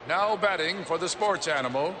Now betting for the sports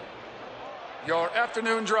animal, your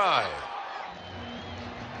afternoon drive.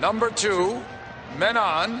 Number 2, men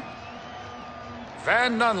on,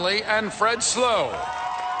 Van Nunley and Fred Slow.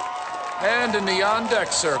 And in the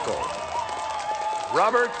on-deck circle,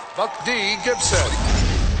 Robert Buck D. Gibson.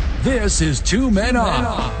 This is Two Men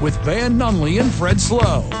On with Van Nunley and Fred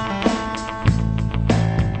Slow.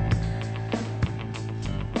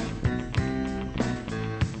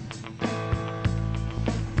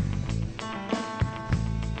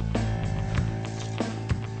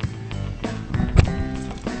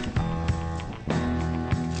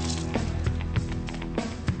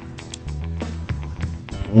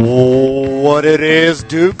 What it is,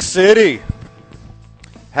 Duke City.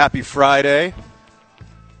 Happy Friday.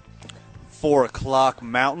 4 o'clock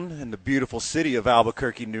Mountain in the beautiful city of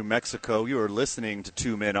Albuquerque, New Mexico. You are listening to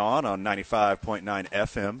Two Men On 95.9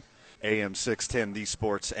 FM, AM 610, The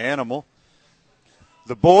Sports Animal.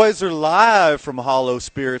 The boys are live from Hollow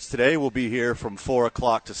Spirits today. We'll be here from 4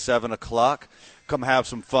 o'clock to 7 o'clock. Come have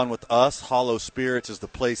some fun with us. Hollow Spirits is the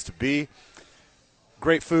place to be.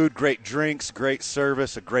 Great food, great drinks, great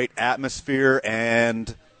service, a great atmosphere,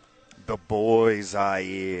 and the boys are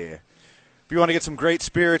here. If you want to get some great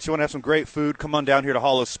spirits, you want to have some great food, come on down here to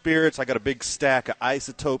Hollow Spirits. I got a big stack of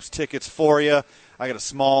Isotopes tickets for you. I got a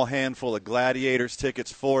small handful of Gladiators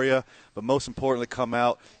tickets for you. But most importantly, come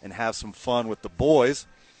out and have some fun with the boys.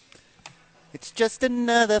 It's just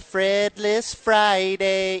another Fredless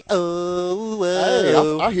Friday. Oh.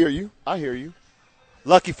 Hey, I hear you.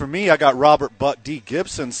 Lucky for me, I got Robert Buck D.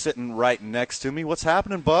 Gibson sitting right next to me. What's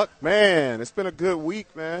happening, Buck? Man, it's been a good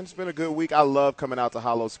week, man. It's been a good week. I love coming out to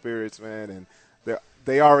Hollow Spirits, man. And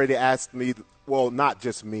they already asked me, well, not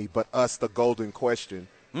just me, but us, the golden question.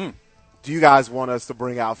 Do you guys want us to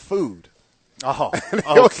bring out food? Oh, It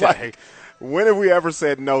okay. was like, when have we ever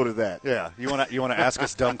said no to that? Yeah, you want to ask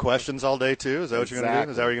us dumb questions all day too? Is that what you're going to do?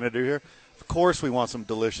 Is that what you're going to do here? Of course, we want some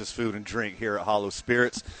delicious food and drink here at Hollow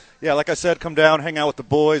Spirits. Yeah, like I said, come down, hang out with the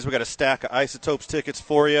boys. We got a stack of Isotopes tickets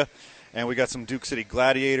for you, and we got some Duke City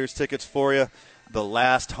Gladiators tickets for you. The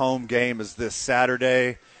last home game is this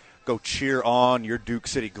Saturday. Go cheer on your Duke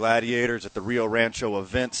City Gladiators at the Rio Rancho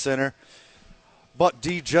Event Center. Buck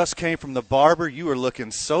D just came from the barber. You are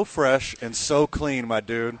looking so fresh and so clean, my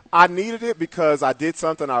dude. I needed it because I did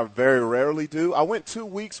something I very rarely do. I went 2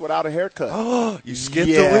 weeks without a haircut. Oh, you skipped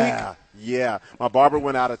a week? Yeah. My barber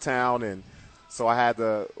went out of town, and so I had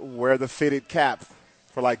to wear the fitted cap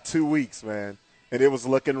for like 2 weeks, man, and it was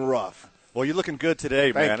looking rough. Well, you're looking good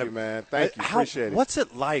today, man. Thank you, man. Thank you. Appreciate it. What's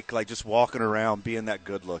it like just walking around being that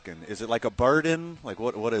good looking? Is it like a burden? Like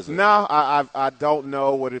what is it? No, I don't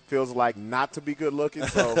know what it feels like not to be good looking,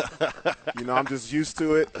 so, I'm just used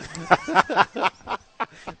to it.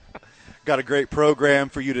 Got a great program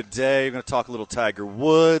for you today. We're going to talk a little Tiger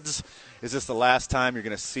Woods. Is this the last time you're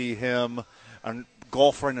going to see him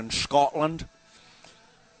golfing in Scotland?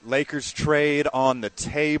 Lakers trade on the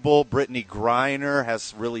table. Brittany Griner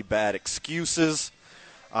has really bad excuses.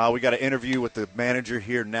 We got an interview with the manager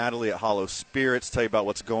here, Natalie, at Hollow Spirits. Tell you about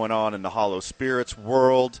what's going on in the Hollow Spirits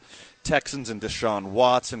world. Texans and Deshaun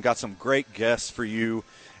Watson. Got some great guests for you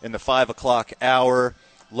in the 5 o'clock hour.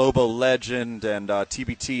 Lobo legend and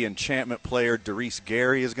TBT enchantment player Doris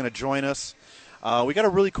Gary is going to join us. We got a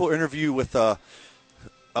really cool interview with a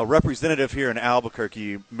representative here in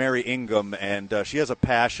Albuquerque, Mary Ingham, and she has a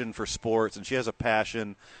passion for sports, and she has a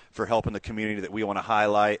passion for helping the community that we want to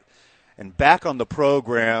highlight. And back on the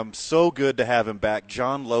program, so good to have him back,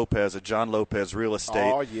 John Lopez of John Lopez Real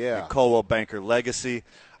Estate. Oh, yeah. And Coldwell Banker Legacy.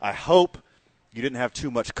 I hope you didn't have too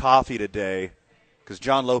much coffee today because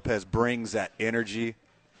John Lopez brings that energy.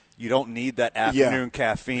 You don't need that afternoon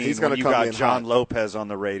caffeine when you got John Lopez on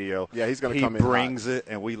the radio. Yeah, he's going to come in hot. He brings it,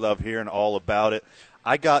 and we love hearing all about it.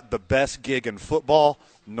 I got the best gig in football.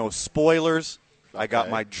 No spoilers. Okay. I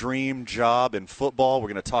got my dream job in football. We're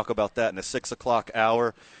going to talk about that in the 6 o'clock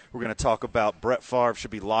hour. We're going to talk about Brett Favre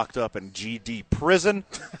should be locked up in GD prison.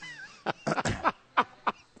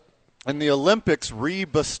 And the Olympics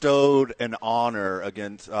re-bestowed an honor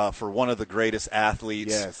for one of the greatest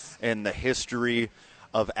athletes in the history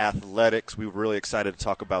of athletics. We were really excited to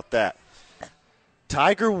talk about that.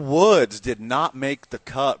 Tiger Woods did not make the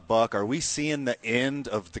cut, Buck. Are we seeing the end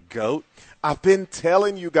of the GOAT? I've been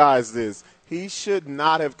telling you guys this. He should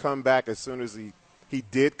not have come back as soon as he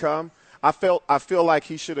did come. I feel like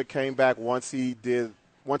he should have came back once he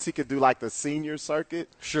could do like the senior circuit.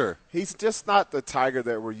 Sure. He's just not the Tiger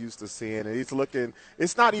that we're used to seeing, and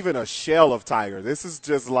it's not even a shell of Tiger. This is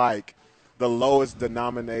just like the lowest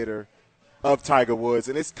denominator of Tiger Woods,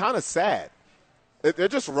 and it's kind of sad. They're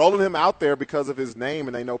just rolling him out there because of his name,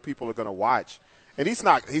 and they know people are going to watch. And he's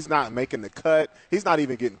not making the cut. He's not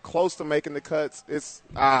even getting close to making the cuts.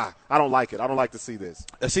 I don't like it. I don't like to see this.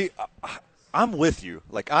 See, I'm with you.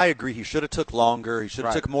 Like, I agree. He should have took longer. He should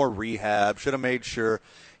have took more rehab. Should have made sure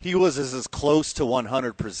he was as close to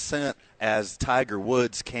 100% as Tiger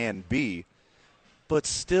Woods can be. But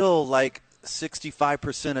still, like,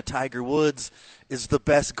 65% of Tiger Woods is the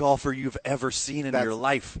best golfer you've ever seen in your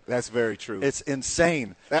life. That's very true. It's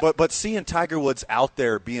insane. But seeing Tiger Woods out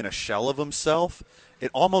there being a shell of himself, it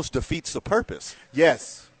almost defeats the purpose.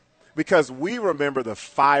 Yes, because we remember the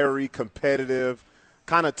fiery, competitive,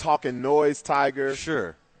 kind of talking noise Tiger.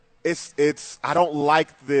 Sure. It's I don't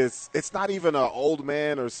like this. It's not even an old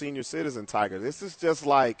man or senior citizen Tiger. This is just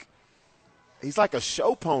like he's like a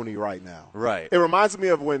show pony right now. Right. It reminds me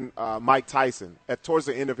of when Mike Tyson, towards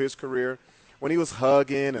the end of his career, when he was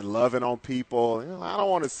hugging and loving on people. You know, I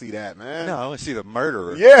don't want to see that, man. No, I want to see the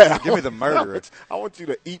murderer. Yeah. Give me the murderer. I want you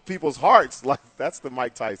to eat people's hearts. Like, that's the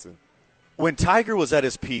Mike Tyson. When Tiger was at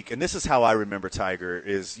his peak, and this is how I remember Tiger,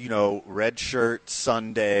 is, red shirt,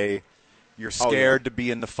 Sunday. You're scared to be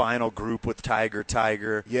in the final group with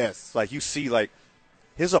Tiger. Yes. Like, you see, like,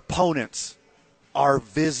 his opponents are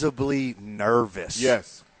visibly nervous.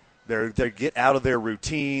 Yes. They get out of their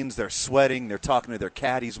routines. They're sweating. They're talking to their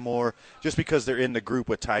caddies more just because they're in the group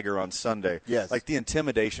with Tiger on Sunday. Yes. Like, the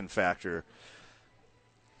intimidation factor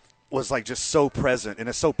was, like, just so present, and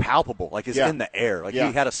it's so palpable. Like, it's in the air. Like, he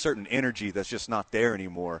had a certain energy that's just not there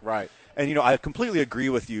anymore. Right. And, I completely agree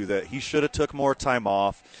with you that he should have took more time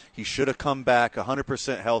off. He should have come back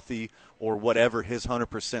 100% healthy or whatever his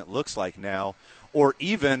 100% looks like now. Or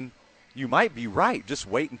even, you might be right, just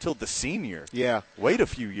wait until the senior. Yeah. Wait a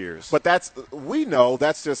few years. But we know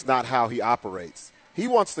that's just not how he operates. He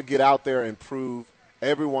wants to get out there and prove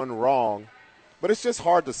everyone wrong. But it's just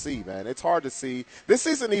hard to see, man. It's hard to see. This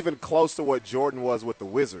isn't even close to what Jordan was with the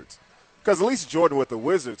Wizards. Because at least Jordan with the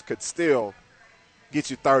Wizards could still get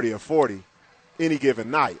you 30 or 40 any given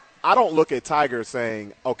night. I don't look at Tiger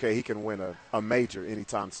saying, okay, he can win a major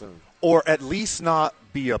anytime soon. Or at least not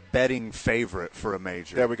be a betting favorite for a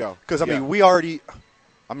major. There we go. Because,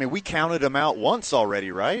 we counted him out once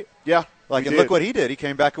already, right? Yeah. Like, and look what he did. He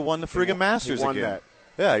came back and won the friggin' Masters he won again. That.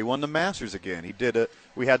 Yeah, he won the Masters again. He did it.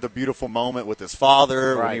 We had the beautiful moment with his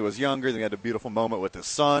father when he was younger. Then we had the beautiful moment with his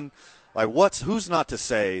son. Like, who's not to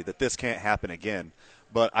say that this can't happen again?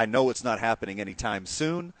 But I know it's not happening anytime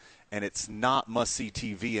soon, and it's not must-see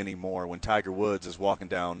TV anymore when Tiger Woods is walking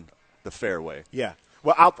down the fairway. Yeah.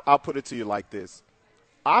 Well, I'll put it to you like this.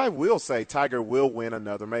 I will say Tiger will win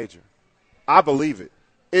another major. I believe it.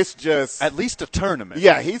 It's just at least a tournament.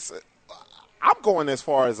 Yeah, I'm going as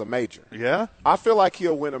far as a major. Yeah? I feel like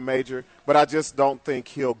he'll win a major, but I just don't think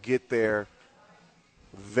he'll get there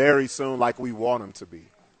very soon like we want him to be.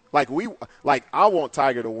 I want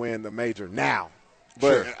Tiger to win the major now.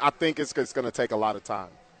 But sure. I think it's going to take a lot of time.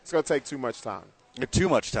 It's going to take too much time. Too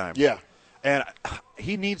much time. Yeah. And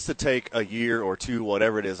he needs to take a year or two,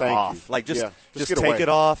 whatever it is, off. You. Like, just get take away. it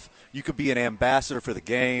off. You could be an ambassador for the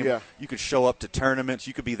game. Yeah. You could show up to tournaments.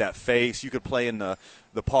 You could be that face. You could play in the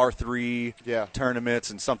par 3 tournaments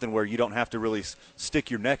and something where you don't have to really stick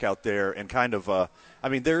your neck out there and kind of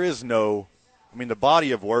there is no – the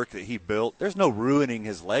body of work that he built, there's no ruining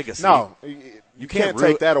his legacy. No. You can't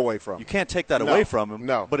take that away from him. You can't take that away from him.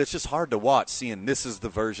 No. But it's just hard to watch seeing this is the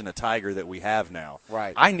version of Tiger that we have now.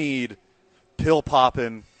 Right. I need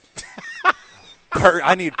pill-popping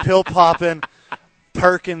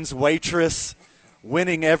Perkins waitress,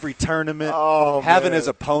 winning every tournament, having his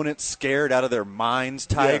opponents scared out of their minds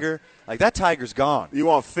Tiger. Yeah. Like, that Tiger's gone. You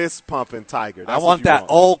want fist-pumping Tiger. I want that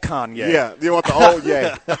old Kanye. Yeah, you want the old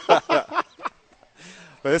Ye.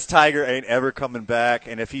 But this Tiger ain't ever coming back,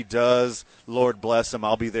 and if he does, Lord bless him,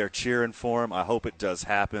 I'll be there cheering for him. I hope it does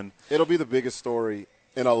happen. It'll be the biggest story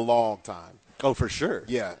in a long time. Oh, for sure.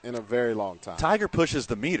 Yeah, in a very long time. Tiger pushes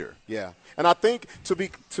the meter. Yeah, and I think, to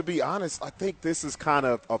be honest, I think this is kind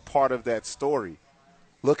of a part of that story.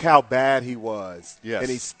 Look how bad he was, yes.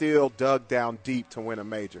 and he still dug down deep to win a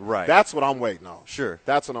major. Right. That's what I'm waiting on. Sure.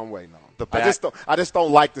 That's what I'm waiting on. I just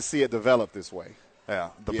don't like to see it develop this way.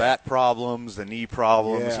 Yeah, the back problems, the knee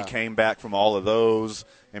problems. Yeah. He came back from all of those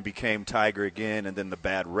and became Tiger again, and then the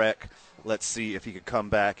bad wreck. Let's see if he could come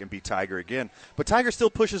back and be Tiger again. But Tiger still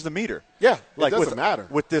pushes the meter. Yeah, it doesn't matter.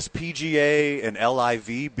 With this PGA and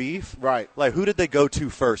LIV beef. Right. Like, who did they go to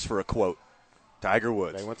first for a quote? Tiger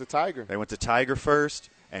Woods. They went to Tiger. They went to Tiger first,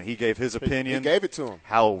 and he gave his opinion. He gave it to him.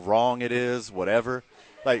 How wrong it is, whatever.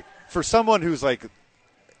 Like, for someone who's like,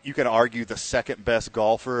 you can argue the second best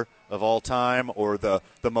golfer of all time or the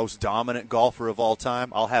most dominant golfer of all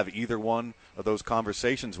time, I'll have either one of those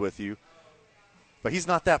conversations with you. But he's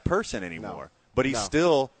not that person anymore. but he's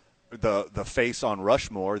still the face on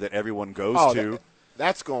Rushmore that everyone goes to.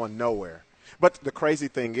 That's going nowhere. But the crazy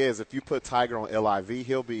thing is, if you put Tiger on LIV,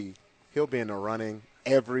 he'll be in the running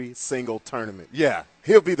every single tournament. Yeah.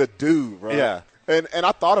 He'll be the dude, bro. Yeah. And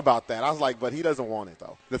I thought about that. I was like, but he doesn't want it,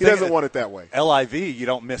 though. He doesn't want it that way. LIV, you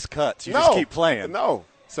don't miss cuts. You just keep playing. No.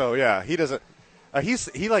 So, yeah, he doesn't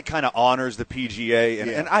he like kind of honors the PGA,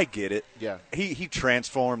 and I get it. Yeah. He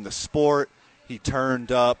transformed the sport. He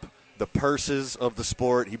turned up the purses of the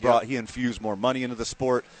sport. He infused more money into the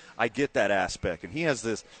sport. I get that aspect. And he has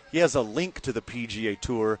a link to the PGA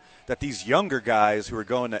Tour that these younger guys who are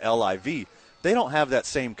going to LIV, they don't have that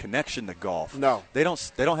same connection to golf. No. They don't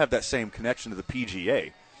have that same connection to the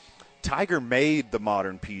PGA. Tiger made the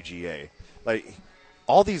modern PGA. Like,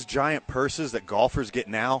 all these giant purses that golfers get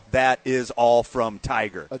now, that is all from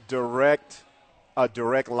Tiger. A direct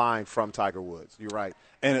line from Tiger Woods. You're right.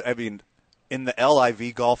 And, I mean, in the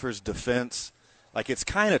LIV golfer's defense, like, it's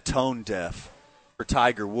kind of tone deaf for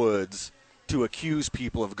Tiger Woods to accuse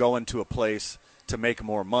people of going to a place to make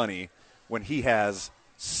more money when he has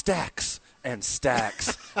stacks and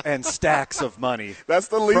stacks and stacks of money. That's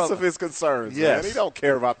the least of his concerns, yes. man. He don't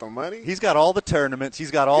care about the money. He's got all the tournaments. He's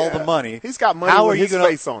got all the money. He's got money with his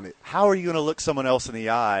face on it. How are you going to look someone else in the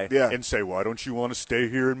eye Yeah. and say, why don't you want to stay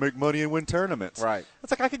here and make money and win tournaments? Right.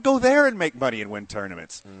 It's like, I could go there and make money and win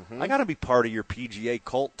tournaments. I got to be part of your PGA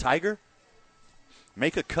cult, Tiger.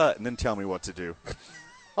 Make a cut and then tell me what to do.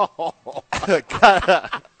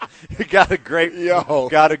 got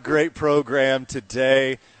a great program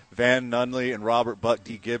today. Van Nunley and Robert Buck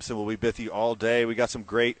D. Gibson will be with you all day. We got some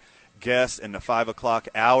great guests in the 5 o'clock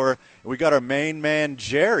hour. And we got our main man,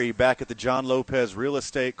 Jerry, back at the John Lopez Real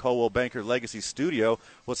Estate Coldwell Banker Legacy Studio.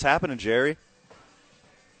 What's happening, Jerry?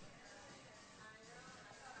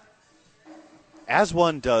 As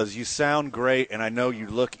one does, you sound great, and I know you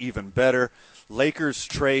look even better. Lakers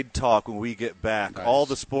trade talk when we get back. Nice. All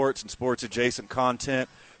the sports and sports-adjacent content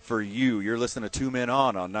for you. You're listening to 2 Men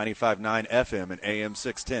On 95.9 FM and AM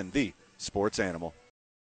 610, the Sports Animal.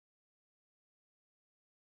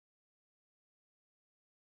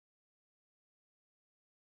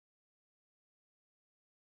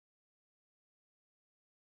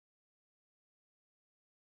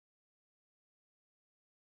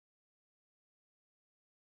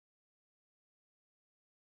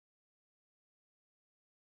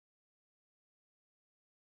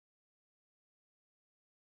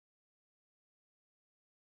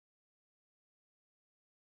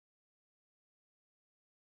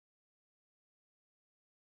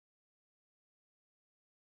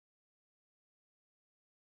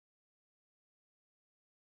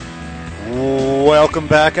 Welcome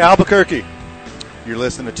back, Albuquerque. You're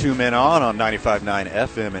listening to 2 Men On 95.9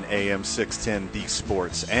 FM and AM 610, the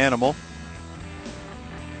Sports Animal.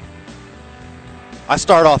 I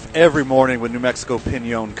start off every morning with New Mexico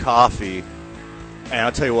Pinon coffee, and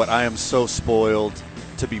I'll tell you what, I am so spoiled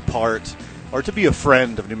to be part, or to be a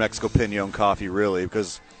friend of New Mexico Pinon coffee, really,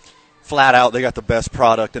 because flat out, they got the best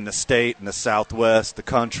product in the state, in the Southwest, the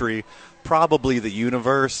country, probably the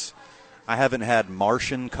universe. I haven't had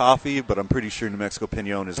Martian coffee, but I'm pretty sure New Mexico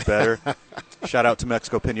Pinon is better. Shout out to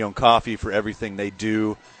Mexico Pinon Coffee for everything they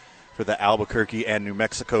do for the Albuquerque and New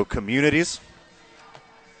Mexico communities.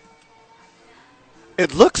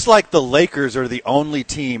 It looks like the Lakers are the only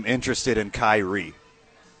team interested in Kyrie.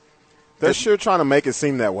 They're sure trying to make it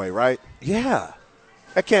seem that way, right? Yeah.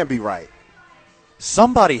 That can't be right.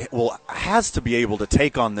 Somebody has to be able to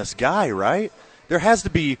take on this guy, right? There has to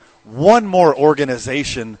be one more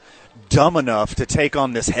organization dumb enough to take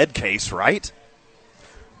on this head case, right?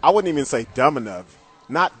 I wouldn't even say dumb enough.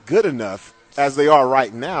 Not good enough as they are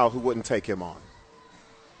right now who wouldn't take him on.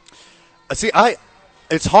 See,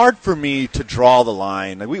 it's hard for me to draw the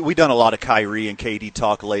line. We've done a lot of Kyrie and KD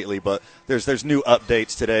talk lately, but there's new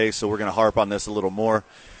updates today, so we're going to harp on this a little more.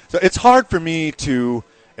 So it's hard for me to,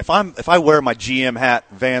 if I wear my GM hat,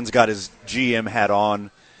 Van's got his GM hat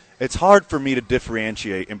on, it's hard for me to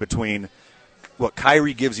differentiate in between what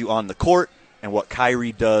Kyrie gives you on the court and what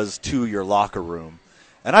Kyrie does to your locker room.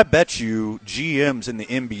 And I bet you GMs in the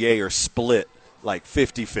NBA are split like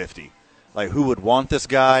 50-50. Like, who would want this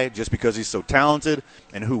guy just because he's so talented,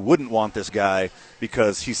 and who wouldn't want this guy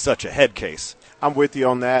because he's such a head case? I'm with you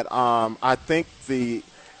on that. I think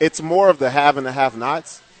it's more of the have and the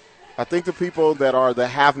have-nots. I think the people that are the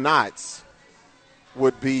have-nots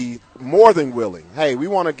would be more than willing. Hey, we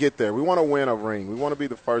want to get there. We want to win a ring. We want to be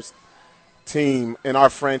the first team in our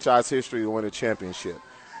franchise history to win a championship.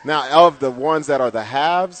 Now, of the ones that are the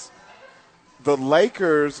haves, the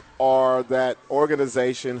Lakers are that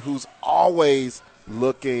organization who's always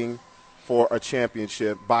looking for a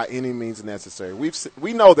championship by any means necessary.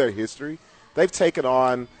 We know their history. They've taken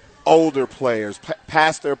on older players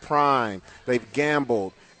past their prime. They've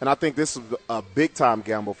gambled. And I think this is a big-time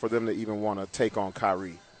gamble for them to even want to take on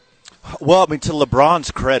Kyrie. Well, I mean, to LeBron's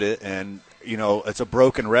credit, and, you know, it's a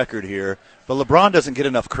broken record here, but LeBron doesn't get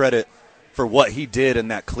enough credit for what he did in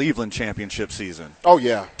that Cleveland championship season. Oh,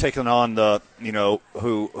 yeah. Taking on the, you know,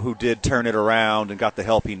 who did turn it around and got the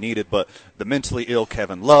help he needed, but the mentally ill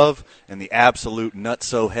Kevin Love and the absolute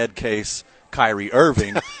nutso head case Kyrie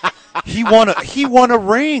Irving. He won a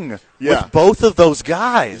ring with both of those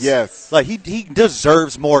guys. Yes. Like, he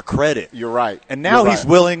deserves more credit. You're right. And now he's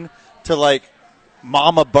willing to, like,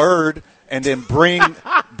 mama bird and then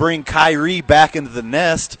bring Kyrie back into the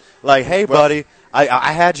nest. Like, hey, buddy,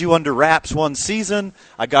 I had you under wraps one season.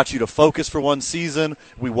 I got you to focus for one season.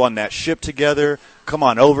 We won that ship together. Come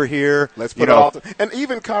on over here. Let's put it all. And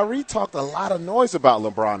even Kyrie talked a lot of noise about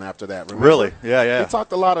LeBron after that. Remember? Really? Yeah. He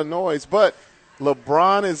talked a lot of noise, but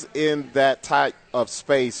LeBron is in that type of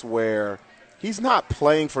space where he's not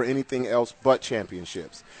playing for anything else but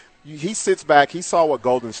championships. He sits back. He saw what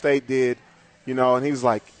Golden State did, you know, and he was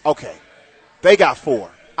like, okay, they got 4.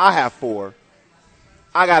 I have 4.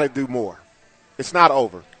 I got to do more. It's not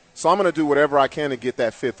over. So I'm going to do whatever I can to get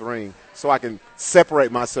that 5th ring so I can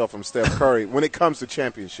separate myself from Steph Curry when it comes to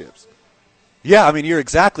championships. Yeah, I mean, you're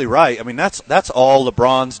exactly right. I mean, that's all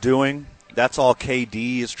LeBron's doing. That's all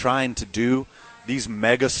KD is trying to do. These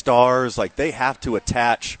mega stars, like, they have to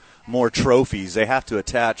attach more trophies. They have to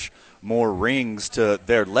attach more rings to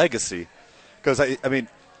their legacy. Because, I mean,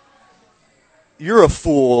 you're a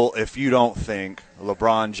fool if you don't think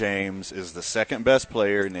LeBron James is the second best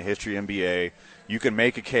player in the history of NBA. You can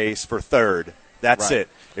make a case for third. That's it.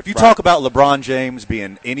 If you talk about LeBron James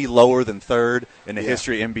being any lower than third in the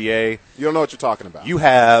history of NBA, you don't know what you're talking about.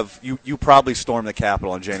 You probably stormed the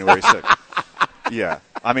Capitol on January 6th. Yeah.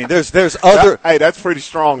 I mean, there's other. Hey, that's pretty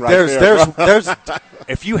strong, right there's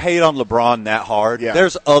if you hate on LeBron that hard,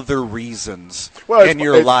 there's other reasons in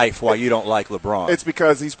your life why you don't like LeBron. It's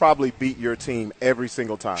because he's probably beat your team every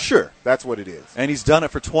single time. Sure, that's what it is. And he's done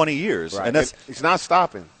it for 20 years, right. And he's not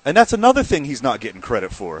stopping. And that's another thing he's not getting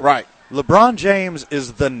credit for. Right. LeBron James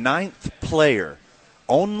is the 9th player,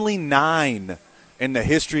 only 9 in the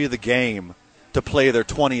history of the game to play their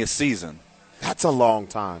 20th season. That's a long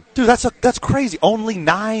time. Dude, that's crazy. Only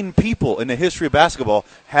 9 people in the history of basketball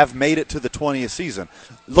have made it to the 20th season.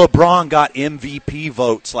 LeBron got MVP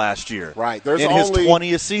votes last year. Right. In his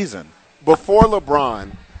 20th season. Before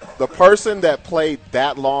LeBron, the person that played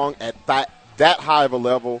that long at that high of a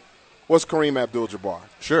level was Kareem Abdul-Jabbar.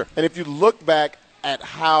 Sure. And if you look back at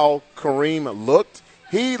how Kareem looked,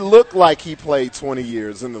 he looked like he played 20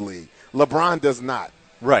 years in the league. LeBron does not.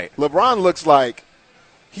 Right. LeBron looks like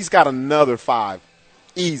he's got another 5,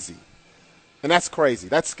 easy. And that's crazy.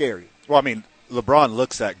 That's scary. Well, I mean, LeBron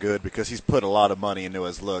looks that good because he's put a lot of money into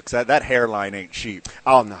his looks. That hairline ain't cheap.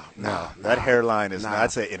 Oh, no. That hairline is not.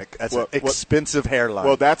 That's an expensive hairline.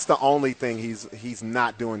 Well, that's the only thing he's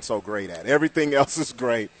not doing so great at. Everything else is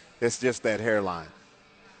great. It's just that hairline.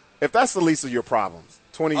 If that's the least of your problems,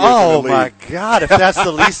 20 years in the league. Oh, my God. If that's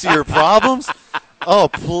the least of your problems, oh,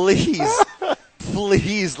 please.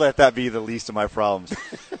 Please let that be the least of my problems.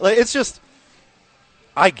 Like, it's just,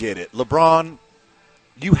 I get it. LeBron,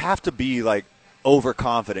 you have to be, like,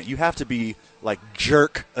 overconfident. You have to be, like,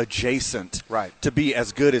 jerk adjacent to be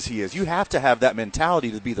as good as he is. You have to have that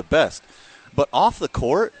mentality to be the best. But off the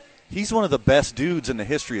court, he's one of the best dudes in the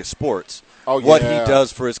history of sports. Oh, yeah. What he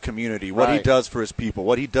does for his community, what he does for his people,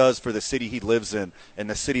 what he does for the city he lives in and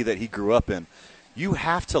the city that he grew up in. You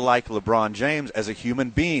have to like LeBron James as a human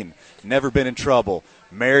being. Never been in trouble.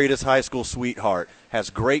 Married his high school sweetheart. Has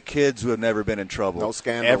great kids who have never been in trouble. No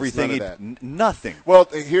scandals. Everything. None of that. Nothing. Well,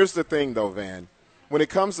 here's the thing, though, Van. When it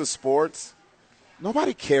comes to sports,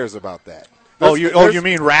 nobody cares about that. You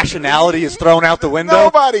mean rationality is thrown out the window?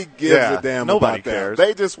 Nobody gives a damn nobody about cares. that.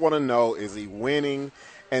 They just want to know, is he winning?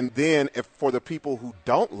 And then if for the people who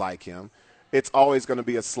don't like him, it's always going to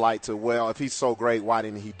be a slight to, well, if he's so great, why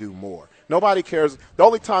didn't he do more? Nobody cares. The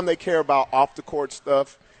only time they care about off-the-court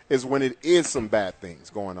stuff is when it is some bad things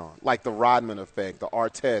going on, like the Rodman effect, the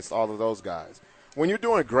Artest, all of those guys. When you're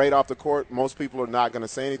doing great off the court, most people are not going to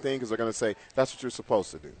say anything because they're going to say, that's what you're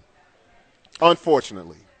supposed to do.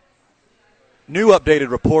 Unfortunately. New updated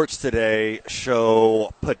reports today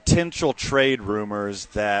show potential trade rumors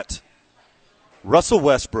that Russell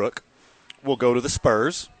Westbrook will go to the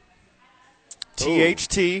Spurs.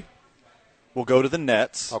 THT will go to the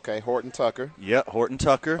Nets. Okay, Horton Tucker. Yeah, Horton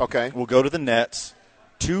Tucker. Okay. Will go to the Nets.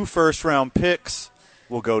 2 first-round picks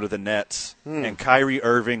will go to the Nets. And Kyrie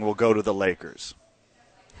Irving will go to the Lakers.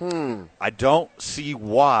 I don't see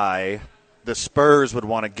why the Spurs would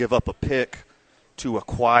want to give up a pick to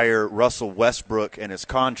acquire Russell Westbrook and his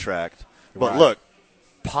contract. But Right. look,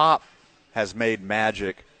 Pop has made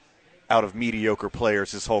magic out of mediocre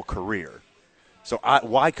players his whole career. So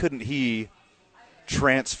why couldn't he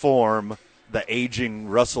transform the aging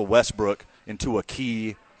Russell Westbrook into a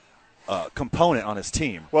key component on his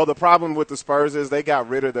team? Well, the problem with the Spurs is they got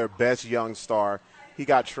rid of their best young star. He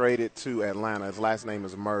got traded to Atlanta. His last name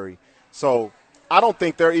is Murray. So I don't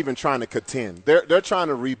think they're even trying to contend. They're trying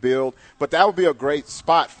to rebuild, but that would be a great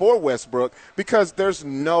spot for Westbrook because there's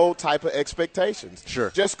no type of expectations. Sure.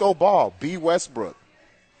 Just go ball. Be Westbrook.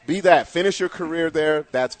 Be that. Finish your career there.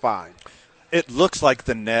 That's fine. It looks like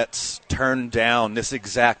the Nets turned down this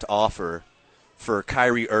exact offer for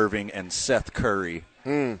Kyrie Irving and Seth Curry,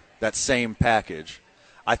 that same package.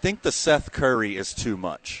 I think the Seth Curry is too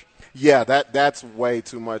much. Yeah, that's way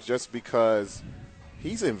too much just because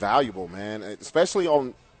he's invaluable, man, especially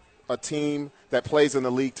on a team that plays in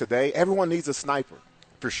the league today. Everyone needs a sniper.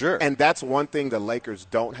 For sure. And that's one thing the Lakers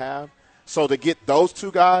don't have. So to get those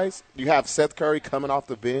two guys, you have Seth Curry coming off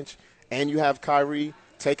the bench, and you have Kyrie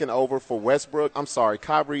taking over for Westbrook. I'm sorry,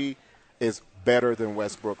 Kyrie is better than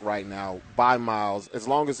Westbrook right now by miles. As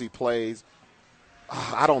long as he plays,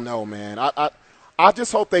 I don't know, man. I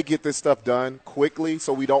just hope they get this stuff done quickly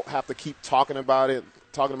so we don't have to keep talking about it,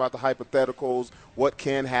 talking about the hypotheticals, what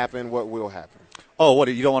can happen, what will happen. Oh, what,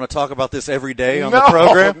 you don't want to talk about this every day on the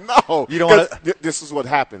program? No. You don't want to. This is what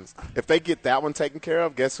happens. If they get that one taken care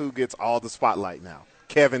of, guess who gets all the spotlight now?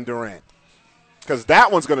 Kevin Durant. Because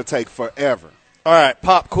that one's going to take forever. All right,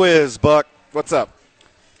 pop quiz, Buck. What's up?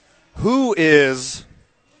 Who is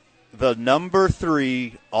the number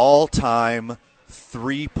 3 all-time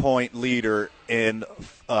three-point leader in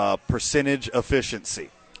percentage efficiency?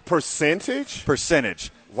 Percentage?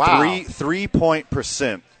 Percentage. Wow. 3-point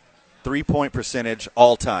percent. 3-point percentage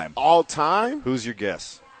all time. All time? Who's your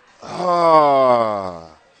guess?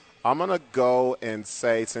 I'm going to go and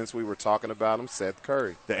say, since we were talking about him, Seth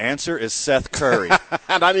Curry. The answer is Seth Curry.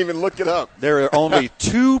 And I didn't even look it up. There are only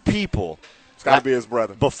 2 people. It's got to be his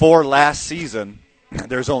brother. Before last season,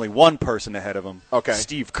 there's only one person ahead of him. Okay.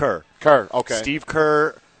 Steve Kerr. Kerr, okay. Steve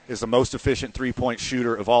Kerr is the most efficient three-point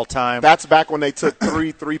shooter of all time. That's back when they took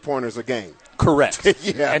 3 3-pointers a game. Correct.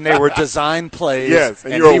 Yeah. And they were design plays. Yes,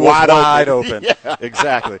 and and you were he wide was wide open. open. Yeah.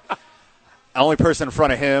 Exactly. The only person in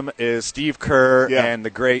front of him is Steve Kerr Yeah. and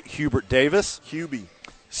the great Hubert Davis. Hubie.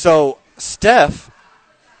 So Steph,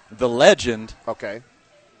 the legend, Okay.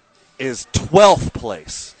 is 12th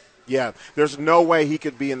place. Yeah, there's no way he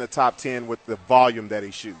could be in the top 10 with the volume that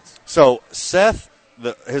he shoots. So Seth,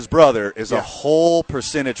 his brother, is Yeah. a whole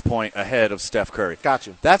percentage point ahead of Steph Curry.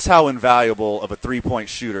 Gotcha. That's how invaluable of a three-point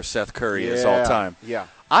shooter Seth Curry is all time. Yeah.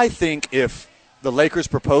 I think if the Lakers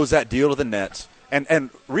propose that deal to the Nets and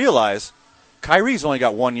realize Kyrie's only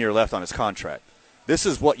got 1 year left on his contract. This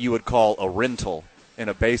is what you would call a rental in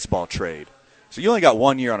a baseball trade. So you only got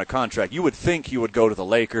 1 year on a contract. You would think he would go to the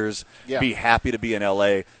Lakers, Yeah. be happy to be in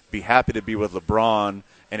L.A., be happy to be with LeBron,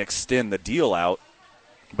 and extend the deal out.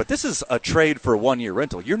 But this is a trade for a 1 year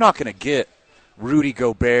rental. You're not going to get Rudy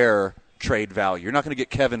Gobert trade value. You're not going to get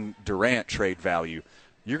Kevin Durant trade value.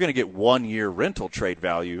 You're going to get 1 year rental trade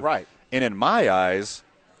value. Right. And in my eyes,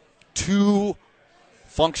 2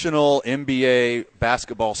 functional NBA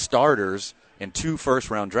basketball starters and 2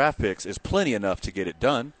 first-round draft picks is plenty enough to get it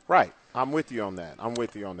done. Right. I'm with you on that.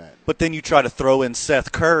 But then you try to throw in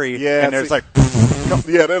Seth Curry, Yeah, and there's see- like,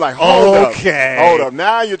 Yeah, they're like, hold Okay. up. Hold up.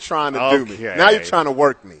 Now you're trying to do me. Okay. Now you're trying to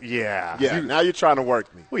work me. yeah. Yeah, now you're trying to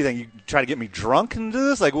work me. What do you think? You try to get me drunk and do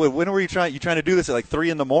this? Like, when were you trying? You trying to do this at like 3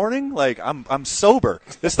 a.m? Like, I'm sober.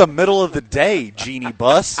 It's the middle of the day, Genie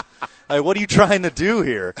Bus. Like, what are you trying to do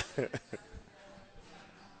here?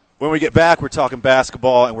 When we get back, we're talking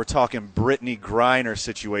basketball and we're talking Brittany Griner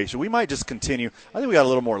situation. We might just continue. I think we got a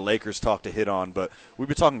little more Lakers talk to hit on, but we'll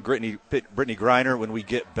be talking Brittany Griner when we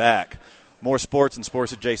get back. More sports and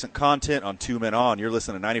sports-adjacent content on 2 Men On. You're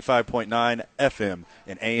listening to 95.9 FM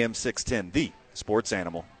and AM 610, the Sports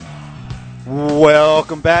Animal.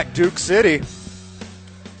 Welcome back, Duke City.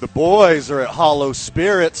 The boys are at Hollow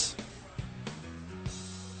Spirits.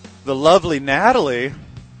 The lovely Natalie,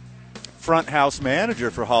 front house manager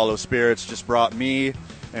for Hollow Spirits, just brought me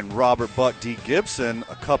and Robert Buck D. Gibson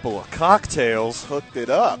a couple of cocktails. Hooked it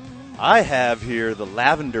up. I have here the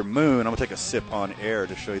Lavender Moon. I'm going to take a sip on air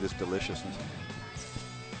to show you this deliciousness.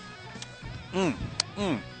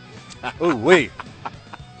 Ooh, wait.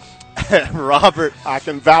 Robert, I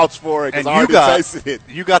can vouch for it because and I already tasted it.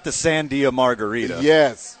 you got the Sandia Margarita.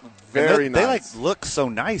 Yes. Very They nice. look so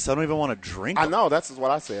nice. I don't even want to drink I them. know. That's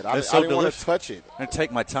what I said. I so didn't want delicious. to touch it. I'm going to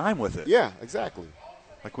take my time with it. Yeah, exactly.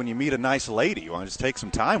 Like when you meet a nice lady, you want to just take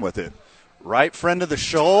some time with it. Right, friend of the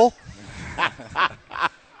shoal?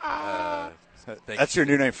 That's your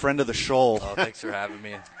new name, friend of the shoal. Oh, thanks for having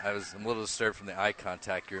me. I'm a little disturbed from the eye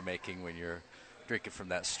contact you're making when you're drinking from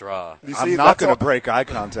that straw. You I'm see, not going to break eye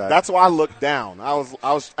contact. That's why I looked down. I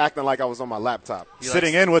was acting like I was on my laptop.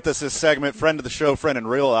 Sitting in with us this segment, friend of the show, friend in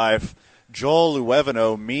real life, Joel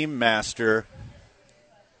Luevano, meme master,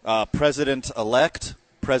 president-elect.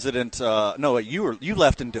 You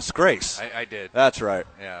left in disgrace. I did. That's right.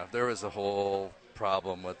 Yeah, there was a whole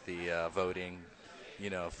problem with the voting,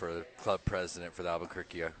 for club president for the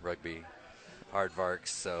Albuquerque Rugby Aardvarks.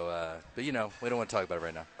 So, but we don't want to talk about it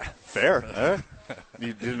right now. Fair.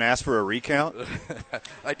 You didn't ask for a recount?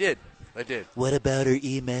 I did. What about her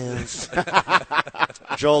emails?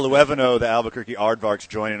 Joel Luevano, the Albuquerque Aardvarks,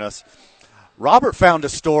 joining us. Robert found a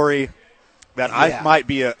story that it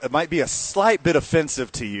might be a slight bit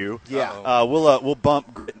offensive to you. Yeah. We'll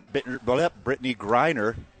bump Brittany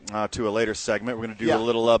Griner to a later segment. We're going to do a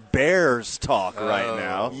little Bears talk right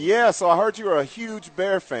now. Yeah, so I heard you were a huge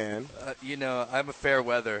Bear fan. I'm a fair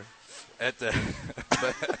weather at the.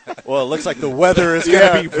 Well, it looks like the weather is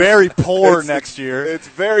going to be very poor next year. It's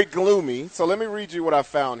very gloomy. So let me read you what I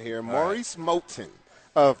found here. Maurice Moulton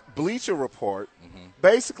of Bleacher Report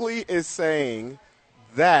basically is saying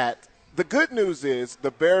that the good news is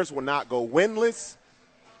the Bears will not go winless,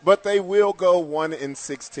 but they will go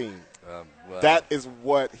 1-16. That is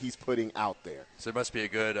what he's putting out there. So there must be a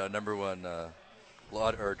good number one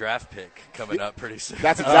draft pick coming up pretty soon.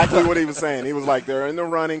 That's exactly what he was saying. He was like, they're in the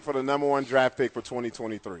running for the number one draft pick for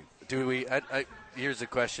 2023. Do we? Here's a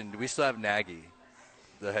question: do we still have Nagy,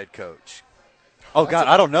 the head coach? Oh God,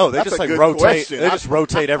 I don't know. They just rotate. Question. They just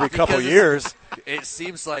rotate every couple of years. It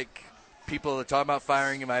seems like people are talking about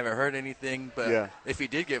firing him. I haven't heard anything, but if he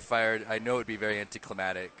did get fired, I know it would be very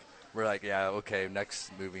anticlimactic. We're like, yeah, okay,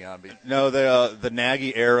 next, moving on. But no, the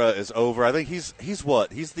Nagy era is over. I think he's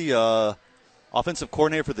what? He's the offensive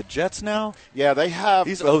coordinator for the Jets now? Yeah, they have.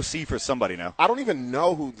 He's OC for somebody now. I don't even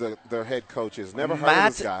know who their head coach is. Never heard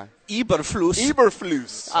of this guy. Eberflus.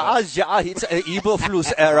 Eberflus. Yeah, it's an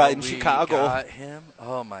Eberflus era in Chicago. Got him?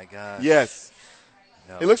 Oh, my God. Yes.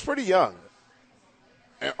 No. He looks pretty young.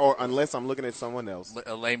 Or unless I'm looking at someone else.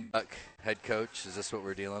 A lame duck head coach? Is this what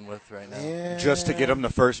we're dealing with right now? Yeah. Just to get him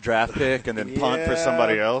the first draft pick and then punt for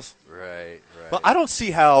somebody else? Right. But I don't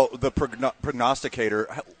see how the prognosticator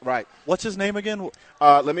 – Right. What's his name again?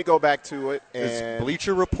 Let me go back to it. It's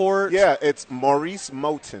Bleacher Report? Yeah, it's Maurice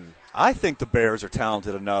Moulton. I think the Bears are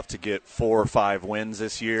talented enough to get 4 or 5 wins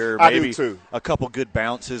this year. I Maybe do too. A couple good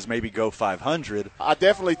bounces, maybe go 500. I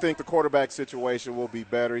definitely think the quarterback situation will be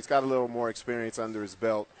better. He's got a little more experience under his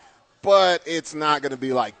belt. But it's not going to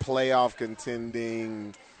be like playoff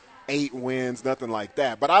contending, 8 wins, nothing like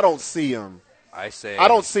that. But I don't see him. I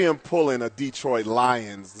don't see him pulling a Detroit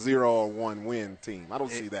Lions 0-1 win team. I don't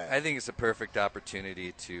see that. I think it's a perfect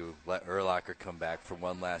opportunity to let Urlacher come back for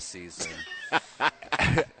one last season.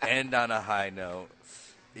 End on a high note.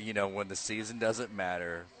 When the season doesn't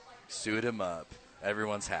matter, suit him up.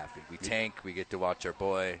 Everyone's happy. We tank. We get to watch our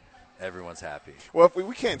boy. Everyone's happy. Well, if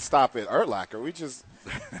we can't stop at Urlacher.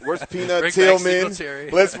 Where's Peanut bring Tillman?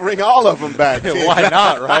 back Let's bring all of them back. Why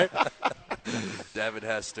not, right? David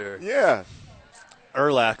Hester. Yeah.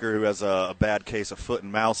 Urlacher, who has a bad case of foot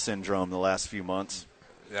and mouth syndrome the last few months.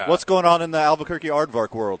 Yeah. What's going on in the Albuquerque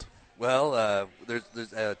Aardvark world? Well,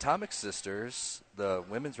 there's Atomic Sisters, the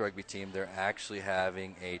women's rugby team. They're actually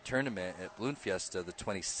having a tournament at Balloon Fiesta the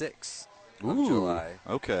 26th of July.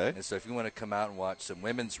 Okay. And so if you want to come out and watch some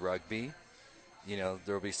women's rugby, there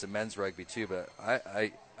will be some men's rugby too. But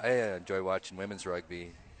I enjoy watching women's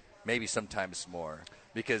rugby, maybe sometimes more,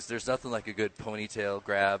 because there's nothing like a good ponytail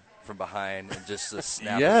grab from behind and just a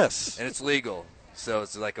snap. Yes. And it's legal. So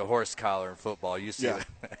it's like a horse collar in football. You see it.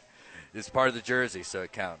 It's part of the jersey, so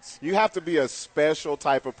it counts. You have to be a special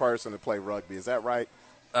type of person to play rugby. Is that right?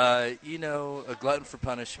 A glutton for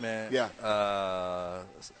punishment. Yeah.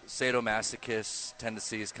 Sadomasochist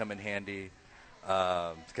tendencies come in handy.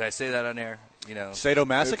 Can I say that on air?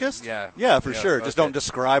 Sadomasochist? Yeah. Yeah, for sure. Okay. Just don't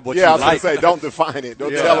describe what I you was like. going to say, don't define it.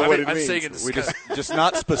 Don't tell them what it I'm means. saying it's We just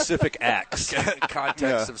not specific acts.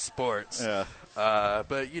 context of sports. Yeah.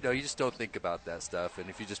 But, you just don't think about that stuff. And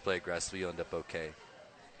if you just play aggressively, you'll end up okay.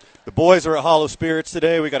 The boys are at Hollow Spirits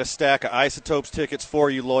today. We got a stack of Isotopes tickets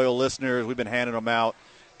for you, loyal listeners. We've been handing them out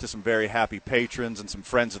to some very happy patrons and some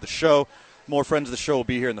friends of the show. More friends of the show will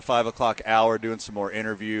be here in the 5 o'clock hour doing some more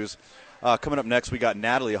interviews. Coming up next, we got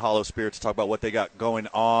Natalie at Hollow Spirits to talk about what they got going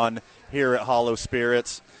on here at Hollow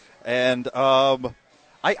Spirits. And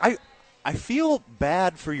I feel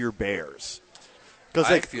bad for your Bears. Because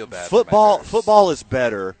I feel bad for my Bears. Football is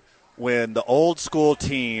better when the old school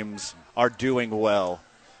teams are doing well.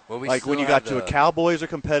 Well, like when you got to a Cowboys are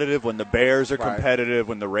competitive, when the Bears are competitive,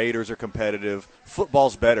 when the Raiders are competitive.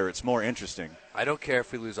 Football's better. It's more interesting. I don't care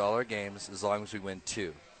if we lose all our games as long as we win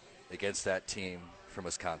 2 against that team from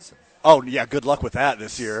Wisconsin. Oh, yeah, good luck with that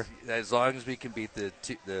this year. As long as we can beat the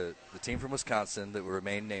team from Wisconsin that will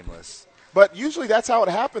remain nameless. But usually that's how it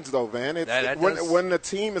happens, though, Van. When the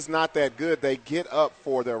team is not that good, they get up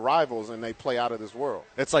for their rivals and they play out of this world.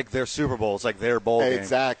 It's like their Super Bowl. It's like their bowl game.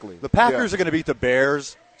 Exactly. The Packers are going to beat the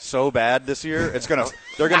Bears so bad this year.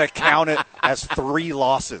 They're going to count it as 3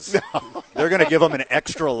 losses. They're going to give them an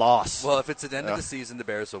extra loss. Well, if it's at the end of the season, the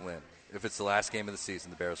Bears will win. If it's the last game of the season,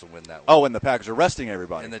 the Bears will win that one. Oh, and the Packers are resting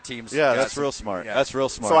everybody. And the teams. Yeah, that's real smart. Yeah. That's real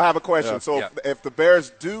smart. So I have a question. Yeah. So if the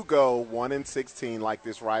Bears do go 1-16 like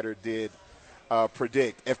this writer did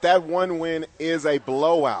predict, if that one win is a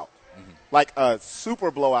blowout, like a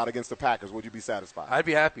super blowout against the Packers, would you be satisfied? I'd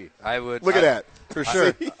be happy. I would. Look at that. For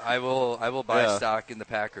sure. I will buy stock in the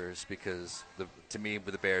Packers because to me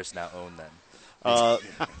the Bears now own them.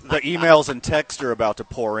 The emails and texts are about to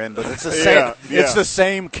pour in, but it's the same. It's the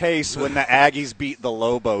same case when the Aggies beat the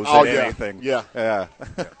Lobos in anything. Yeah.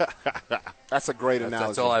 That's a great analogy.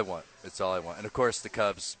 That's all I want. That's all I want. And of course, the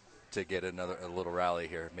Cubs to get a little rally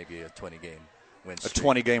here, maybe a 20-game win streak. A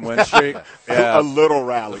 20-game win streak. A little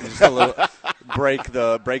rally. Just a little break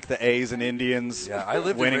the A's and Indians. Yeah, I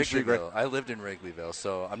lived winning in streak. Wrigleyville. I lived in Wrigleyville,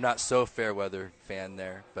 so I'm not so fair weather fan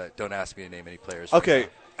there. But don't ask me to name any players. Okay.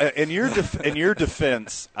 In your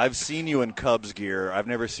defense, I've seen you in Cubs gear. I've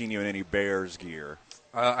never seen you in any Bears gear.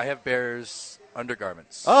 I have Bears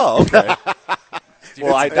undergarments. Oh, okay.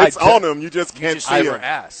 Well, it's on them. You just can't see never them.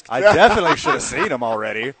 asked. I definitely should have seen them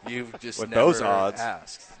already. You've just with never those odds.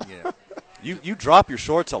 asked. You drop your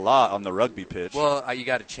shorts a lot on the rugby pitch. Well, you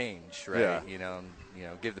got to change, right?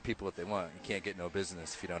 Yeah. Give the people what they want. You can't get no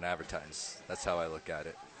business if you don't advertise. That's how I look at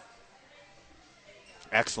it.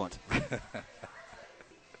 Excellent.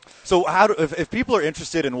 So if people are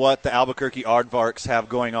interested in what the Albuquerque Aardvarks have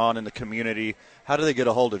going on in the community, how do they get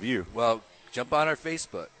a hold of you? Well, jump on our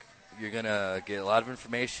Facebook. You're going to get a lot of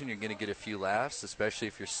information. You're going to get a few laughs, especially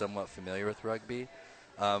if you're somewhat familiar with rugby.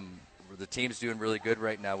 The team's doing really good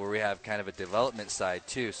right now where we have kind of a development side,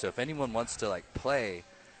 too. So if anyone wants to, play,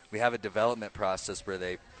 we have a development process where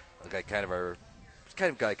they kind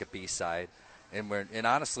of like a B side. And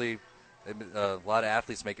honestly, a lot of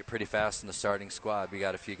athletes make it pretty fast in the starting squad. We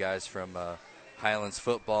got a few guys from Highlands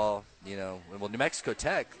football. Well, New Mexico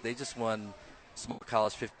Tech, they just won small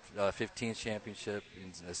college 15th championship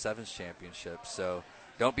and a 7th championship. So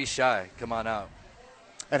don't be shy. Come on out.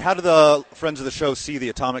 And how do the friends of the show see the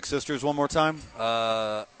Atomic Sisters one more time?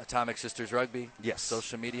 Atomic Sisters Rugby. Yes.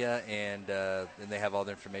 Social media, and they have all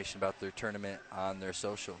the information about their tournament on their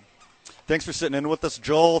social. Thanks for sitting in with us,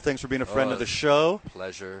 Joel. Thanks for being a friend of the show.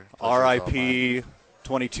 Pleasure. R.I.P.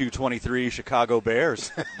 22-23 Chicago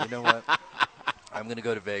Bears. You know what? I'm going to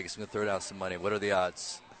go to Vegas. I'm going to throw down some money. What are the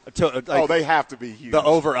odds? They have to be huge. The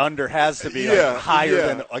over-under has to be higher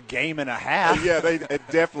than a game and a half. It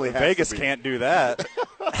definitely has Vegas to be. can't do that.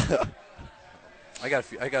 I got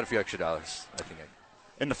a few extra dollars. I think.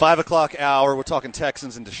 In the 5 o'clock hour, we're talking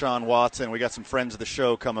Texans and Deshaun Watson. We got some friends of the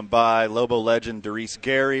show coming by. Lobo legend Doris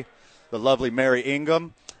Gary, the lovely Mary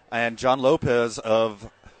Ingham, and John Lopez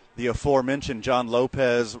of the aforementioned John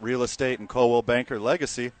Lopez Real Estate and Coldwell Banker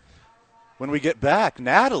Legacy. When we get back,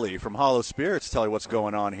 Natalie from Hollow Spirits tell you what's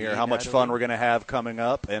going on here, how much fun we're going to have coming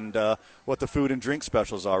up, and what the food and drink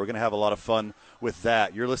specials are. We're going to have a lot of fun with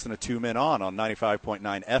that. You're listening to 2 Men On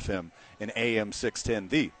 95.9 FM and AM 610,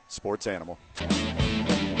 the Sports Animal.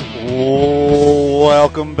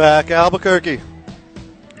 Welcome back, Albuquerque.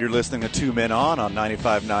 You're listening to 2 Men On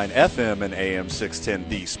 95.9 FM and AM 610,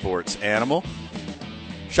 the Sports Animal.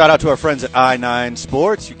 Shout out to our friends at I-9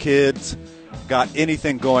 Sports. You kids got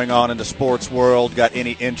anything going on in the sports world, got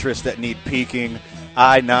any interest that need piquing,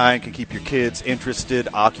 I-9 can keep your kids interested,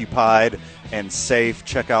 occupied, and safe.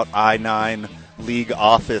 Check out I-9 League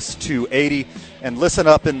Office 280. And listen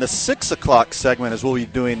up in the 6 o'clock segment as we'll be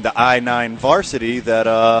doing the I-9 varsity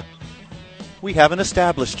that we haven't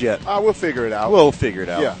established yet. We'll figure it out. We'll figure it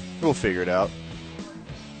out. Yeah. We'll figure it out.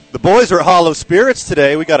 The boys are at Hollow Spirits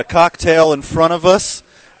today. We got a cocktail in front of us.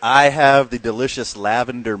 I have the delicious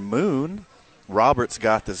Lavender Moon. Robert's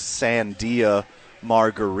got the Sandia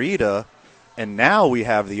Margarita. And now we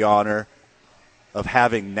have the honor of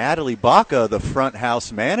having Natalie Baca, the front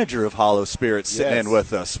house manager of Hollow Spirits, sitting in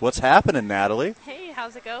with us. What's happening, Natalie? Hey,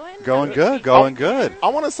 How's it going? Going good, going good. I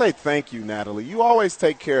want to say thank you, Natalie. You always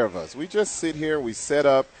take care of us. We just sit here, we set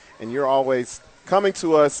up, and you're always coming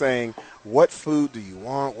to us saying, what food do you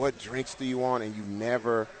want? What drinks do you want? And you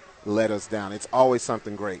never let us down. It's always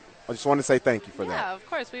something great. I just want to say thank you for that. Yeah, of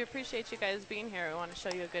course. We appreciate you guys being here. We want to show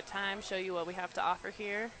you a good time, show you what we have to offer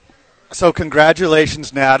here. So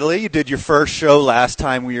congratulations, Natalie. You did your first show last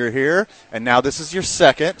time we were here, and now this is your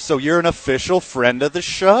second. So you're an official friend of the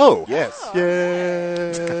show. Yes. Oh, Yay.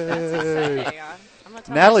 That's exciting. I'm gonna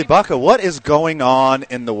tell Natalie everybody- Baca, what is going on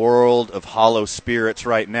in the world of Hollow Spirits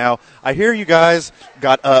right now? I hear you guys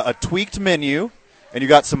got a tweaked menu, and you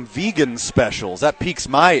got some vegan specials. That piques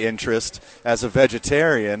my interest as a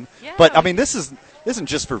vegetarian. Yeah. But, I mean, this isn't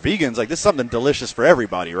just for vegans. Like, this is something delicious for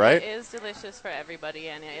everybody, right? It is delicious for everybody,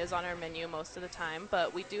 and it is on our menu most of the time.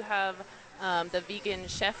 But we do have the Vegan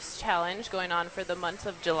Chefs Challenge going on for the month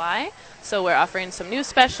of July. So we're offering some new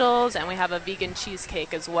specials, and we have a vegan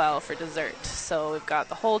cheesecake as well for dessert. So we've got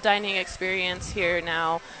the whole dining experience here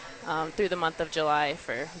now through the month of July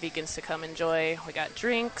for vegans to come enjoy. We got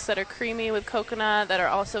drinks that are creamy with coconut that are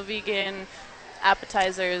also vegan.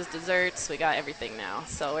 Appetizers, desserts, we got everything now.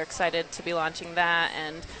 So we're excited to be launching that,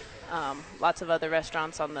 and lots of other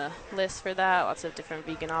restaurants on the list for that, lots of different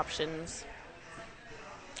vegan options.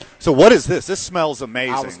 So what is this? This smells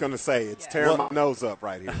amazing. I was going to say, it's tearing my nose up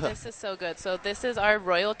right here. This is so good. So this is our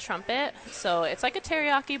Royal Trumpet. So it's like a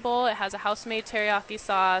teriyaki bowl. It has a house-made teriyaki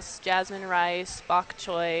sauce, jasmine rice, bok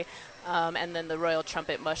choy, and then the Royal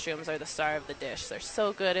Trumpet mushrooms are the star of the dish. They're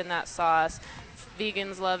so good in that sauce.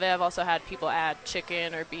 Vegans love it. I've also had people add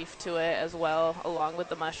chicken or beef to it as well, along with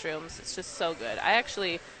the mushrooms. It's just so good. I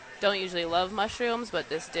actually don't usually love mushrooms, but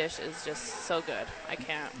this dish is just so good. I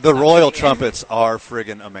can't. The stop Royal eating it. Trumpets are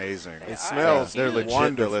friggin' amazing. It smells They're legit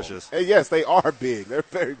wonderful. delicious. Hey, yes, they are big. They're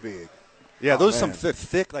very big. Yeah, Oh, those are man. some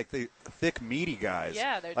thick, like the thick, meaty guys.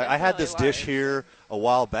 Yeah, they're I had definitely this dish large. here a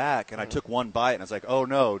while back, and I took one bite, and I was like, "Oh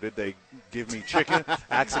no, did they give me chicken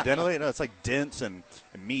accidentally?" No, it's like dense and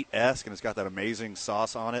meat-esque, and it's got that amazing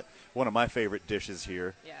sauce on it. One of my favorite dishes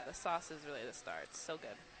here. Yeah, the sauce is really the star. It's so good.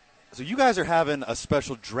 So you guys are having a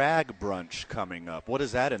special drag brunch coming up. What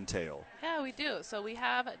does that entail? Yeah, we do. So we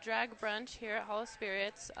have drag brunch here at Hollow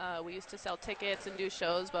Spirits. We used to sell tickets and do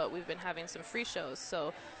shows, but we've been having some free shows.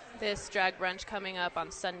 So this drag brunch coming up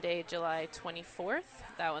on Sunday, July 24th.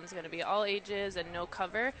 That one's going to be all ages and no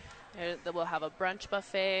cover. We'll have a brunch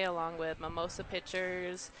buffet along with mimosa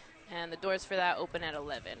pitchers. And the doors for that open at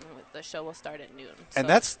 11. The show will start at noon. And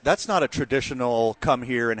So- that's not a traditional come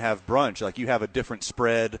here and have brunch. Like you have a different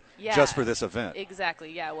spread Yeah, just for this event.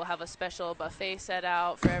 Exactly, yeah. We'll have a special buffet set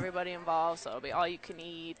out for everybody involved, so it'll be all you can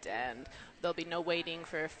eat, and there'll be no waiting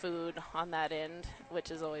for food on that end, which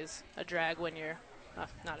is always a drag when you're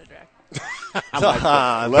not a drag.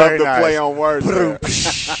 Love Very to nice. play on words there.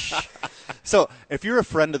 So if you're a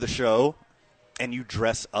friend of the show and you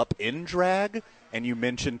dress up in drag and you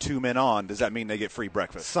mention 2 Men On, does that mean they get free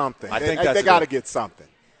breakfast? Something. I think they that's got to it. get something.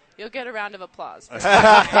 You'll get a round of applause.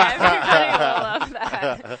 Everybody will love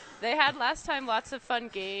that. They had last time lots of fun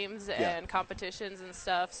games and competitions and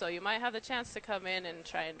stuff, so you might have the chance to come in and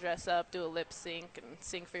try and dress up, do a lip sync, and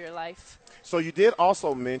sing for your life. So you did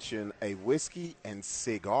also mention a whiskey and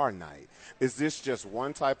cigar night. Is this just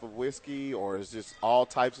one type of whiskey, or is this all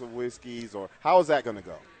types of whiskeys, or how is that going to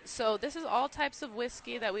go? So this is all types of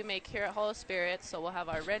whiskey that we make here at Hollow Spirits. So we'll have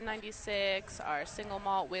our Red 96, our single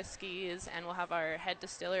malt whiskeys, and we'll have our head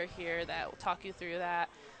distiller here that will talk you through that.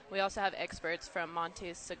 We also have experts from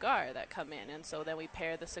Montes Cigar that come in, and so then we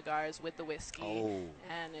pair the cigars with the whiskey,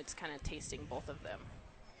 and it's kind of tasting both of them.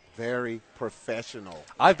 Very professional.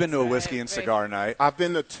 I've been to a Right, whiskey and very- cigar night. I've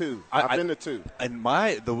been to two. I- I've been to two. And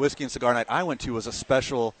the whiskey and cigar night I went to was a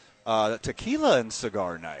special tequila and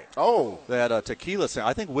cigar night. Oh, They had a tequila.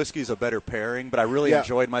 I think whiskey's a better pairing, but I really Yeah.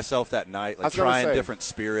 enjoyed myself that night, I like was gonna trying say. different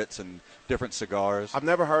spirits and different cigars. I've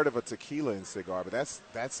never heard of a tequila and cigar, but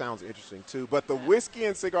that sounds interesting too. But the whiskey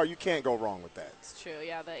and cigar, you can't go wrong with that. It's true,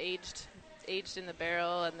 yeah. The aged in the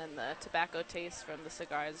barrel, and then the tobacco taste from the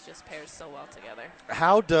cigars just pairs so well together.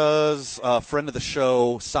 How does a friend of the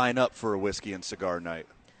show sign up for a whiskey and cigar night?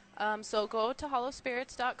 So go to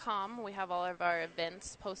hollowspirits.com. We have all of our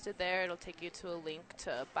events posted there. It'll take you to a link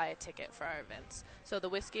to buy a ticket for our events. So the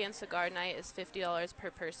whiskey and cigar night is $50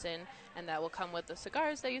 per person, and that will come with the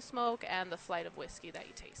cigars that you smoke and the flight of whiskey that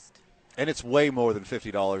you taste. And it's way more than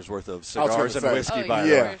 $50 worth of I was cigars gonna and say. whiskey, Oh, by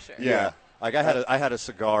yeah, the way. for sure. Yeah. Like I had a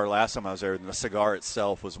cigar last time I was there, and the cigar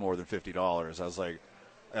itself was more than $50. I was like,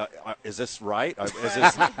 "Is this right? Is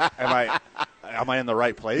this am I in the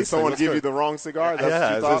right place?" Did someone Like, give what's you the wrong cigar? That's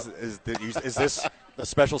yeah, what you thought? is this A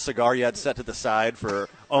special cigar you had set to the side for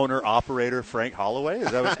owner-operator Frank Holloway?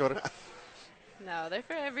 Is that what's going on? No, they're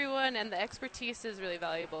for everyone, and the expertise is really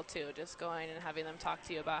valuable too. Just going and having them talk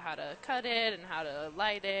to you about how to cut it and how to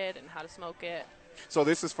light it and how to smoke it. So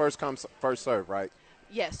this is first come, first serve, right?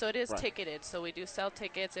 Yes, so it is Right. ticketed. So we do sell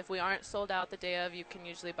tickets. If we aren't sold out the day of, you can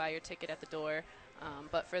usually buy your ticket at the door.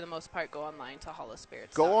 But for the most part, go online to Hollow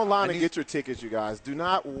Spirits. Go online and get your tickets, you guys. Do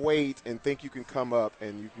not wait and think you can come up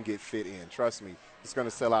and you can get fit in. Trust me, it's going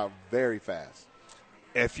to sell out very fast.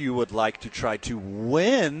 If you would like to try to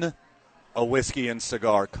win a whiskey and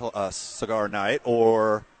cigar night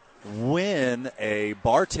or win a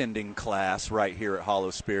bartending class right here at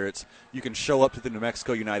Hollow Spirits, you can show up to the New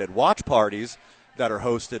Mexico United watch parties that are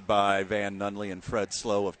hosted by Van Nunley and Fred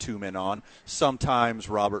Slow of Two Men On, sometimes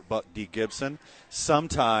Robert Buck D. Gibson,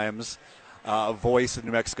 sometimes voice of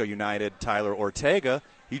New Mexico United, Tyler Ortega.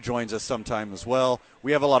 He joins us sometime as well.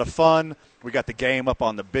 We have a lot of fun. We got the game up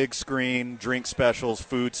on the big screen, drink specials,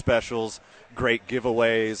 food specials, great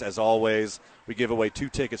giveaways as always. We give away 2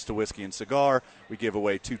 tickets to Whiskey and Cigar. We give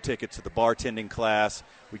away 2 tickets to the bartending class.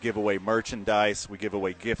 We give away merchandise. We give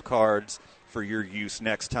away gift cards for your use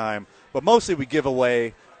next time. But mostly we give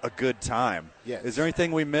away a good time. Yes. Is there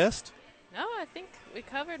anything we missed? No, I think we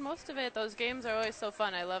covered most of it. Those games are always so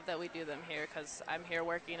fun. I love that we do them here because I'm here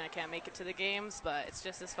working. I can't make it to the games, but it's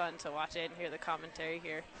just as fun to watch it and hear the commentary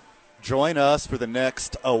here. Join us for the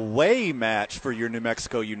next away match for your New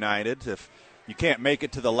Mexico United. If you can't make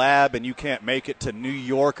it to the Lab and you can't make it to New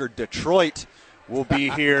York or Detroit, we'll be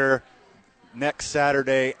here next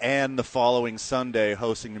Saturday and the following Sunday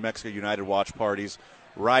hosting New Mexico United watch parties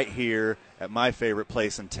right here at my favorite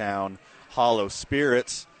place in town, Hollow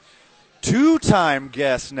Spirits. 2-time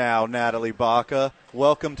guest now, Natalie Baca.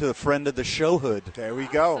 Welcome to the Friend of the Show Hood. There we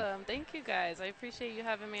go. Awesome. Thank you, guys. I appreciate you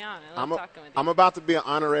having me on. I love talking with you. I'm about to be an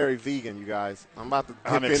honorary vegan, you guys. I'm about to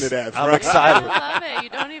dip into that. I'm I excited. love it. You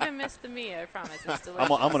don't even miss the meat, I promise. It's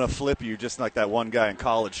delicious. I'm going to flip you just like that one guy in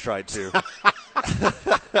college tried to.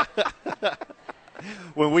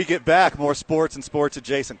 When we get back, more sports and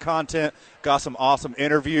sports-adjacent content. Got some awesome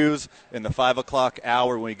interviews in the 5 o'clock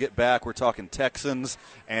hour. When we get back, we're talking Texans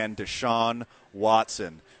and Deshaun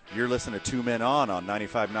Watson. You're listening to Two Men On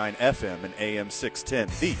 95.9 FM and AM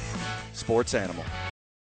 610, the Sports Animal.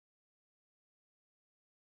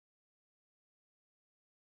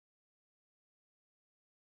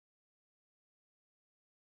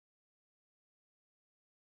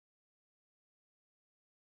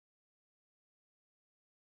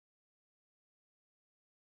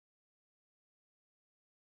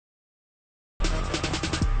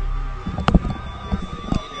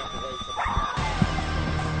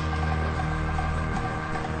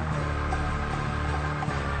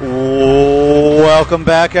 Welcome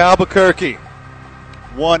back, Albuquerque.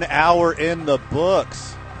 1 hour in the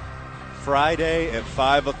books. Friday at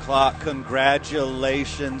 5 o'clock.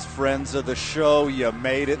 Congratulations, friends of the show. You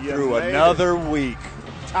made it through another week.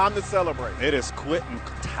 Time to celebrate. It is quitting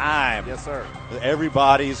time. Yes, sir.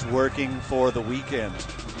 Everybody's working for the weekend.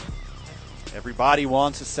 Everybody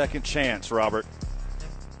wants a second chance, Robert.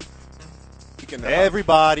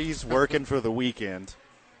 Everybody's working for the weekend.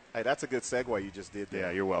 Hey, that's a good segue you just did there.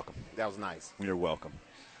 Yeah, you're welcome. That was nice. You're welcome.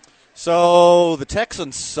 So the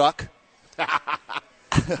Texans suck.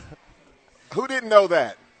 Who didn't know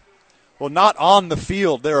that? Well, not on the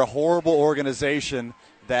field. They're a horrible organization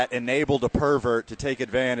that enabled a pervert to take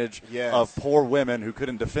advantage of poor women who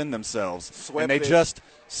couldn't defend themselves. And they just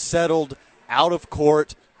settled out of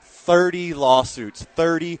court 30 lawsuits.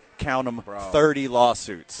 30, count them, 30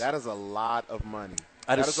 lawsuits. That is a lot of money.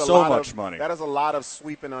 That is so much money. That is a lot of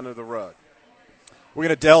sweeping under the rug. We're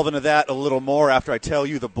going to delve into that a little more after I tell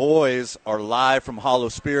you the boys are live from Hollow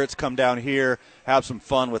Spirits. Come down here, have some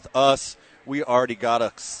fun with us. We already got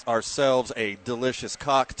ourselves a delicious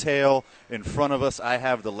cocktail in front of us. I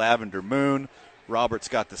have the Lavender Moon. Robert's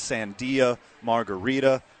got the Sandia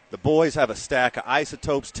Margarita. The boys have a stack of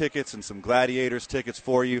Isotopes tickets and some Gladiators tickets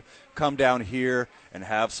for you. Come down here and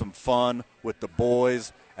have some fun with the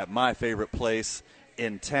boys at my favorite place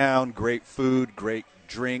in town. Great food, great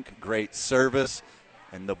drink, great service,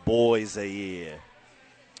 and the boys are here.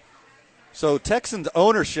 So Texans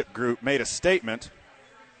ownership group made a statement,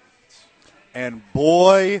 and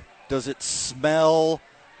boy, does it smell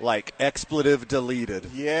like expletive deleted.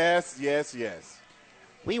 Yes, yes, yes.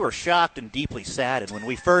 We were shocked and deeply saddened when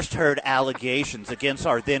we first heard allegations against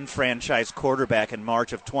our then franchise quarterback in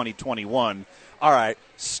March of 2021. All right,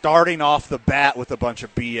 starting off the bat with a bunch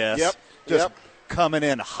of BS. Yep. Coming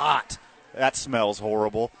in hot. That smells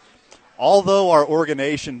horrible. Although our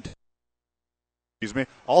organization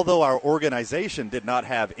although our organization did not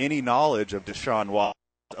have any knowledge of Deshaun Watson's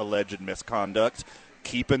alleged misconduct,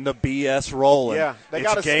 keeping the BS rolling. Yeah, they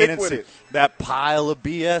got to stick with it. That pile of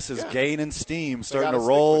BS is gaining steam, starting to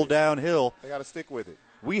roll downhill. They got to stick with it.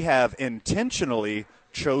 We have intentionally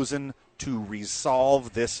chosen to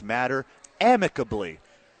resolve this matter amicably.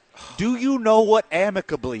 Do you know what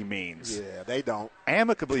amicably means? Yeah, they don't.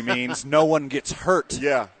 Amicably means no one gets hurt.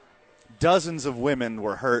 Yeah. Dozens of women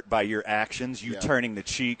were hurt by your actions, you turning the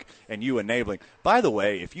cheek, and you enabling. By the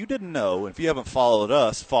way, if you didn't know, if you haven't followed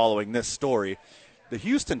us following this story, the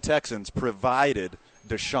Houston Texans provided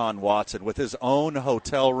Deshaun Watson with his own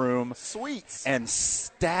hotel room, suites, and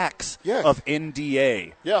stacks of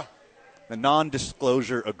NDA, the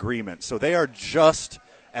non-disclosure agreement. So they are just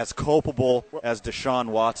as culpable as Deshaun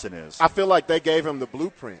Watson is. I feel like they gave him the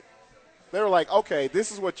blueprint. They were like, okay, this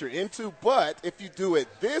is what you're into, but if you do it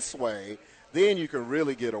this way, then you can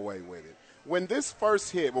really get away with it. When this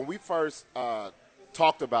first hit, when we first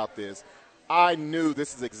talked about this, I knew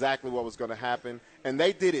this is exactly what was going to happen, and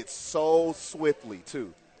they did it so swiftly,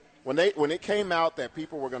 too. When it came out that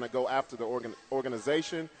people were going to go after the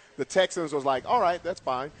organization, the Texans was like, all right, that's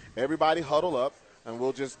fine. Everybody huddle up, and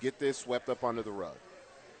we'll just get this swept up under the rug.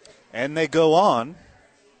 And they go on.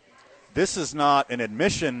 This is not an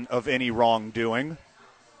admission of any wrongdoing.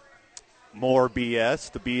 More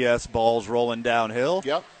BS. The BS ball's rolling downhill.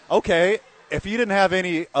 Yep. Okay, if you didn't have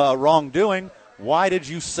any wrongdoing, why did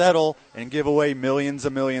you settle and give away millions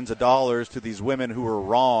and millions of dollars to these women who were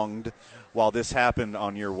wronged while this happened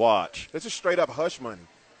on your watch? It's just straight up hush money.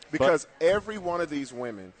 Because every one of these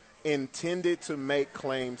women intended to make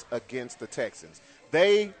claims against the Texans.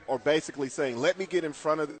 They are basically saying, let me get in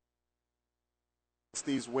front of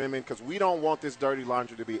these women because we don't want this dirty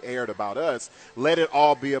laundry to be aired about us. Let it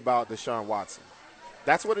all be about Deshaun Watson.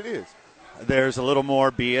 That's what it is. There's a little more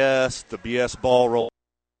BS. The BS ball rolls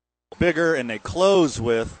bigger, and they close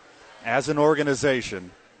with, as an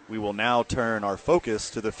organization, we will now turn our focus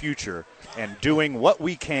to the future and doing what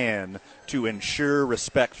we can to ensure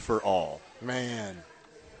respect for all. Man.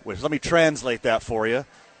 Which, let me translate that for you.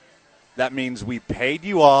 That means we paid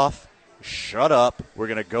you off. Shut up. We're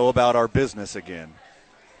going to go about our business again.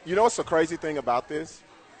 You know what's the crazy thing about this?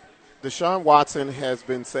 Deshaun Watson has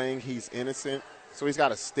been saying he's innocent, so he's got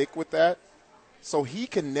to stick with that. So he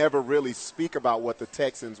can never really speak about what the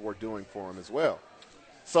Texans were doing for him as well.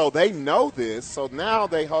 So they know this. So now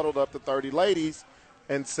they huddled up the 30 ladies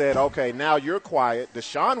and said, okay, now you're quiet.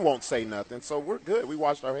 Deshaun won't say nothing, so we're good. We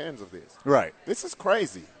washed our hands of this. Right. This is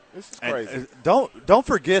crazy. This is crazy. And don't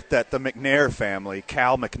forget that the McNair family,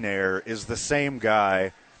 Cal McNair, is the same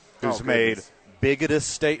guy who's made bigoted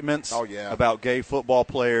statements about gay football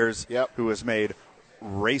players, who has made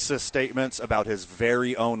racist statements about his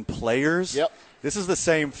very own players. This is the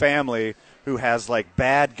same family who has, like,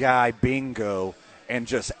 bad guy bingo and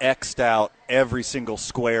just X'd out every single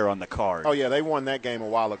square on the card. Oh, yeah, they won that game a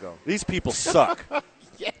while ago. These people suck.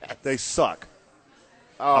 They suck.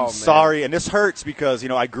 Oh, I'm sorry, and this hurts because,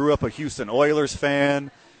 I grew up a Houston Oilers fan.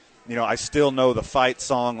 I still know the fight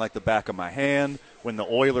song like the back of my hand. When the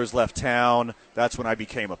Oilers left town, that's when I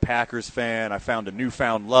became a Packers fan. I found a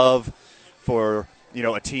newfound love for,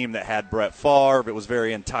 a team that had Brett Favre. It was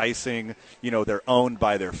very enticing. They're owned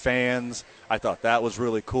by their fans. I thought that was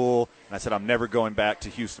really cool. And I said, I'm never going back to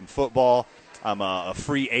Houston football. I'm a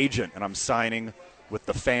free agent, and I'm signing with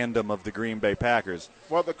the fandom of the Green Bay Packers.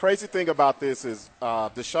 Well, the crazy thing about this is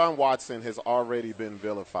Deshaun Watson has already been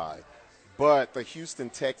vilified, but the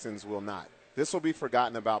Houston Texans will not. This will be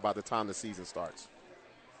forgotten about by the time the season starts.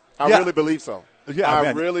 I really believe so.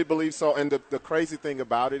 I really believe so. And the crazy thing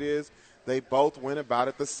about it is they both went about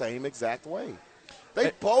it the same exact way.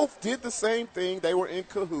 They both did the same thing. They were in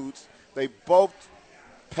cahoots. They both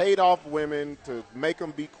paid off women to make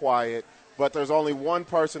them be quiet. But there's only one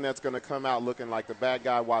person that's going to come out looking like the bad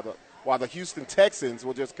guy while the Houston Texans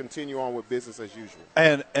will just continue on with business as usual.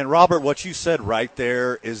 And Robert, what you said right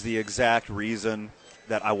there is the exact reason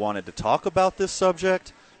that I wanted to talk about this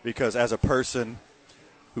subject, because as a person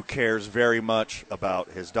who cares very much about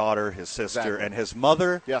his daughter, his sister, and his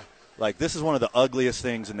mother, like, this is one of the ugliest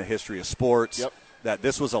things in the history of sports, that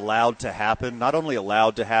this was allowed to happen, not only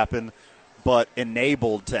allowed to happen, but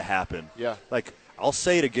enabled to happen. Like, I'll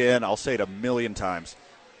say it again. I'll say it a million times.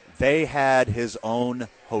 They had his own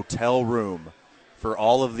hotel room for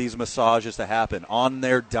all of these massages to happen on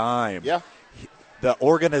their dime. The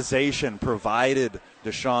organization provided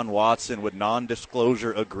Deshaun Watson with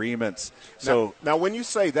non-disclosure agreements. So now when you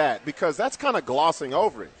say that, because that's kind of glossing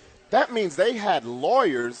over it, that means they had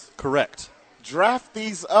lawyers. Correct. draft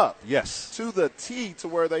these up. Yes. To the T, to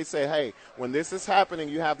where they say, hey, when this is happening,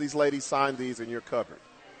 you have these ladies sign these and you're covered.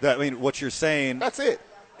 I mean, what you're saying That's it.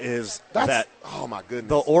 is That's, that oh, my goodness.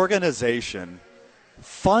 the organization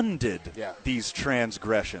funded Yeah. these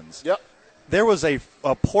transgressions. Yep. There was a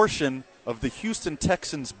portion of the Houston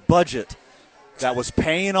Texans budget that was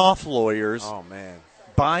paying off lawyers, Oh, man.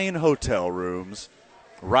 buying hotel rooms,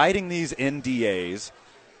 writing these NDAs.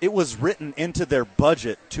 It was written into their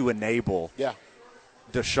budget to enable Yeah.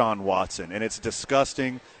 Deshaun Watson, and it's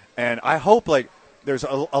disgusting. And I hope, there's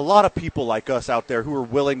a lot of people like us out there who are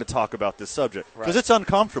willing to talk about this subject because Right. it's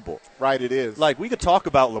uncomfortable. Right, it is. We could talk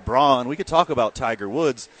about LeBron, we could talk about Tiger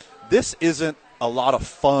Woods. This isn't a lot of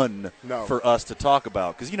fun No. for us to talk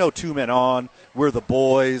about because, 2 Men On, we're the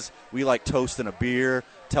boys, we like toasting a beer,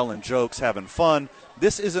 telling jokes, having fun.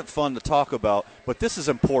 This isn't fun to talk about, but this is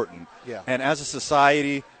important. Yeah. And as a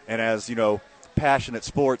society and as, passionate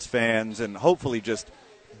sports fans and hopefully just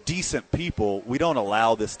decent people, we don't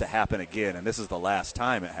allow this to happen again, and this is the last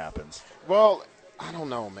time it happens. Well, I don't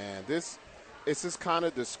know, man. It's just kind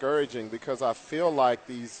of discouraging because I feel like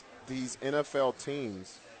these NFL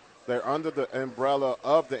teams, they're under the umbrella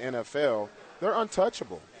of the NFL. They're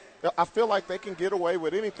untouchable. I feel like they can get away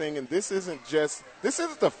with anything, and this isn't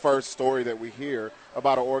the first story that we hear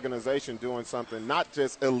about an organization doing something not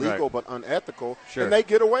just illegal Right. but unethical, Sure. and they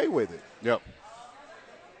get away with it. Yep.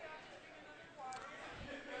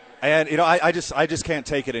 And, I just can't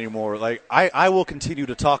take it anymore. I will continue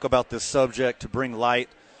to talk about this subject, to bring light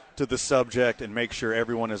to the subject and make sure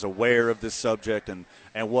everyone is aware of this subject and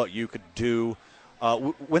what you could do.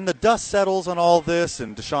 When the dust settles on all this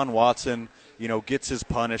and Deshaun Watson, gets his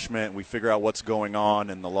punishment, we figure out what's going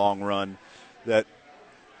on in the long run, that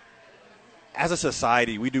as a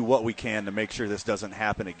society, we do what we can to make sure this doesn't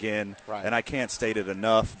happen again. Right. And I can't state it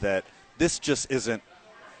enough that this just isn't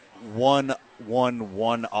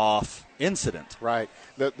one-off incident. Right.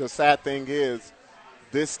 The sad thing is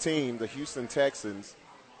this team, the Houston Texans,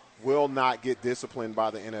 will not get disciplined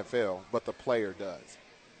by the NFL, but the player does.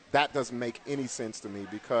 That doesn't make any sense to me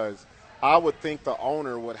because I would think the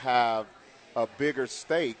owner would have a bigger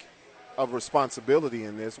stake of responsibility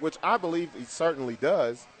in this, which I believe he certainly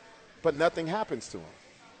does, but nothing happens to him.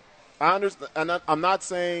 I understand, and I'm not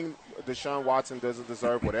saying Deshaun Watson doesn't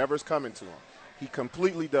deserve whatever's coming to him. He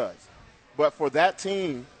completely does. But for that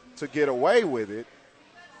team to get away with it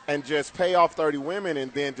and just pay off 30 women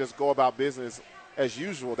and then just go about business as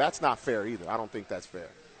usual, that's not fair either. I don't think that's fair.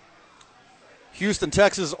 Houston,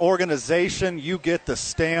 Texas organization, you get the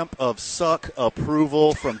stamp of suck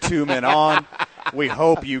approval from 2 Men On. We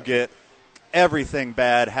hope you get everything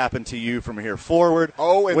bad happen to you from here forward.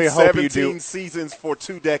 Oh, and we 17 seasons for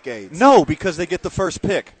 2 decades. No, because they get the first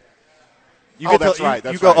pick. You Oh, get that's the, right, You,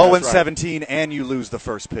 that's you go right, 0 that's and right. 17, and you lose the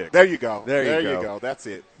first pick. There you go. There you go. That's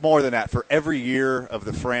it. More than that, for every year of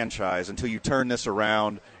the franchise until you turn this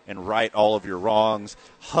around and right all of your wrongs,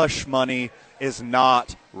 hush money is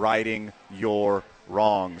not righting your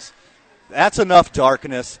wrongs. That's enough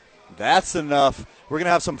darkness. That's enough. We're going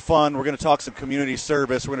to have some fun. We're going to talk some community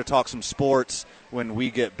service. We're going to talk some sports when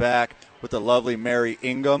we get back with the lovely Mary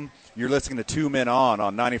Ingham. You're listening to 2 Men On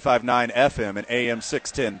 95.9 FM and AM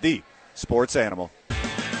 610, the Sports Animal.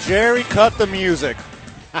 Jerry, cut the music.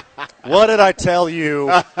 What did I tell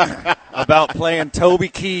you about playing Toby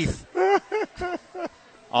Keith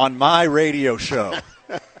on my radio show?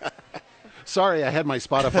 Sorry, I had my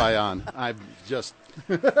Spotify on. I'm just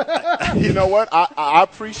You know what? I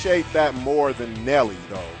appreciate that more than Nelly,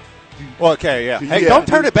 though. Well, okay, yeah. Hey, Yeah. don't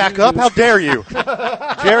turn it back up. How dare you?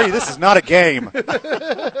 Jerry, this is not a game.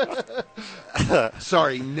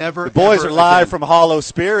 sorry. Never. The boys ever are live again. from Hollow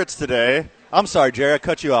Spirits today. I'm sorry, Jerry, I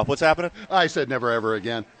cut you off. What's happening? I said never ever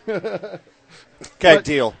again. Okay,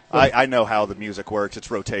 deal. I know how the music works.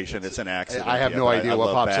 It's rotation. It's an accident. I have no idea what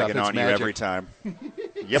love pops up. bagging It's on magic. you every time.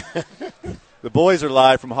 Yep. The boys are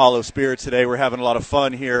live from Hollow Spirits today. We're having a lot of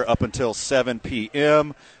fun here up until 7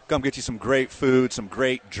 p.m. Come get you some great food, some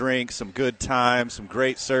great drinks, some good times, some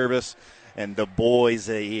great service. And the boys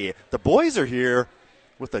are here. The boys are here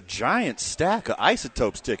with a giant stack of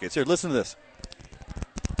Isotopes tickets. Here, listen to this.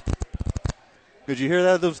 Did you hear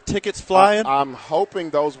that? Those tickets flying? I'm hoping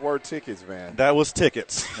those were tickets, man. That was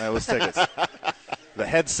tickets. That was tickets. The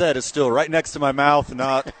headset is still right next to my mouth,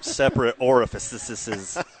 not separate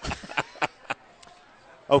orifices.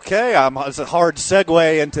 Okay, it's a hard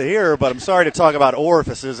segue into here, but I'm sorry to talk about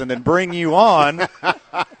orifices and then bring you on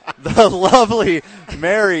the lovely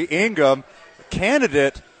Mary Ingham,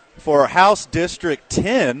 candidate for House District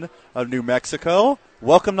 10 of New Mexico.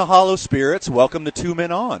 Welcome to Hollow Spirits. Welcome to 2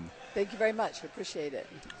 Men On. Thank you very much. I appreciate it.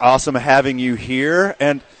 Awesome having you here.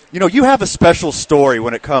 And, you have a special story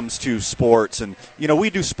when it comes to sports. And, we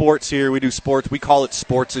do sports here. We do sports. We call it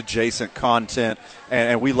sports-adjacent content.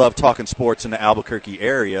 And we love talking sports in the Albuquerque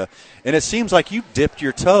area. And it seems like you dipped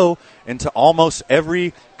your toe into almost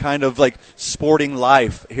every kind of, sporting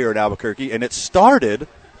life here in Albuquerque. And it started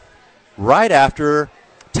right after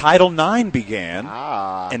Title IX began.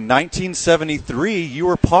 In 1973, you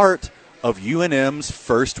were part of UNM's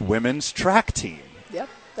first women's track team. Yep,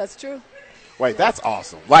 that's true. Wait, that's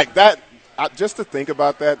awesome. Like that, just to think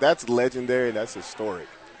about that, that's legendary. That's historic.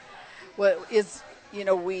 Well,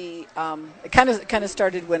 we it kind of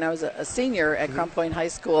started when I was a senior at Crown Point High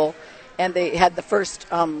School, and they had the first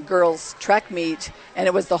girls track meet, and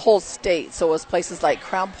it was the whole state. So it was places like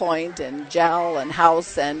Crown Point and Jowl and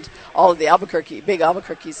House and all of the big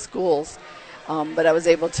Albuquerque schools. But I was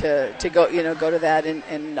able to go to that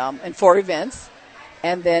in 4 events,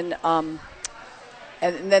 and then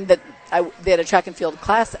they had a track and field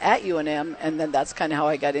class at UNM, and then that's kind of how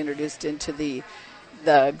I got introduced into the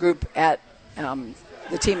group at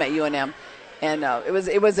the team at UNM, and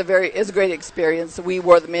it was a great experience. We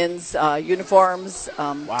wore the men's uniforms.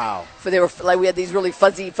 Wow! They were we had these really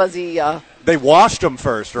fuzzy. They washed them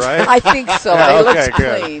first, right? I think so. Yeah, they okay, looked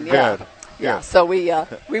clean. Good. Yeah. Good. Yeah, so we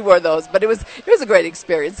wore those, but it was a great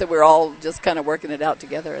experience, and we were all just kind of working it out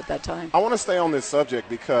together at that time. I want to stay on this subject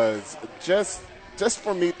because just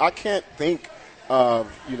for me, I can't think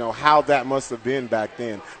of how that must have been back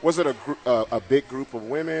then. Was it a big group of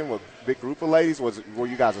women, a big group of ladies? Were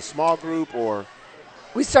you guys a small group or?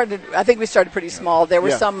 I think we started pretty small. There were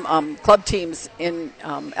some club teams in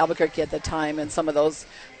Albuquerque at the time, and some of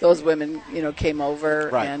those women came over,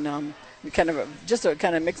 right. And we kind of just a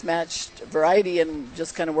kind of mixed matched variety, and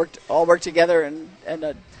just kind of worked together, and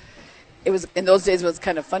it was in those days it was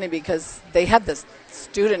kind of funny because they had the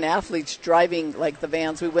student athletes driving the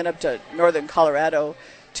vans. We went up to northern Colorado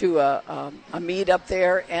to a meet up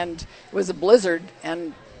there, and it was a blizzard,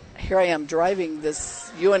 and here I am driving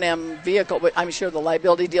this UNM vehicle. I'm sure the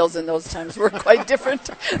liability deals in those times were quite different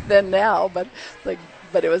than now, but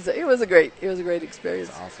it was a great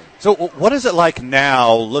experience. Awesome. So what is it like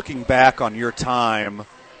now, looking back on your time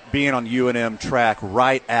being on UNM track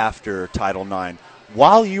right after Title IX?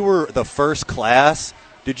 While you were the first class,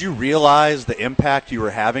 did you realize the impact you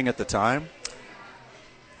were having at the time?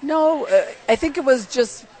 No, I think it was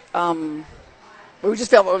just we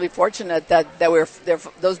just felt really fortunate that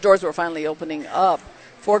those doors were finally opening up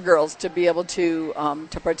for girls to be able to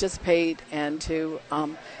participate and to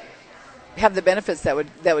have the benefits that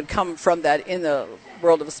would come from that in the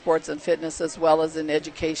world of sports and fitness, as well as in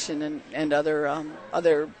education and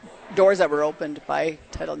other doors that were opened by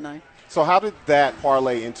Title IX. So how did that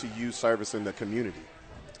parlay into you servicing the community?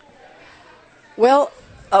 Well,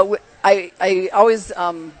 I always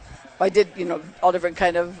I did all different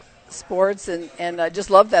kind of sports and I just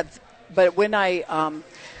loved that. But when I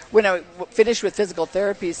finished with physical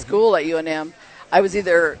therapy school at UNM, I was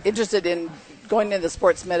either interested in going into the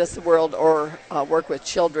sports medicine world or work with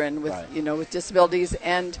children with right. With disabilities.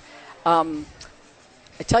 And I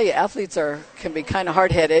tell you, athletes can be kind of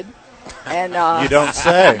hard-headed. And you don't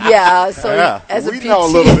say. Yeah. So as we a PT, know a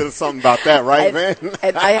little bit of something about that, right, man?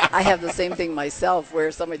 And I have the same thing myself,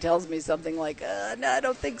 where somebody tells me something like, "No, I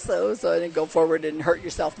don't think so." So I didn't go forward and hurt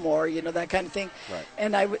yourself more, that kind of thing.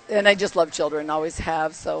 Right. And I just love children, always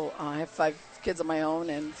have. So I have 5 kids of my own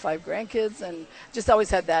and 5 grandkids, and just always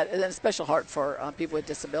had that, and a special heart for people with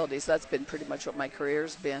disabilities. So that's been pretty much what my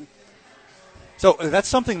career's been. So that's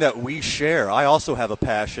something that we share. I also have a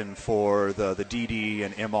passion for the DD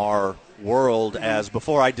and MR world, as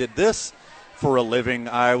before I did this for a living,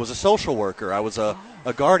 I was a social worker. I was a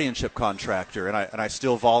guardianship contractor, and I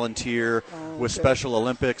still volunteer with Special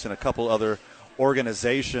Olympics and a couple other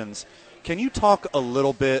organizations. Can you talk a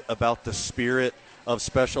little bit about the spirit of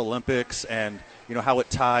Special Olympics and how it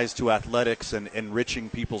ties to athletics and enriching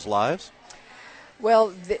people's lives?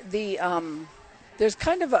 Well, there's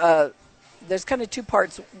kind of 2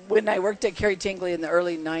 parts. When I worked at Carrie Tingley in the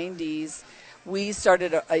early 90s, we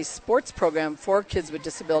started a sports program for kids with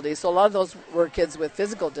disabilities. So a lot of those were kids with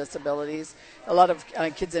physical disabilities, a lot of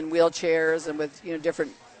kids in wheelchairs and with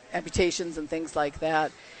different amputations and things like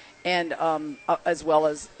that, and as well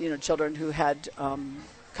as children who had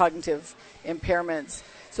cognitive impairments.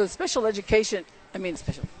 So Special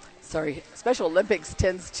Olympics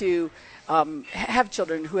tends to have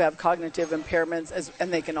children who have cognitive impairments,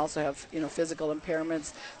 and they can also have physical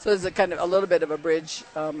impairments. So there's a little bit of a bridge.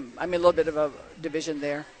 A little bit of a division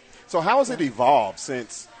there. So how has it evolved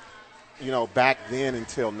since back then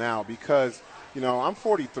until now? Because I'm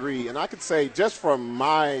 43, and I could say just from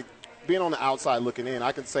my being on the outside looking in,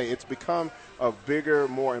 I can say it's become a bigger,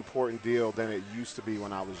 more important deal than it used to be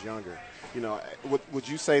when I was younger. You know, would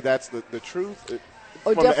you say that's the truth from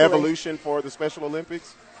definitely. the evolution for the Special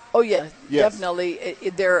Olympics? Oh yeah, Yes. definitely.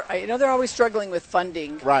 They're always struggling with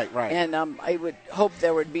funding. Right. And I would hope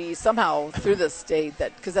there would be somehow through the state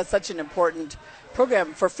that, because that's such an important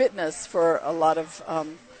program for fitness for a lot of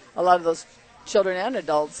those children and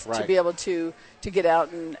adults to Right. be able to get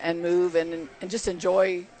out and move and just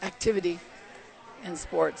enjoy activity and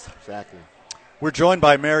sports. Exactly. We're joined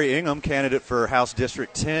by Mary Ingham, candidate for House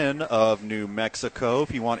District 10 of New Mexico.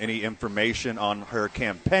 If you want any information on her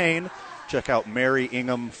campaign, check out Mary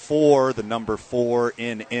Ingham 4, the number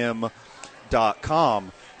 4nm.com.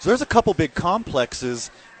 So there's a couple big complexes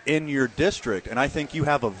in your district, and I think you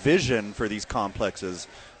have a vision for these complexes.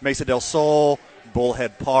 Mesa del Sol,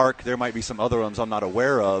 Bullhead Park, there might be some other ones I'm not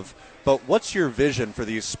aware of. But what's your vision for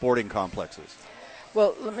these sporting complexes?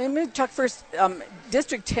 Well, let me talk first.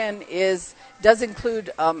 District 10 does include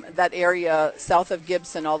that area south of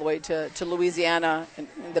Gibson all the way to Louisiana and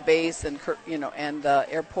the base and the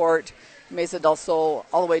airport, Mesa del Sol,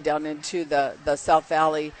 all the way down into the South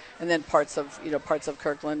Valley, and then parts of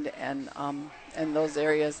Kirkland and those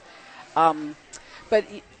areas. But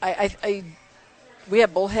we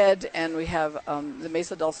have Bullhead and we have the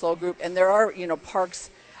Mesa del Sol group, and there are parks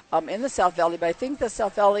in the South Valley, but I think the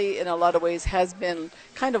South Valley in a lot of ways has been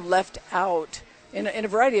kind of left out in a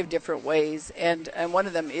variety of different ways, and one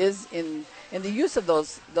of them is in the use of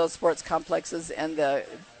those sports complexes and the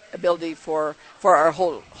ability for our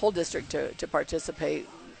whole district to participate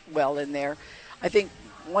well in there. I think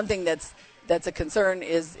one thing that's a concern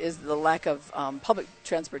is the lack of public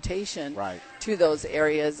transportation Right. to those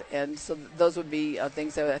areas, and so those would be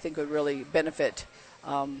things that I think would really benefit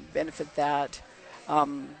that.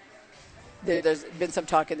 There's been some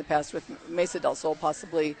talk in the past with Mesa del Sol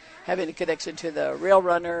possibly having a connection to the rail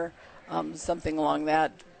runner, something along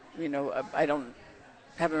that. I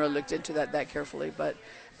haven't really looked into that carefully, but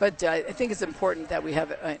I think it's important that we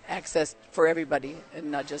have access for everybody and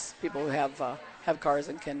not just people who have cars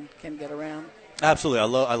and can get around. Absolutely.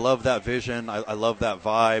 I love that vision. I love that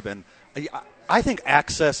vibe. And I think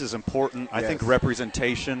access is important. I think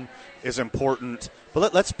representation is important.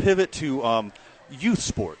 But let's pivot to youth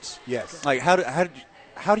sports. Yes. Like how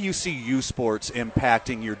do you see youth sports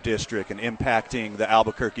impacting your district and impacting the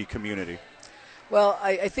Albuquerque community? Well,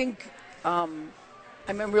 I think I'm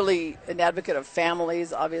really an advocate of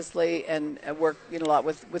families, obviously, and I work a lot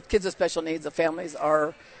with kids with special needs. The families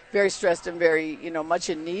are very stressed and very much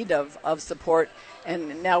in need of support.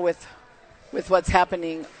 And now with what's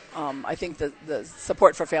happening, I think the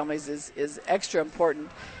support for families is extra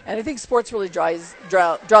important. And I think sports really draws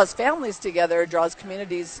families together, draws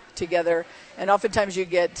communities together, and oftentimes you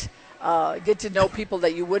get to know people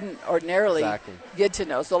that you wouldn't ordinarily get to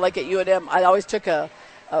know. So like at UNM, I always took a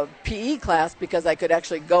PE class because I could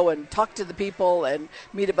actually go and talk to the people and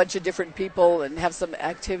meet a bunch of different people and have some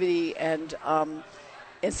activity. And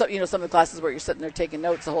so, some of the classes where you're sitting there taking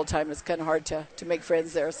notes the whole time, it's kind of hard to make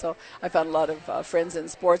friends there. So I found a lot of friends in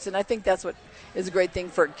sports, and I think that's what is a great thing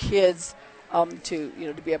for kids to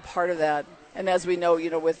be a part of that. And as we know,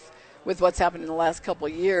 with what's happened in the last couple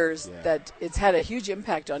of years, that it's had a huge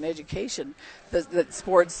impact on education. That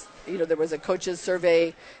sports, there was a coaches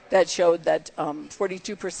survey that showed that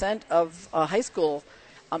 42% of high school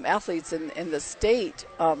athletes in the state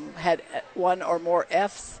had one or more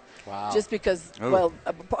Fs. Wow. Just because, a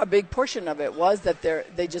big portion of it was that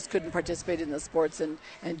they just couldn't participate in the sports and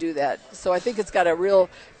do that. So I think it's got a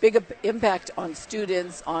real big impact on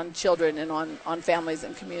students, on children, and on families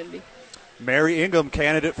and community. Mary Ingham,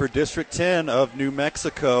 candidate for District 10 of New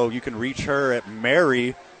Mexico. You can reach her at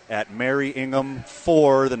Mary Ingham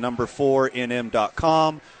 4, the number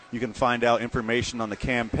 4nm.com. You can find out information on the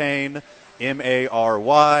campaign,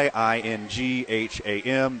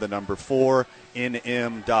 MaryIngham, the number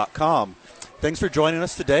 4nm.com. Thanks for joining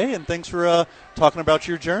us today, and thanks for talking about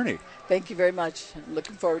your journey. Thank you very much. I'm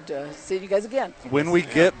looking forward to seeing you guys again. When we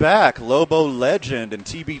get back, Lobo legend and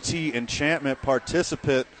TBT enchantment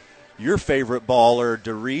participant, your favorite baller,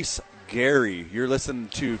 Derice Gary. You're listening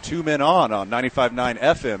to Two Men On 95.9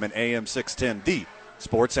 FM and AM 610, the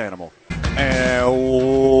Sports Animal. And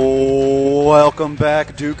welcome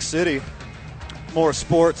back, Duke City. More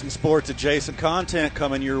sports and sports-adjacent content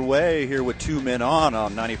coming your way here with Two Men On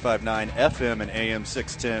 95.9 FM and AM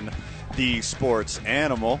 610, the Sports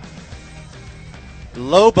Animal.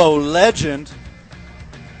 Lobo legend,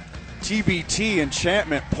 TBT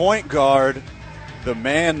enchantment point guard, The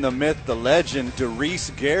man, the myth, the legend,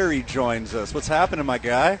 Darice Gary joins us. What's happening, my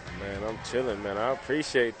guy? Man, I'm chilling, man. I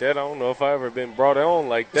appreciate that. I don't know if I ever been brought on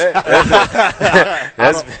like that.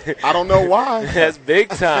 I don't know why. That's big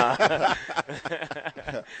time. That's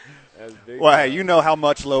big Well, time. hey, you know how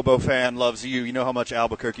much Lobo fan loves you. You know how much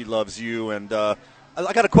Albuquerque loves you. And I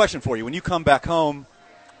got a question for you. When you come back home,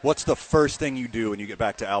 what's the first thing you do when you get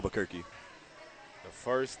back to Albuquerque?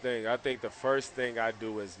 I think the first thing I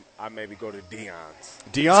do is I maybe go to Dion's.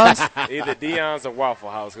 Dion's? Either Dion's or Waffle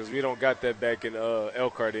House, because we don't got that back in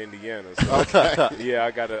Elkhart, Indiana. So, yeah, I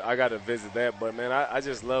gotta visit that. But, man, I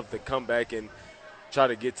just love to come back and try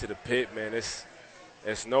to get to the pit, man. It's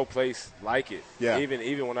no place like it. Yeah.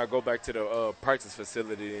 Even when I go back to the practice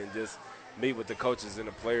facility and just meet with the coaches and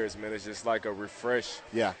the players, man, it's just like a refresh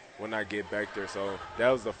when I get back there. So that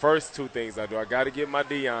was the first two things I do. I got to get my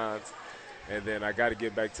Dion's. And then I got to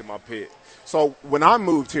get back to my pit. So when I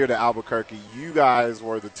moved here to Albuquerque, you guys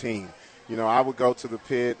were the team. You know, I would go to the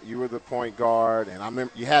pit. You were the point guard, and I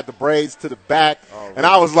remember you had the braids to the back. Oh, really? And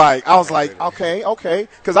I was like, okay,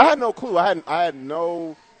 because I had no clue. I had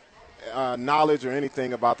no knowledge or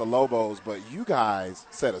anything about the Lobos, but you guys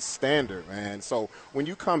set a standard, man. So when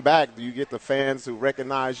you come back, do you get the fans who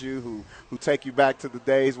recognize you, who take you back to the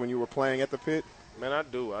days when you were playing at the pit? Man, I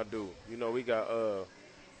do. You know, we got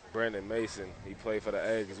Brandon Mason, he played for the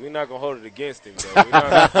Aggies. We're not going to hold it against him, though.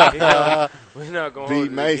 We're not going to hold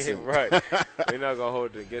it Mason. against him. Right. We're not going to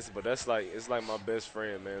hold it against him. But it's like my best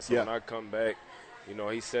friend, man. So when I come back, you know,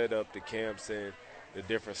 he set up the camps and the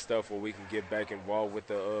different stuff where we can get back involved with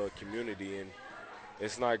the community. And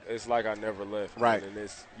it's like I never left. Right. Man. And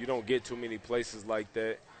you don't get too many places like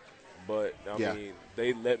that. But, I mean,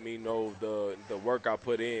 they let me know the work I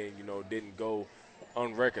put in, you know, didn't go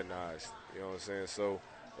unrecognized. You know what I'm saying? So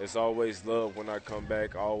it's always love when I come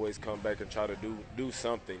back. I always come back and try to do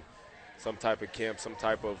something, some type of camp, some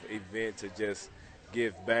type of event to just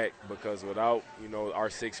give back, because without, you know, our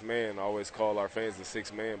sixth man, I always call our fans the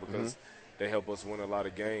sixth man because they help us win a lot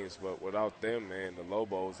of games. But without them, man, the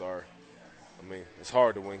Lobos are, I mean, it's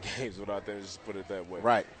hard to win games without them, just put it that way.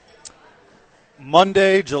 Right.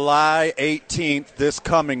 Monday, July 18th, this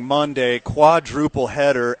coming Monday, quadruple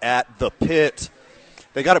header at the Pit.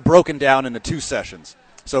 They got it broken down into two sessions.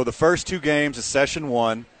 So the first two games is session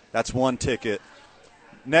 1. That's one ticket.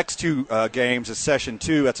 Next two games is session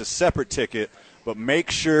 2. That's a separate ticket. But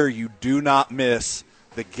make sure you do not miss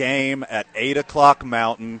the game at 8 o'clock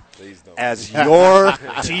Mountain as your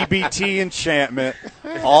TBT enchantment,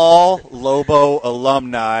 all Lobo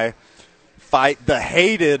alumni, fight the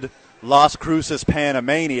hated Las Cruces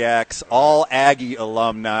Panamaniacs, all Aggie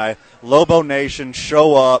alumni. Lobo Nation,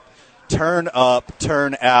 show up, turn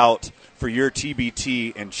out for your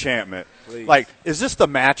TBT enchantment. Please. Like, is this the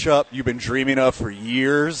matchup you've been dreaming of for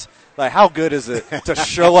years? Like, how good is it to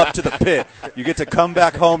show up to the Pit? You get to come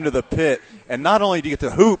back home to the Pit, and not only do you get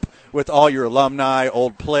to hoop with all your alumni,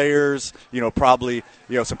 old players, you know, probably,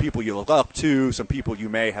 you know, some people you look up to, some people you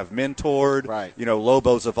may have mentored, right. You know,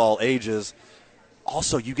 Lobos of all ages.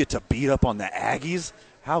 Also, you get to beat up on the Aggies.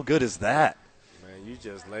 How good is that? You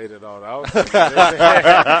just laid it all out.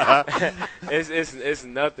 It's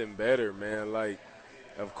nothing better, man. Like,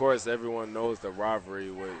 of course, everyone knows the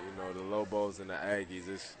rivalry with, you know, the Lobos and the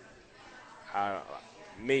Aggies. I'm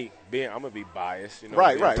gonna be biased, you know.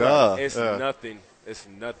 Right. It's nothing. It's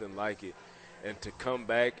nothing like it. And to come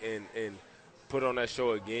back and put on that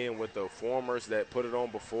show again with the formers that put it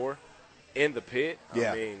on before in the Pit.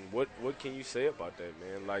 I mean, what can you say about that,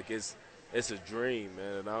 man? Like, it's a dream,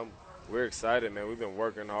 man. And we're excited, man. We've been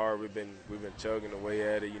working hard. We've been chugging away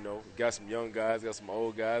at it. You know, got some young guys, got some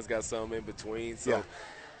old guys, got some in between. So,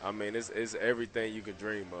 I mean, it's everything you could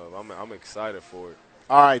dream of. I'm excited for it.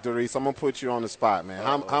 All right, Darice, I'm gonna put you on the spot, man.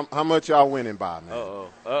 How much y'all winning by, man?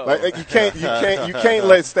 Like, you can't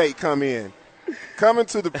let State come in. Coming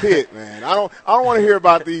to the Pit, man. I don't want to hear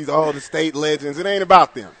about these the State legends. It ain't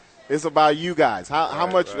about them. It's about you guys.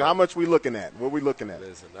 How much we looking at? What we looking at?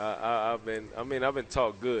 Listen, I've been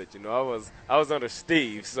taught good. You know, I was under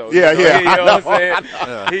Steve, so you know what I'm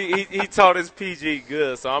saying. He taught us PG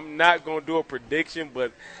good. So I'm not gonna do a prediction,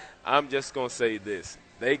 but I'm just gonna say this: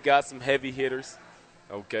 they got some heavy hitters.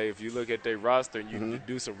 Okay, if you look at their roster and you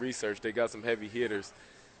do some research, they got some heavy hitters,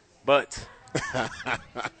 but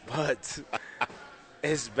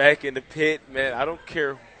it's back in the Pit, man. I don't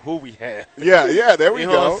care who we have. Yeah, there we go.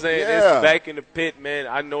 You know what I'm saying? Yeah. It's back in the Pit, man.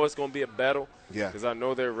 I know it's going to be a battle. Yeah. Because I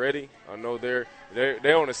know they're ready. I know they're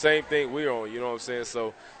on the same thing we're on, you know what I'm saying?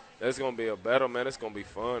 So that's going to be a battle, man. It's going to be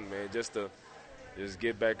fun, man, just to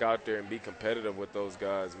get back out there and be competitive with those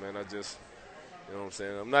guys, man. You know what I'm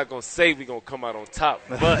saying? I'm not going to say we're going to come out on top,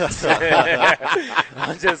 but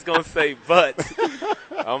I'm just going to say but.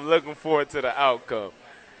 I'm looking forward to the outcome.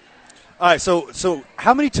 All right, so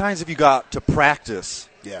how many times have you got to practice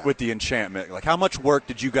with the enchantment? Like, how much work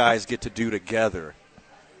did you guys get to do together?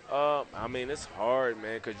 I mean, it's hard,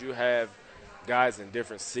 man, because you have guys in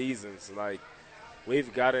different seasons. Like,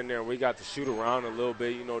 we've got in there, we got to shoot around a little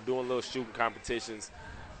bit, you know, doing little shooting competitions.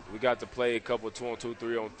 We got to play a couple of 2-on-2,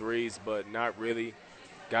 3-on-3s, but not really.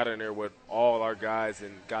 Got in there with all our guys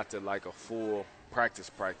and got to, like, a full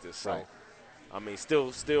practice. So, right. I mean,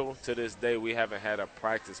 still to this day, we haven't had a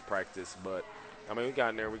practice, but, I mean, we got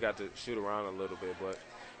in there, we got to shoot around a little bit, but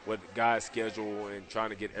with guys' schedule and trying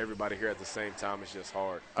to get everybody here at the same time, it's just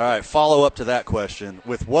hard. All right, follow up to that question.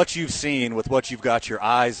 With what you've seen, with what you've got your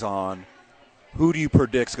eyes on, who do you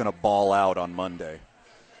predict is going to ball out on Monday?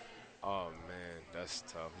 Oh, man, that's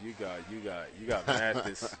tough. You got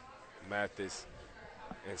Mathis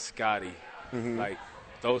and Scotty. Mm-hmm. Like,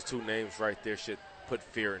 those two names right there should put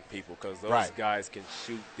fear in people because those guys can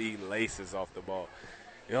shoot the laces off the ball.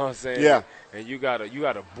 You know what I'm saying? Yeah. And you got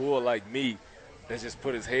a bull like me that just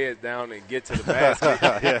put his head down and get to the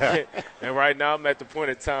basket. And right now I'm at the point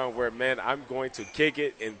in time where, man, I'm going to kick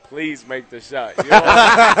it and please make the shot. You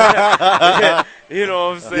know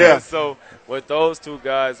what I'm saying? Yeah. So with those two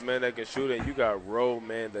guys, man, that can shoot, and you got Rowe,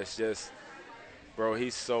 man, that's just, bro,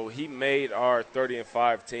 he made our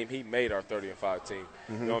 30-5 team. He made our 30-5 team.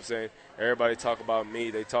 Mm-hmm. You know what I'm saying? Everybody talk about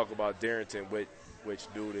me. They talk about Darrington, which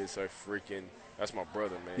dude is a freaking – that's my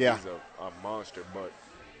brother, man. Yeah. He's a monster, but –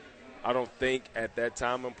 I don't think at that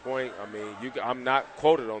time and point, I mean, I'm not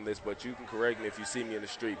quoted on this, but you can correct me if you see me in the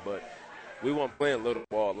street, but we weren't playing little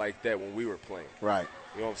ball like that when we were playing. Right.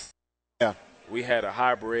 You know what I'm saying? Yeah. We had a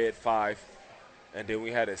hybrid 5, and then we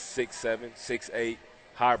had a 6'7", 6'8"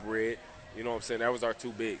 hybrid. You know what I'm saying? That was our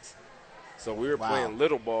two bigs. So we were playing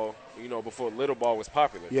little ball, you know, before little ball was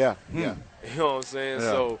popular. Yeah. You know what I'm saying? Yeah.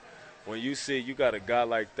 So when you see you got a guy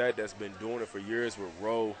like that that's been doing it for years with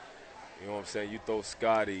Rowe, you know what I'm saying? You throw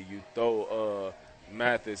Scotty, you throw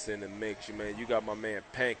Mathis in the mix. Man, you got my man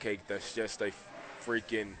Pancake that's just a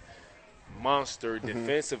freaking monster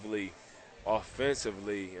defensively,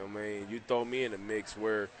 offensively. I mean, you throw me in the mix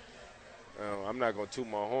where I'm not going to toot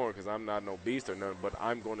my horn because I'm not no beast or nothing, but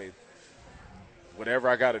I'm going to – whatever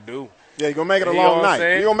I got to do. Yeah, you're going to make it a long night.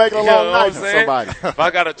 You're going to make it a long night for somebody. If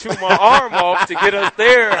I got to chew my arm off to get us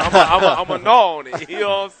there, I'm a gnaw on it. You know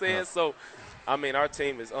what I'm saying? So – I mean, our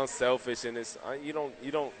team is unselfish, and it's you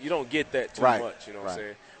don't get that too much. You know what I'm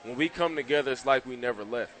saying? When we come together, it's like we never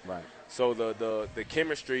left. Right. So the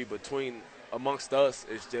chemistry amongst us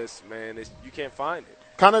is just, man, you can't find it.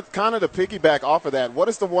 Kind of to piggyback off of that, what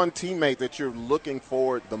is the one teammate that you're looking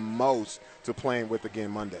forward the most to playing with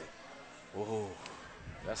again Monday? Oh,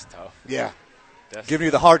 that's tough. Yeah. Giving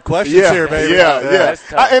you the hard questions here, baby. Yeah.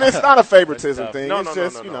 And it's not a favoritism thing. No, it's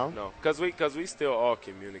just, you know. No, because we still all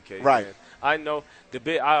communicate. Right. Man. I know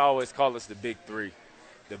I always call us the big three.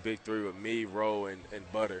 The big three with me, Rowe, and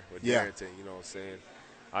Butter with Darrington. You know what I'm saying?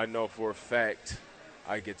 I know for a fact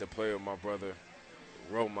I get to play with my brother,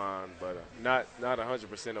 Roman, but not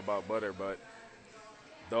 100% about Butter, but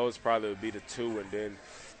those probably would be the two. And then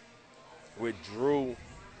with Drew,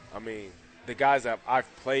 I mean, the guys that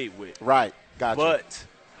I've played with. Right. Gotcha. But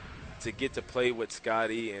to get to play with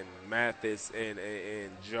Scotty and Mathis and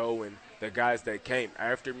Joe and the guys that came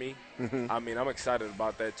after me, I mean, I'm excited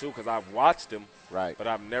about that too because I've watched them, but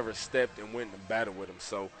I've never stepped and went and battled with them.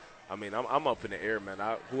 So, I mean, I'm up in the air, man.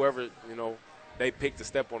 Whoever, you know, they pick to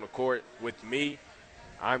step on the court with me,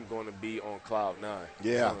 I'm going to be on cloud 9.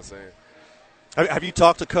 Yeah. You know what I'm saying? Have you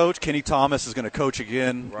talked to Coach? Kenny Thomas is going to coach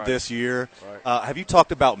again this year. Right. Have you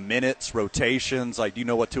talked about minutes, rotations? Like, do you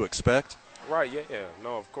know what to expect? Right, yeah.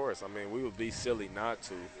 No, of course. I mean, we would be silly not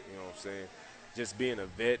to, you know what I'm saying? Just being a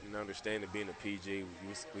vet and understanding being a PG,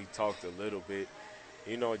 we talked a little bit.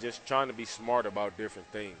 You know, just trying to be smart about different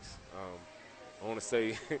things. I want to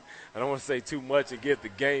say – I don't want to say too much and get the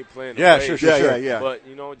game plan away. Sure. But,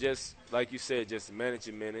 you know, just like you said, just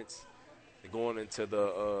managing minutes, going into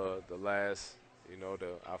the last, you know,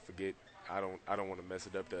 I forget. I don't want to mess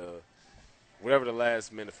it up. Whatever the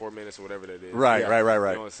last minute, 4 minutes or whatever that is. Right. You know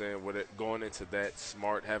what I'm saying? Going into that,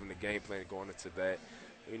 smart, having the game plan going into that.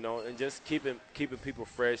 You know, and just keeping people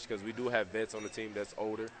fresh because we do have vets on the team that's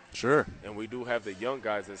older. Sure. And we do have the young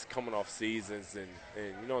guys that's coming off seasons and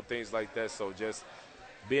you know, things like that. So just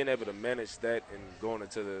being able to manage that and going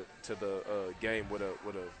into the game with a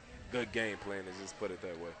good game plan, is just put it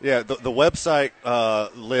that way. Yeah, the website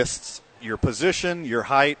lists your position, your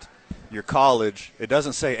height, your college. It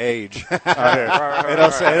doesn't say age. It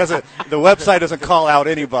doesn't. The website doesn't call out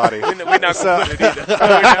anybody. We're not going to put it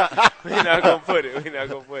either. We're not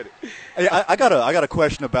going to put it. Hey, I got a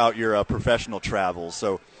question about your professional travels.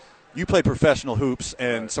 So, you play professional hoops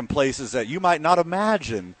in some places that you might not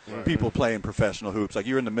imagine people playing professional hoops. Like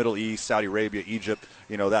you're in the Middle East, Saudi Arabia, Egypt,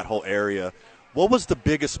 that whole area. What was the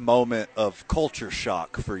biggest moment of culture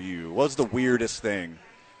shock for you? What was the weirdest thing?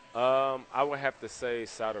 I would have to say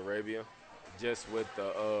Saudi Arabia, just with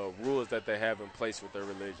the rules that they have in place with their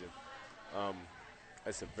religion.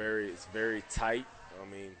 It's very tight. I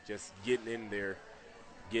mean, just getting in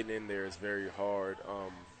there is very hard.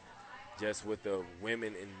 Just with the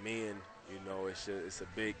women and men,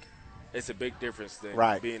 it's a big difference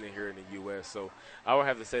than being in here in the U.S. So I would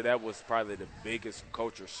have to say that was probably the biggest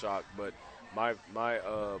culture shock. But my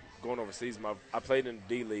going overseas, I played in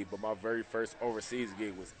the D League, but my very first overseas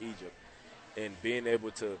gig was Egypt, and being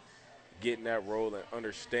able to get in that role and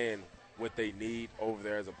understand what they need over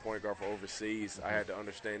there as a point guard for overseas, I had to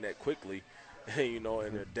understand that quickly, and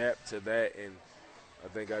adapt to that. And I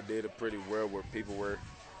think I did it pretty well, where people were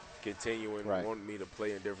continuing wanting me to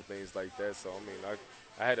play in different things like that. So I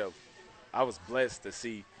mean, I was blessed to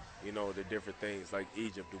see the different things like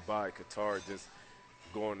Egypt, Dubai, Qatar, just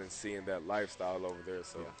going and seeing that lifestyle over there.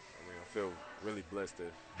 So I mean, I feel really blessed to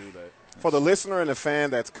do that. For the listener and the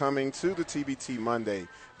fan that's coming to the TBT Monday,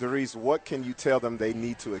 Darius, what can you tell them they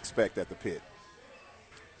need to expect at the pit?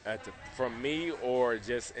 From me, or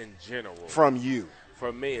just in general? From you.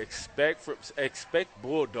 For me, expect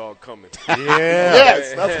Bulldog coming.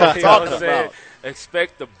 Yes, that's what I'm talking about.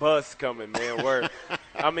 Expect the bus coming, man.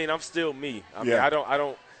 I mean, I'm still me. I mean, I don't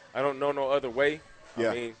know no other way.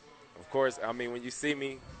 I mean, of course, when you see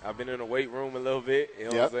me, I've been in the weight room a little bit. You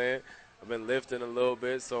know what I'm saying? I've been lifting a little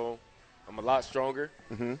bit, so I'm a lot stronger.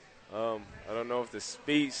 Mm-hmm. I don't know if the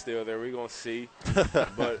speed's still there. We're going to see.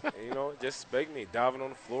 But, just expect me diving on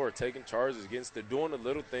the floor, taking charges, doing the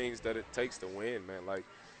little things that it takes to win, man. Like,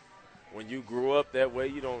 when you grew up that way,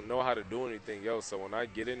 you don't know how to do anything else. So when I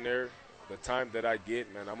get in there, the time that I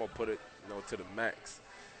get, man, I'm going to put it, to the max.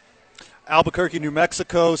 Albuquerque, New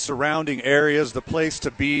Mexico, surrounding areas. The place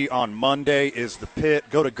to be on Monday is the pit.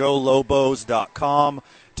 Go to golobos.com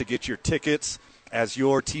to get your tickets as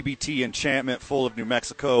your TBT enchantment full of New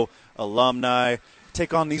Mexico alumni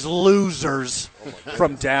take on these losers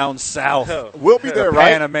from down south. We'll be there,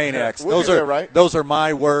 right? Panamaniacs. We'll those are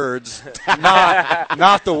my words,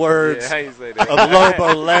 not the words of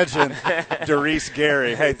Lobo legend Darius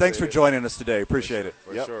Gary. Hey, thanks for joining us today. Appreciate it.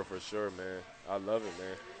 For sure, man. I love it,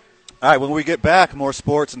 man. All right, when we get back, more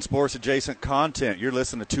sports and sports-adjacent content. You're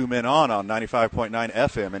listening to 2 Men On 95.9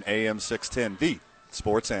 FM and AM 610, the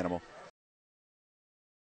Sports Animal.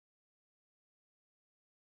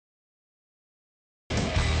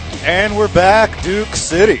 And we're back, Duke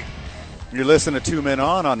City. You're listening to 2 Men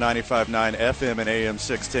On 95.9 FM and AM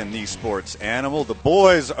 610, the Sports Animal. The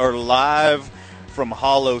boys are live from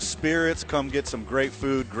Hollow Spirits. Come get some great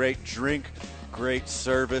food, great drink, great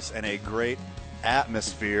service, and a great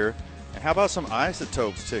atmosphere. And how about some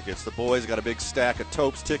Isotopes tickets? The boys got a big stack of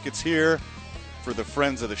Topes tickets here for the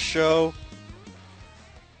friends of the show.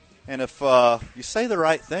 And if you say the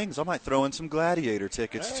right things, I might throw in some Gladiator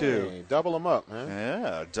tickets too. Double them up, man.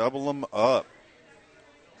 Yeah, double them up.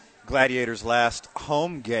 Gladiators' last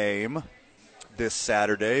home game this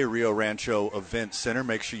Saturday, Rio Rancho Event Center.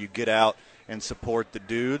 Make sure you get out and support the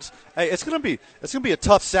dudes. Hey, it's gonna be a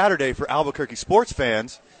tough Saturday for Albuquerque sports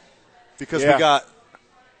fans because we got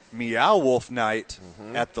Meow Wolf night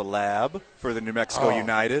at the Lab for the New Mexico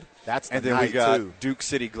United. That's the and then night we got too. Duke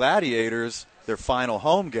City Gladiators, their final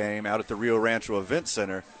home game out at the Rio Rancho Event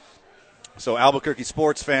Center. So Albuquerque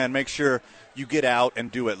sports fan, make sure you get out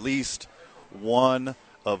and do at least one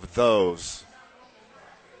of those.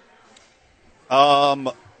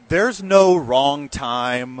 There's no wrong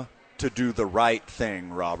time to do the right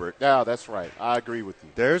thing, Robert. Yeah, that's right. I agree with you.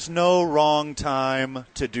 There's no wrong time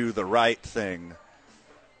to do the right thing.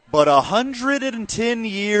 But 110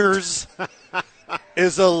 years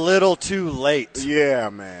is a little too late. Yeah,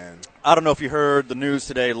 man. I don't know if you heard the news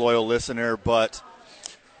today, loyal listener, but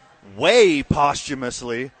way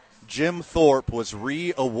posthumously, Jim Thorpe was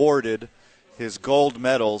re-awarded his gold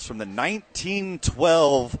medals from the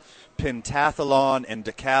 1912 pentathlon and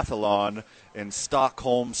decathlon in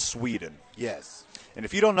Stockholm, Sweden. Yes. And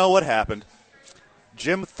if you don't know what happened,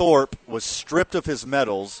 Jim Thorpe was stripped of his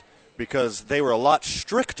medals because they were a lot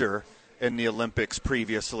stricter in the Olympics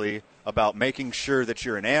previously about making sure that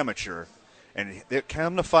you're an amateur. And it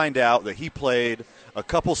came to find out that he played a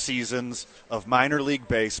couple seasons of minor league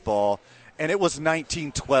baseball, and it was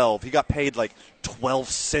 1912. He got paid like 12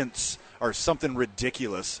 cents or something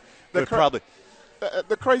ridiculous. The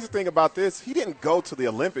crazy thing about this, he didn't go to the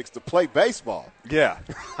Olympics to play baseball. Yeah.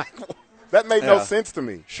 That made no sense to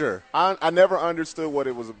me. Sure. I never understood what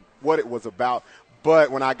it was about.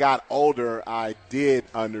 But when I got older, I did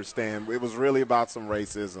understand. It was really about some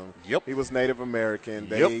racism. Yep. He was Native American.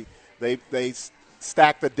 They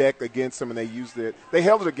stacked the deck against him, and they used it. They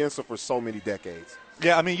held it against him for so many decades.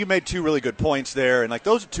 Yeah, I mean, you made two really good points there, and like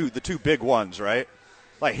those are the two big ones, right?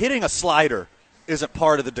 Like hitting a slider isn't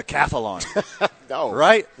part of the decathlon. No.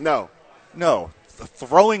 Right? No.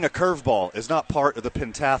 Throwing a curveball is not part of the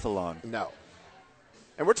pentathlon. No.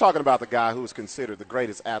 And we're talking about the guy who is considered the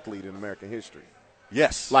greatest athlete in American history.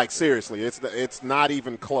 Yes. Like, seriously, it's not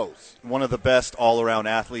even close. One of the best all-around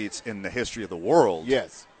athletes in the history of the world.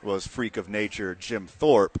 Yes. Was freak of nature Jim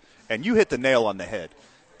Thorpe. And you hit the nail on the head.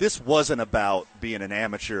 This wasn't about being an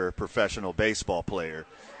amateur professional baseball player.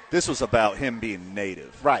 This was about him being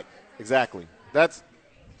native. Right. Exactly.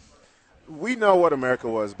 We know what America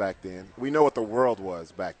was back then. We know what the world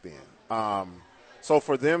was back then. So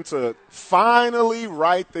for them to finally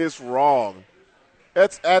right this wrong,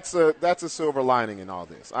 that's a silver lining in all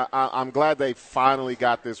this. I'm glad they finally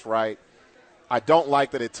got this right. I don't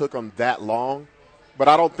like that it took them that long, but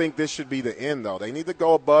I don't think this should be the end, though. They need to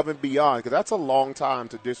go above and beyond, because that's a long time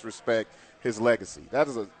to disrespect his legacy. That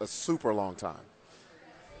is a super long time.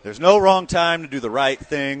 There's no wrong time to do the right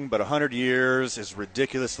thing, but 100 years is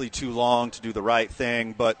ridiculously too long to do the right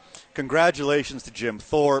thing. But congratulations to Jim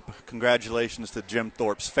Thorpe. Congratulations to Jim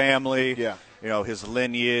Thorpe's family. Yeah. You know, his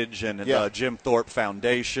lineage and Yeah. Jim Thorpe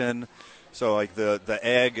Foundation. So, like, the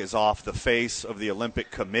egg is off the face of the Olympic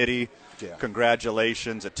Committee. Yeah.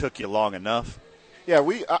 Congratulations. It took you long enough. Yeah,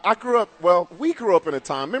 we grew up in a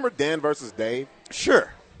time. Remember Dan versus Dave?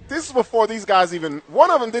 Sure. This is before these guys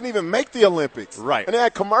one of them didn't even make the Olympics. Right. And they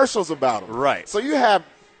had commercials about them. Right. So you have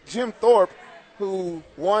Jim Thorpe, who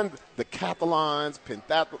won the decathlons,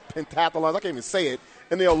 pentathlons, I can't even say it,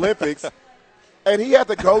 in the Olympics. And he had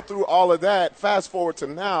to go through all of that. Fast forward to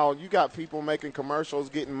now, you got people making commercials,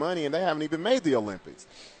 getting money, and they haven't even made the Olympics.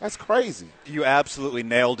 That's crazy. You absolutely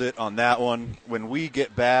nailed it on that one. When we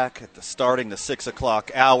get back starting the 6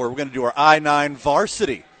 o'clock hour, we're going to do our I-9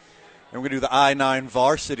 varsity. And we're going to do the I-9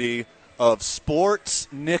 varsity of sports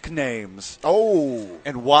nicknames. Oh.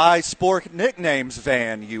 And why sport nicknames,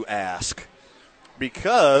 Van, you ask?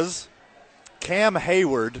 Because Cam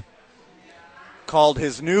Hayward called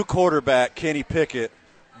his new quarterback, Kenny Pickett,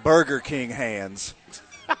 Burger King Hands.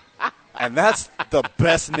 And that's the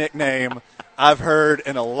best nickname I've heard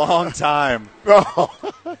in a long time.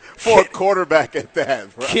 For a quarterback at that.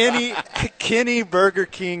 Right? Kenny Burger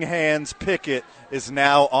King Hands Pickett is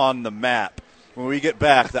now on the map. When we get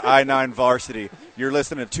back, the I-9 varsity, you're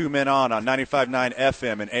listening to 2 Men On 95.9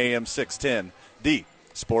 FM and AM 610, the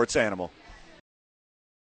Sports Animal.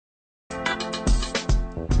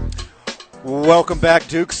 Welcome back,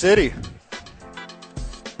 Duke City.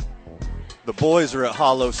 The boys are at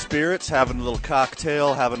Hollow Spirits, having a little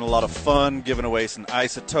cocktail, having a lot of fun, giving away some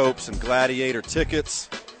isotopes and gladiator tickets.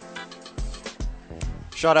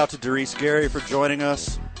 Shout out to Doris Gary for joining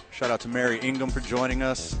us. Shout out to Mary Ingham for joining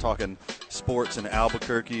us, talking sports in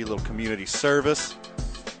Albuquerque, a little community service.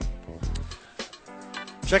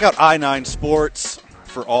 Check out I-9 Sports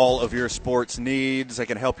for all of your sports needs. They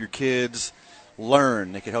can help your kids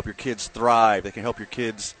learn. They can help your kids thrive. They can help your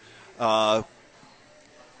kids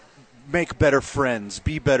make better friends,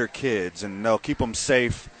 be better kids, and they'll keep them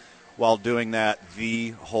safe while doing that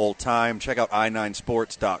the whole time. Check out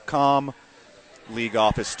i9sports.com, League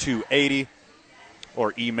Office 280,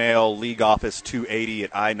 or email leagueoffice280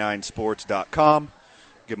 at i9sports.com.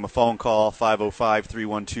 Give them a phone call,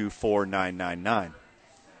 505-312-4999.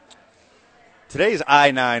 Today's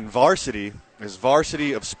I-9 varsity is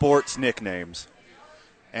Varsity of Sports Nicknames.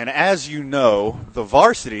 And as you know, the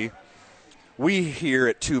varsity, we here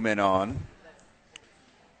at 2 Men On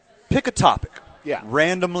pick a topic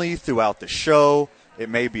randomly throughout the show. It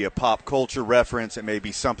may be a pop culture reference. It may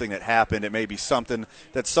be something that happened. It may be something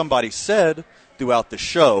that somebody said throughout the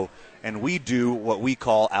show. And we do what we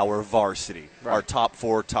call our varsity, our top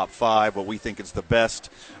 4, top 5, what we think is the best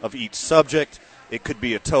of each subject. It could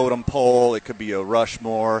be a totem pole. It could be a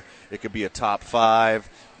Rushmore. It could be a top 5.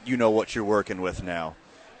 You know what you're working with now.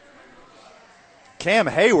 Cam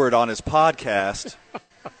Hayward on his podcast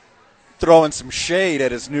throwing some shade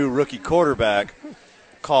at his new rookie quarterback,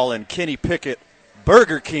 calling Kenny Pickett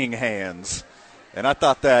Burger King Hands. And I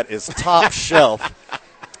thought that is top shelf.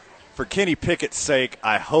 For Kenny Pickett's sake,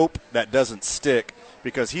 I hope that doesn't stick,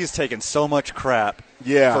 because he's taken so much crap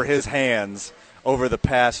for his hands over the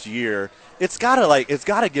past year, it's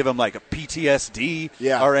gotta give him like a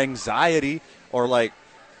PTSD or anxiety or like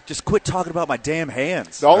just quit talking about my damn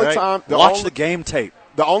hands. The only time watch the game tape.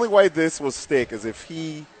 The only way this will stick is if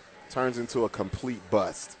he turns into a complete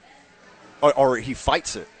bust. Or he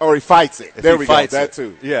fights it. Or he fights it. If there he we go. fights That it.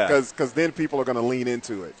 too. Yeah. Because then people are going to lean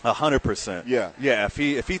into it. 100%. Yeah. Yeah. If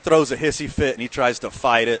he throws a hissy fit and he tries to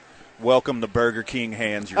fight it, welcome to Burger King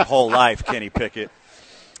hands your whole life, Kenny Pickett.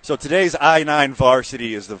 So today's I-9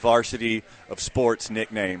 varsity is the varsity of sports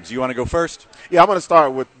nicknames. You want to go first? Yeah, I'm going to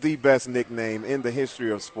start with the best nickname in the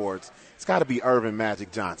history of sports. It's got to be Earvin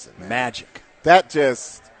Magic Johnson, man. Magic. That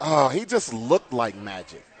just, he just looked like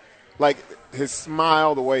magic. Like his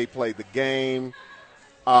smile, the way he played the game.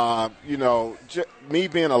 Me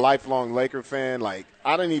being a lifelong Laker fan, like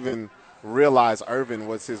I didn't even realize Earvin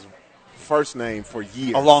was his first name for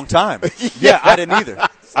years. A long time. Yeah, I didn't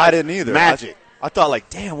either. Magic. I thought, like,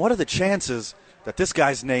 damn, what are the chances that this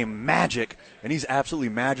guy's named Magic and he's absolutely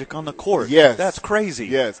magic on the court? Yes. That's crazy.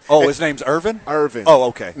 Yes. Oh, his name's Earvin? Earvin. Oh,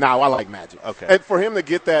 okay. No, I like Magic. Okay. And for him to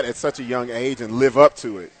get that at such a young age and live up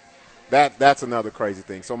to it, that's another crazy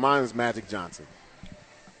thing. So mine is Magic Johnson.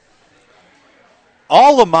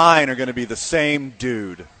 All of mine are going to be the same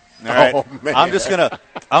dude. All right? Oh, man.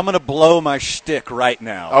 I'm gonna blow my shtick right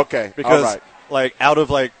now. Okay. Because, all right. like, out of,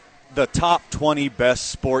 like, the top 20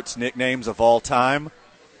 best sports nicknames of all time,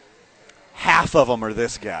 half of them are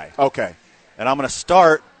this guy. Okay. And I'm going to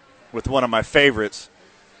start with one of my favorites.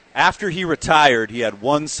 After he retired, he had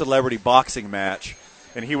one celebrity boxing match,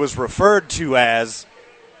 and he was referred to as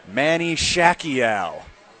Manny Pacquiao.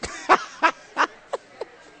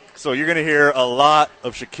 So you're going to hear a lot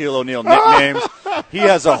of Shaquille O'Neal nicknames. He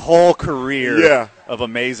has a whole career of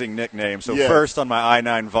amazing nicknames. So first on my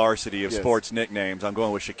I-9 varsity of sports nicknames, I'm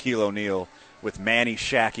going with Shaquille O'Neal with Manny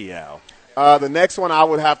Pacquiao. The next one I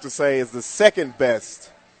would have to say is the second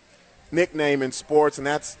best nickname in sports, and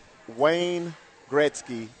that's Wayne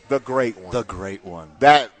Gretzky, the Great One. The Great One.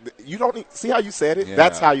 That you don't see how you said it? Yeah.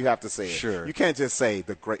 That's how you have to say it. Sure. You can't just say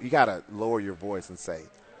the Great. You got to lower your voice and say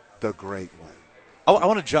the Great One. I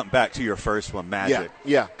want to jump back to your first one, Magic.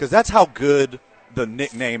 Yeah. Because that's how good the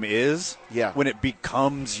nickname is Yeah. when it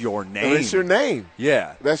becomes your name. And it's your name.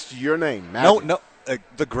 Yeah. That's your name. Magic. No,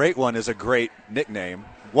 the Great One is a great nickname,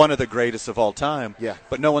 one of the greatest of all time. Yeah.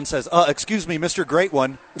 But no one says, excuse me, Mr. Great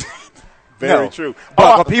One. Very No. true.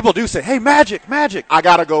 But people do say, hey, Magic. I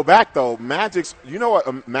got to go back, though. You know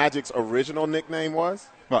what Magic's original nickname was?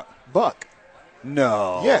 What? Buck.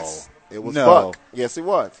 No. Yes. It was No. Buck. Yes, it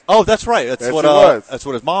was. Oh, that's right. That's Yes, what it was. That's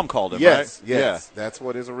what his mom called him, Yes, right? yes. That's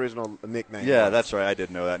what his original nickname Yeah, was. that's right. I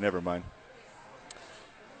didn't know that. Never mind.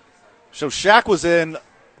 So Shaq was in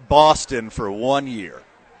Boston for 1 year.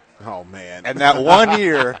 Oh, man. And that 1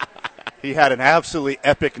 year, he had an absolutely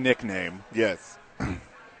epic nickname. Yes.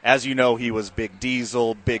 As you know, he was Big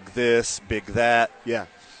Diesel, Big this, Big that. Yeah.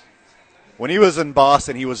 When he was in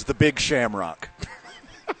Boston, he was the Big Shamrock.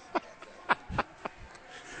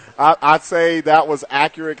 I'd say that was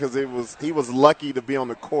accurate because he was lucky to be on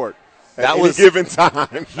the court at any given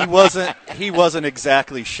time. he wasn't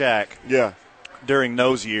exactly Shaq. Yeah. During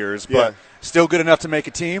those years, but still good enough to make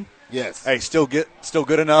a team. Yes. Hey, still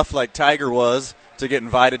good enough, like Tiger was, to get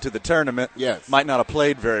invited to the tournament. Yes. Might not have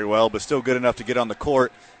played very well, but still good enough to get on the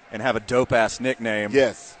court and have a dope-ass nickname.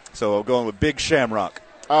 Yes. So I'm going with Big Shamrock.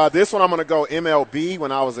 This one I'm going to go MLB.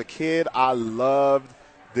 When I was a kid, I loved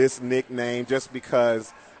this nickname just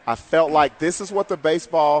because I felt like this is what the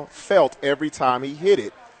baseball felt every time he hit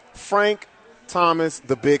it. Frank Thomas,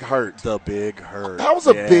 the Big Hurt. The Big Hurt. That was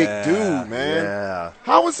a big dude, man. Yeah.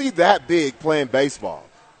 How was he that big playing baseball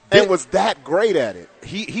and was that great at it?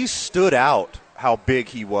 He stood out how big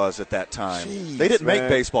he was at that time. Jeez, they didn't make man.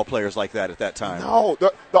 baseball players like that at that time. No.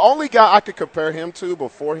 The only guy I could compare him to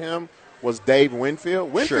before him was Dave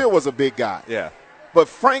Winfield. Winfield was a big guy. Yeah. But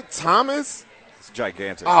Frank Thomas, it's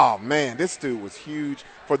gigantic. Oh, man, this dude was huge.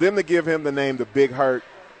 For them to give him the name the Big Hurt,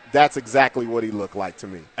 that's exactly what he looked like to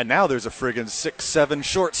me. And now there's a friggin' 6'7"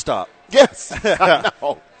 shortstop. Yes. I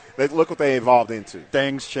know. Look what they evolved into.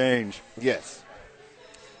 Things change. Yes.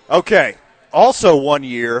 Okay. Also 1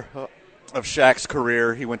 year of Shaq's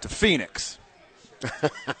career, he went to Phoenix.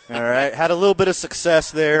 All right. Had a little bit of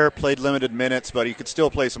success there, played limited minutes, but he could still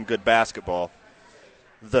play some good basketball.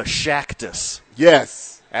 The Shaqtus.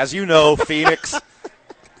 Yes. As you know, Phoenix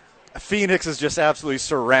is just absolutely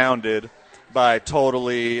surrounded by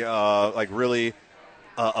totally, really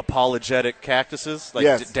apologetic cactuses,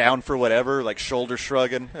 like down for whatever, like shoulder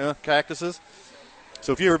shrugging cactuses.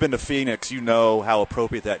 So if you've ever been to Phoenix, you know how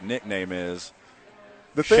appropriate that nickname is.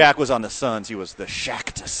 Shaq was on the Suns. He was the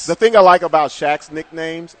Shactus. The thing I like about Shaq's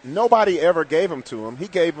nicknames, nobody ever gave them to him. He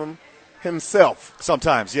gave them himself.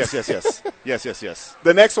 Sometimes, yes. yes.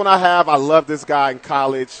 The next one I have, I love this guy in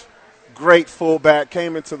college. Great fullback,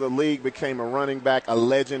 came into the league, became a running back, a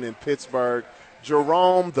legend in Pittsburgh.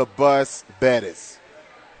 Jerome the Bus Bettis.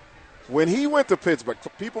 When he went to Pittsburgh,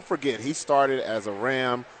 people forget he started as a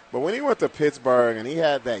Ram, but when he went to Pittsburgh and he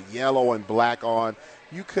had that yellow and black on,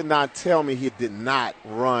 you could not tell me he did not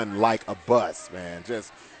run like a bus, man.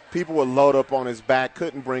 Just people would load up on his back,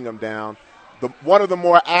 couldn't bring him down. One of the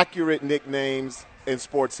more accurate nicknames in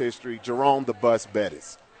sports history, Jerome the Bus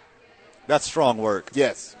Bettis. That's strong work.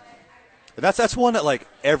 Yes. And that's one that, like,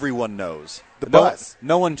 everyone knows. The Bus.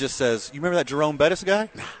 No one just says, you remember that Jerome Bettis guy?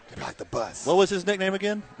 Nah, they're like the Bus. What was his nickname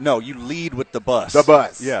again? No, you lead with the bus. The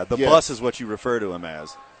Bus. Yeah, the Yes. bus is what you refer to him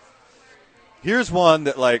as. Here's one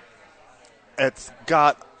that, like, it's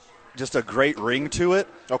got just a great ring to it.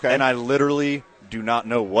 Okay. And I literally do not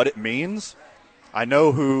know what it means. I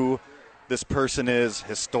know who this person is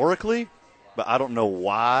historically, but I don't know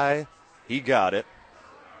why he got it.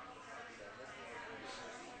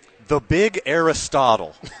 The Big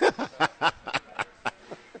Aristotle.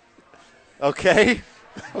 Okay?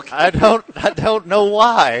 I don't know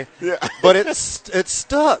why. Yeah. But it's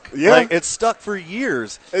stuck. Yeah. Like, it's stuck for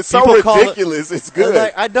years. It's so People call ridiculous. It's good.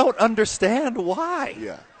 Like, I don't understand why.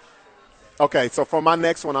 Yeah. Okay, so for my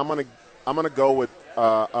next one, I'm gonna go with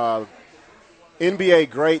NBA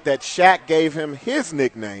great that Shaq gave him his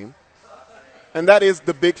nickname, and that is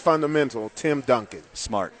the Big Fundamental, Tim Duncan.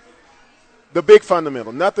 Smart. The Big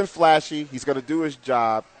Fundamental. Nothing flashy. He's going to do his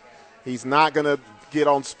job. He's not going to get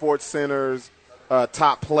on Sports Center's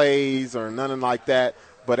top plays or nothing like that.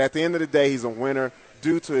 But at the end of the day, he's a winner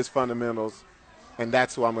due to his fundamentals, and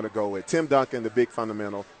that's who I'm going to go with. Tim Duncan, the Big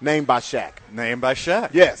Fundamental, named by Shaq. Named by Shaq.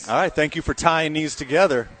 Yes. All right, thank you for tying these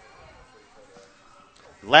together.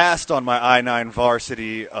 Last on my I-9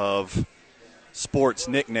 varsity of sports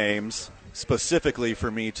nicknames, specifically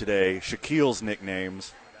for me today, Shaquille's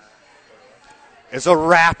nicknames, is a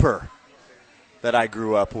rapper that I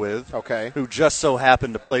grew up with. Okay. Who just so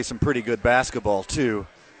happened to play some pretty good basketball, too.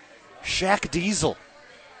 Shaq Diesel.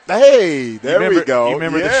 Hey, there we go. You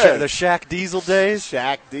remember yes. the Shaq Diesel days?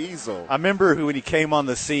 Shaq Diesel. I remember when he came on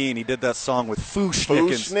the scene, he did that song with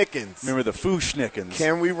Fooshnickens. Fooshnickens. Remember the Fooshnickens?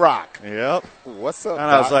 Can we rock? Yep. What's up,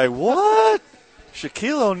 And I was like, what?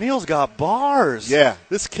 Shaquille O'Neal's got bars. Yeah.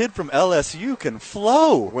 This kid from LSU can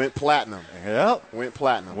flow. Went platinum. Yep. Went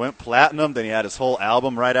platinum. Went platinum. Then he had his whole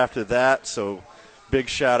album right after that. So big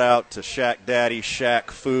shout out to Shaq Daddy,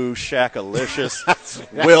 Shaq Fu, Shaq-alicious,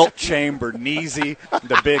 Wilt Chamberneezy,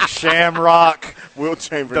 the Big Shamrock, Wilt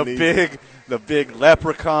Chamberneezy, the big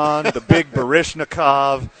Leprechaun, the Big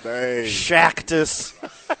Barishnikov, Dang. Shaqtus,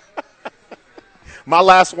 my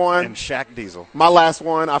last one. and Shaq Diesel. My last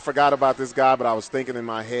one, I forgot about this guy, but I was thinking in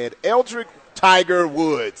my head, Eldrick Tiger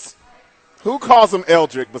Woods. Who calls him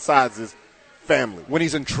Eldrick besides his family? When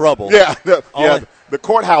he's in trouble. Yeah, the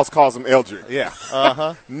courthouse calls him Eldrick. Yeah.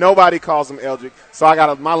 Uh-huh. Nobody calls him Eldrick.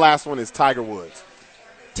 So my last one is Tiger Woods.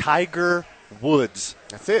 Tiger Woods.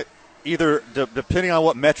 That's it. Either, depending on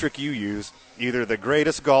what metric you use, either the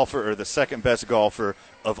greatest golfer or the second best golfer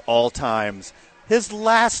of all times. His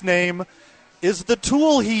last name is the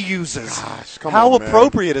tool he uses. Gosh, come how on, man.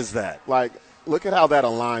 appropriate is that? Like, look at how that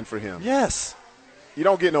aligned for him. Yes. You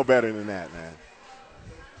don't get no better than that, man.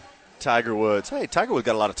 Tiger Woods. Hey, Tiger Woods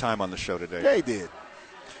got a lot of time on the show today. Yeah, he did.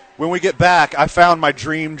 When we get back, I found my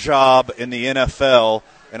dream job in the NFL,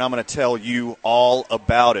 and I'm going to tell you all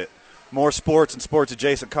about it. More sports and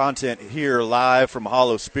sports-adjacent content here live from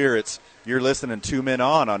Hollow Spirits. You're listening to 2 Men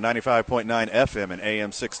On 95.9 FM and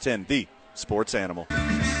AM 610, the Sports Animal.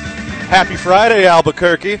 Happy Friday,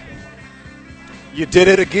 Albuquerque. You did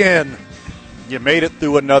it again. You made it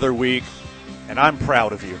through another week, and I'm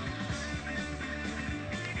proud of you.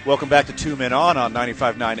 Welcome back to 2 Men On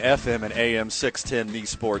 95.9 FM and AM 610, the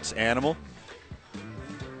Sports Animal.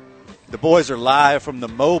 The boys are live from the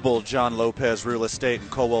mobile John Lopez Real Estate and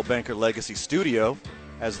Coldwell Banker Legacy Studio.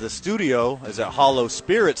 As the studio is at Hollow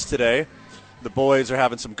Spirits today, the boys are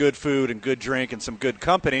having some good food and good drink and some good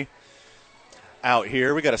company out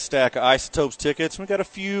here. We got a stack of Isotopes tickets. We got a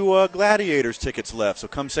few Gladiators tickets left. So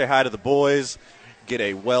come say hi to the boys, get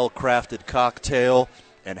a well-crafted cocktail,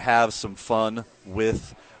 and have some fun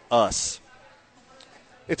with us.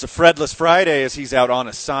 It's a Fredless Friday as he's out on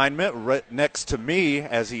assignment. Right next to me,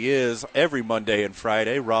 as he is every Monday and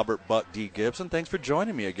Friday, Robert Buck D. Gibson. Thanks for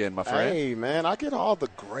joining me again, my friend. Hey, man, I get all the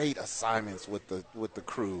great assignments with the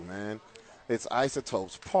crew, man. It's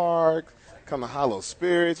Isotopes Park, come to Hollow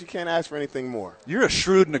Spirits. You can't ask for anything more. You're a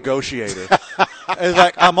shrewd negotiator. It's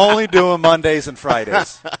like, I'm only doing Mondays and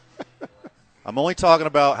Fridays. I'm only talking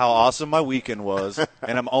about how awesome my weekend was,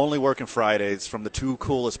 and I'm only working Fridays from the two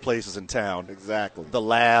coolest places in town. Exactly. The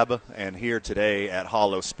Lab and here today at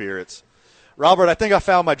Hollow Spirits. Robert, I think I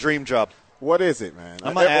found my dream job. What is it, man?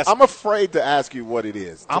 I'm afraid to ask you what it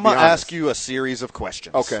is. I'm going to ask you a series of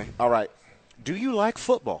questions. Okay, all right. Do you like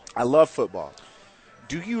football? I love football.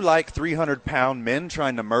 Do you like 300-pound men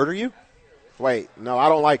trying to murder you? Wait, no, I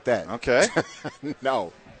don't like that. Okay.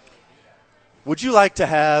 No. Would you like to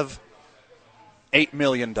have $8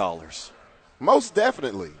 million? Most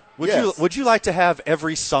definitely. Would you like to have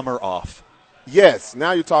every summer off? Yes.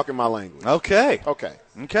 Now you're talking my language. Okay.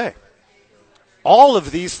 Okay. All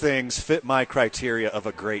of these things fit my criteria of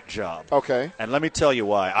a great job. Okay. And let me tell you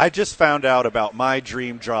why. I just found out about my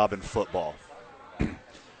dream job in football.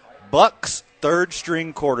 Bucks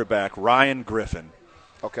third-string quarterback Ryan Griffin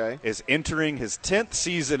is entering his 10th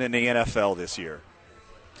season in the NFL this year.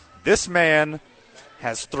 This man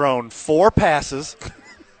has thrown 4 passes,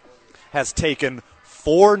 has taken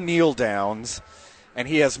 4 kneel downs, and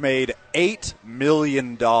he has made $8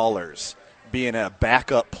 million being a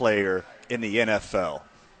backup player in the NFL. All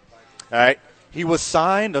right. He was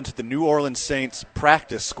signed onto the New Orleans Saints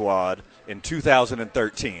practice squad in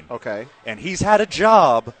 2013. Okay. And he's had a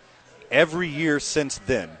job every year since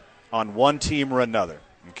then on one team or another.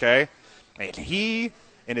 Okay. And he,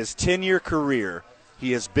 in his 10-year career,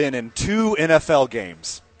 he has been in 2 NFL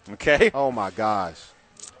games. Okay? Oh, my gosh.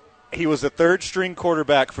 He was a third-string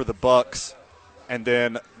quarterback for the Bucks, and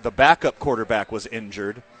then the backup quarterback was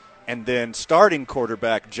injured, and then starting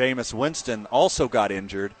quarterback Jameis Winston also got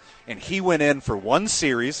injured, and he went in for 1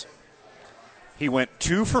 series. He went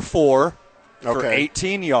 2 for 4 for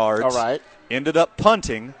 18 yards. All right. Ended up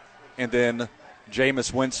punting, and then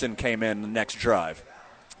Jameis Winston came in the next drive.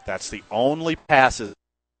 That's the only passes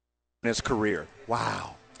in his career.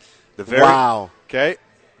 Wow. Okay.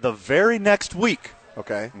 The very next week.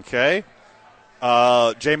 Okay.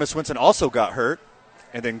 Jameis Winston also got hurt,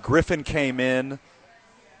 and then Griffin came in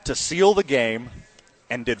to seal the game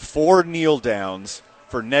and did 4 kneel downs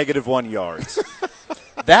for -1 yards.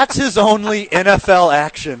 That's his only NFL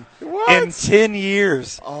action in 10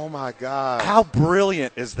 years. Oh, my God. How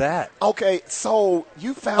brilliant is that? Okay, so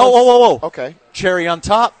you found... Whoa. Okay. Cherry on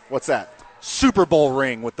top. What's that? Super Bowl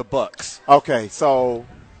ring with the Bucks. Okay, so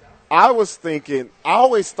I was thinking, I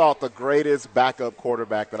always thought the greatest backup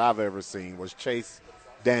quarterback that I've ever seen was Chase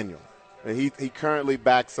Daniel. And he currently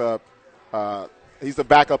backs up, he's the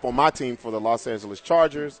backup on my team for the Los Angeles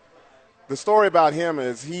Chargers. The story about him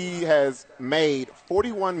is he has made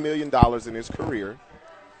 $41 million in his career.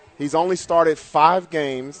 He's only started 5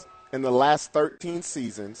 games in the last 13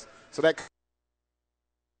 seasons. So that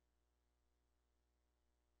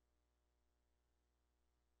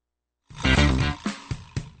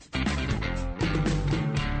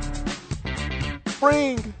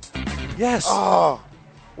spring. Yes. Oh,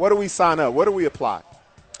 what do we sign up? What do we apply?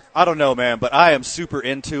 I don't know, man, but I am super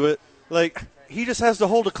into it. Like, he just has to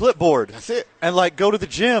hold a clipboard. That's it. And, like, go to the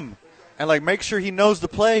gym and, like, make sure he knows the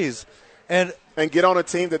plays. And get on a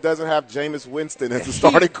team that doesn't have Jameis Winston as the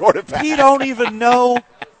starting quarterback. He don't even know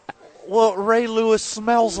what Ray Lewis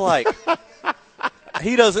smells like.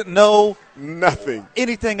 He doesn't know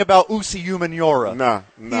anything about Usi Umenyiora. Nah.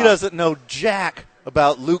 He doesn't know jack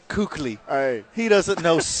about Luke Kuechly. Hey. He doesn't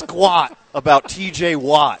know squat about T.J.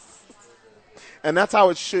 Watt. And that's how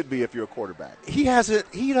it should be if you're a quarterback. He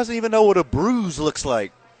doesn't even know what a bruise looks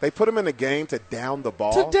like. They put him in the game to down the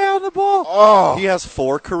ball. Oh. He has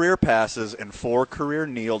 4 career passes and 4 career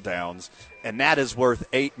kneel downs, and that is worth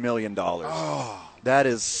 $8 million. Oh. That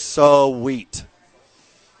is so sweet.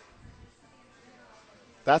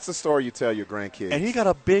 That's the story you tell your grandkids. And he got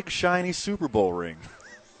a big, shiny Super Bowl ring.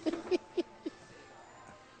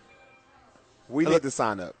 We need to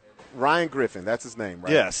sign up. Ryan Griffin, that's his name,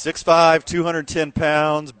 right? Yeah, 6'5", 210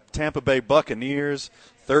 pounds, Tampa Bay Buccaneers,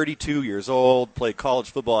 32 years old, played college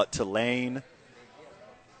football at Tulane.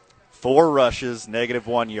 4 rushes,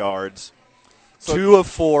 -1 yards. So 2 of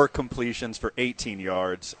 4 completions for 18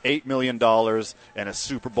 yards, $8 million, and a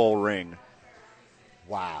Super Bowl ring.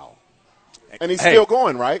 Wow. And he's still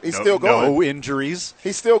going, right? He's still going. No injuries.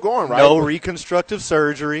 He's still going, right? No reconstructive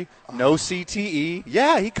surgery. No CTE.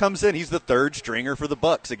 Yeah, he comes in. He's the 3rd stringer for the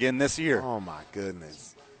Bucks again this year. Oh, my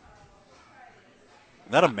goodness.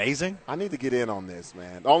 Isn't that amazing? I need to get in on this,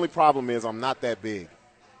 man. The only problem is I'm not that big.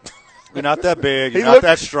 You're not that big. You're not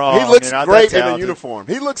that strong. He looks great in a uniform.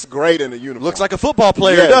 He looks great in a uniform. Looks like a football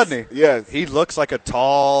player, doesn't he? Yes. He looks like a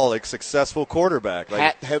tall, like successful quarterback.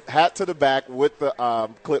 Like, hat to the back with the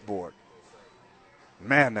clipboard.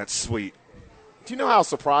 Man, that's sweet. Do you know how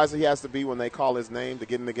surprised he has to be when they call his name to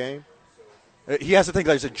get in the game? He has to think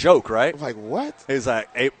that it's a joke, right? Like, what? Is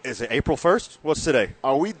it April 1st? What's today?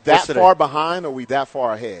 Are we that far behind or are we that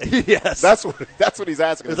far ahead? Yes. That's what he's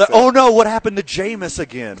asking. Like, oh, no, what happened to Jameis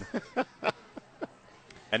again?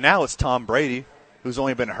 And now it's Tom Brady, who's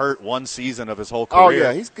only been hurt one season of his whole career. Oh,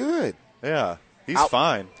 yeah, he's good. Yeah, he's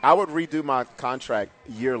fine. I would redo my contract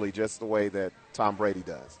yearly just the way that Tom Brady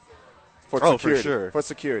does. For security. For sure. For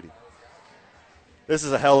security. This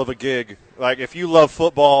is a hell of a gig. Like, if you love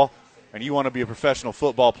football and you want to be a professional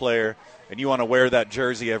football player and you want to wear that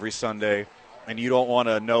jersey every Sunday and you don't want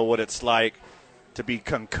to know what it's like to be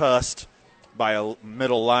concussed by a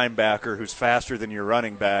middle linebacker who's faster than your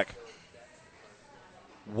running back,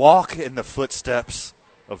 walk in the footsteps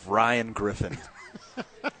of Ryan Griffin.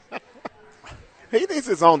 He needs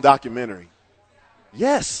his own documentary.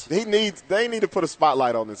 Yes. They need to put a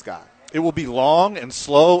spotlight on this guy. It will be long and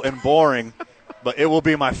slow and boring, but it will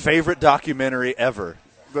be my favorite documentary ever.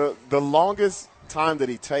 The longest time that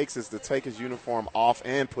he takes is to take his uniform off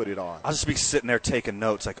and put it on. I'll just be sitting there taking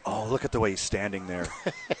notes like, oh, look at the way he's standing there.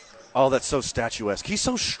 Oh, that's so statuesque. He's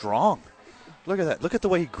so strong. Look at that. Look at the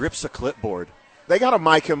way he grips a clipboard. They got to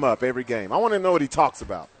mic him up every game. I want to know what he talks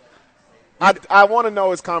about. I want to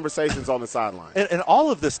know his conversations on the sideline. And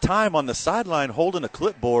all of this time on the sideline holding a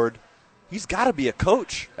clipboard, he's got to be a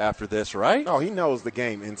coach after this, right? Oh, he knows the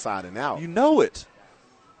game inside and out. You know it.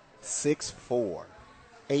 6'4",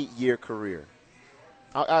 8-year career.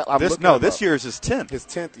 This year is his 10th. His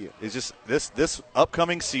 10th year. It's just this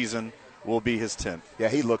upcoming season will be his 10th. Yeah,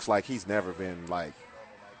 he looks like he's never been like.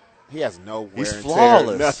 He has no wear He's and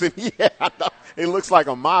flawless. tear, nothing. Yeah, I know. He looks like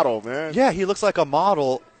a model, man. Yeah, he looks like a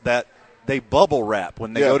model that they bubble wrap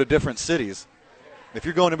when they go to different cities. If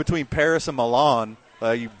you're going in between Paris and Milan,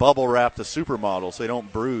 you bubble wrap the supermodel so they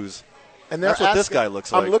don't bruise. And that's what this guy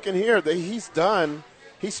looks like. I'm looking here that he's done.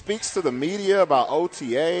 He speaks to the media about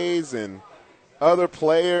OTAs and other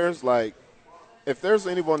players. Like, if there's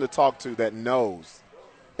anyone to talk to that knows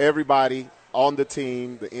everybody on the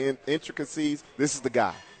team, the intricacies, this is the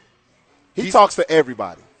guy. He talks to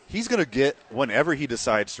everybody. He's going to get, whenever he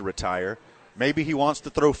decides to retire, maybe he wants to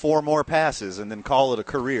throw 4 more passes and then call it a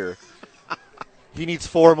career. He needs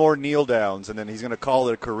 4 more kneel downs, and then he's going to call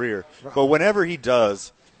it a career. But whenever he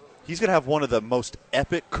does, he's going to have one of the most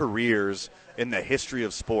epic careers in the history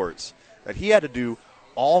of sports. That he had to do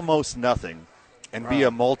almost nothing and be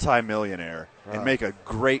a multimillionaire and make a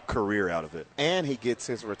great career out of it. And he gets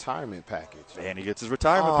his retirement package.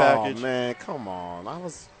 package. Oh, man, come on.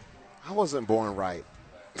 I wasn't born right.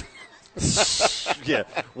 Yeah,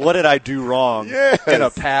 what did I do wrong in a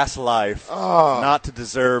past life not to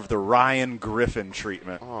deserve the Ryan Griffin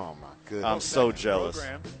treatment? Oh, my goodness. I'm so jealous.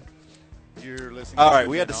 All right,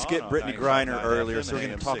 we had to skip Brittany Griner earlier, so we're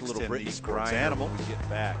going to talk a little Brittany Griner. Animal. When we get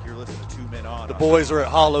back, you're listening to 2 Men On. The boys are at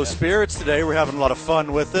Hollow Spirits today. We're having a lot of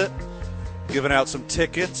fun with it. Giving out some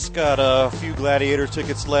tickets. Got a few Gladiator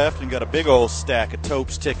tickets left and got a big old stack of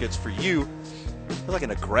Topes tickets for you. It's like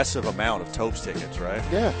an aggressive amount of Topes tickets, right?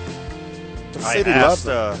 Yeah.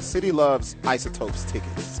 The city loves Isotopes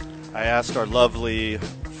tickets. I asked our lovely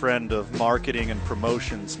friend of marketing and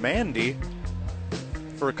promotions, Mandy,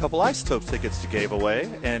 for a couple Isotopes tickets to give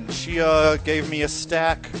away, and she gave me a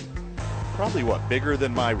stack, probably, bigger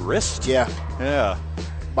than my wrist? Yeah. Yeah.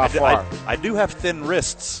 By far. I do have thin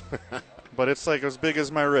wrists, but it's like as big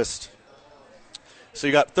as my wrist. So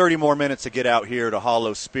you got 30 more minutes to get out here to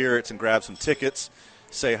Hollow Spirits and grab some tickets,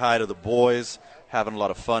 say hi to the boys. Having a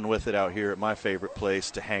lot of fun with it out here at my favorite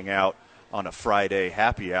place to hang out on a Friday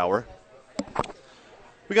happy hour.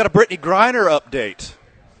 We got a Brittany Griner update.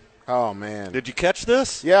 Oh, man. Did you catch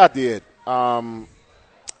this? Yeah, I did. I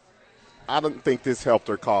don't think this helped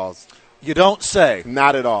her cause. You don't say.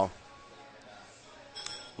 Not at all.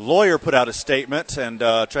 Lawyer put out a statement and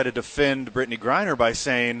tried to defend Brittany Griner by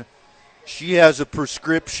saying she has a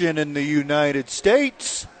prescription in the United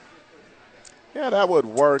States. Yeah, that would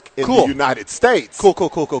work in the United States. Cool.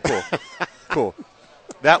 Cool.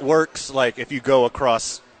 That works like if you go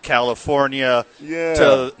across California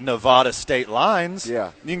to Nevada state lines.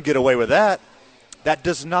 Yeah. You can get away with that. That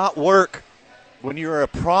does not work when you're a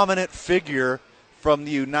prominent figure from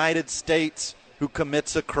the United States who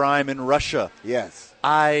commits a crime in Russia. Yes.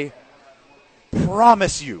 I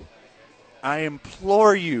promise you, I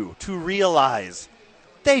implore you to realize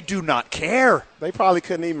they do not care. They probably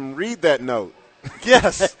couldn't even read that note.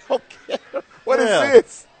 Yes. Okay. What is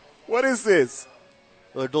this? What is this?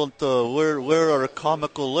 I don't. Where are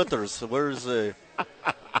comical letters? Where is a?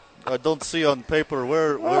 I don't see on paper.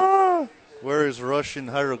 Where is Russian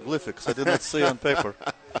hieroglyphics? I did not see on paper.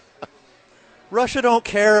 Russia don't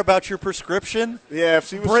care about your prescription. Yeah, if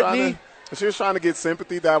she was trying to get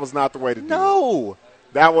sympathy, that was not the way to do it. No.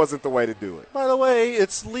 That wasn't the way to do it. By the way,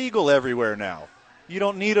 it's legal everywhere now. You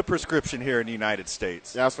don't need a prescription here in the United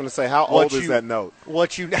States. Yeah, I was going to say, how old is that note?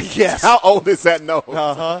 Yes. How old is that note?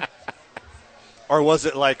 Uh-huh. Or was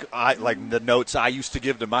it like the notes I used to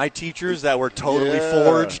give to my teachers that were totally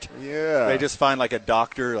forged? Yeah. They just find like a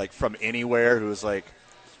doctor like from anywhere who was like,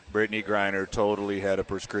 Brittany Griner totally had a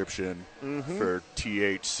prescription for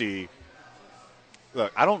THC.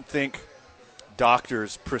 Look, I don't think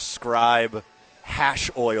doctors prescribe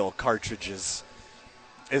hash oil cartridges.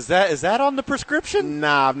 Is that on the prescription?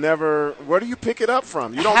 Nah, I've never. Where do you pick it up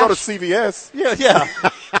from? You don't go to CVS. Yeah.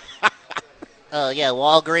 Yeah,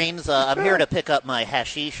 Walgreens. I'm here to pick up my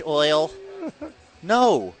hashish oil.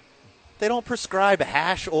 No, they don't prescribe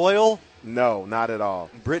hash oil. No, not at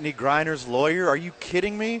all. Brittany Griner's lawyer? Are you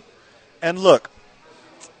kidding me? And look,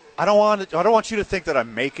 I don't want you to think that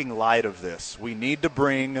I'm making light of this. We need to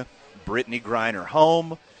bring Brittany Griner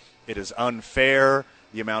home. It is unfair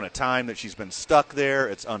the amount of time that she's been stuck there.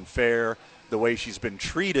 It's unfair the way she's been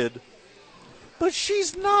treated. But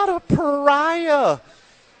she's not a pariah.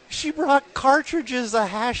 She brought cartridges of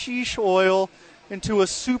hashish oil into a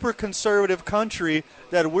super conservative country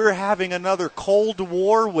that we're having another Cold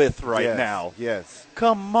War with right now. Yes.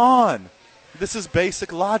 Come on. This is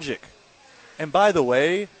basic logic. And by the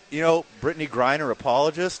way, Brittany Griner,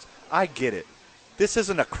 apologist, I get it. This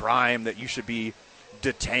isn't a crime that you should be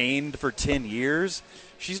detained for 10 years.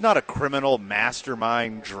 She's not a criminal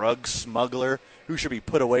mastermind drug smuggler who should be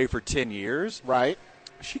put away for 10 years. Right.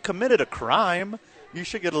 She committed a crime. You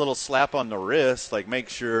should get a little slap on the wrist, like make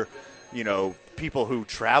sure, people who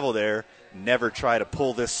travel there never try to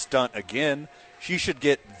pull this stunt again. She should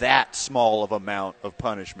get that small of amount of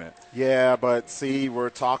punishment. Yeah, but see, we're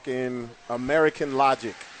talking American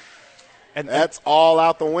logic. And that's all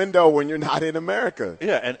out the window when you're not in America.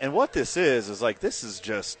 Yeah, and what this is like this is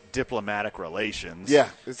just diplomatic relations. Yeah,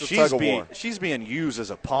 it's a tug of war. She's being used as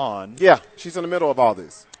a pawn. Yeah, she's in the middle of all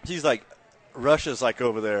this. She's like, Russia's like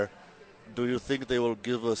over there, do you think they will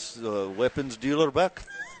give us weapons dealer back?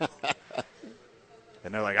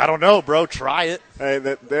 And they're like, I don't know, bro, try it. Hey,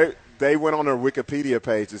 they went on her Wikipedia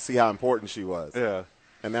page to see how important she was. Yeah.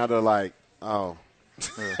 And now they're like, oh.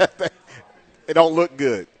 It don't look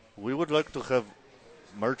good. We would like to have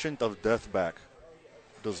Merchant of Death back.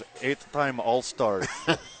 Those 8-time All-Stars.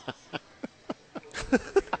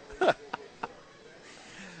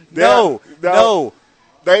 No.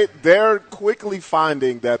 They're quickly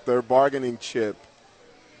finding that their bargaining chip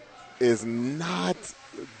is not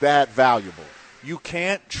that valuable. You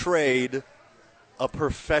can't trade a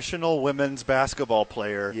professional women's basketball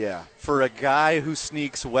player for a guy who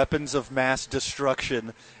sneaks weapons of mass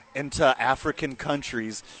destruction into African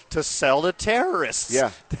countries to sell to terrorists. Yeah.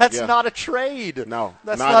 That's not a trade. No.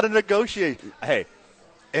 That's not a negotiation. Hey,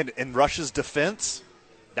 in Russia's defense,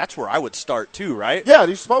 that's where I would start too, right? Yeah,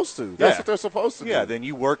 you're supposed to. That's what they're supposed to do. Yeah, then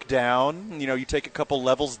you work down, you take a couple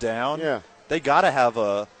levels down. Yeah. They got to have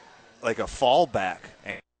a fallback.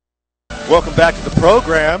 Welcome back to the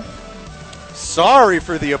program. Sorry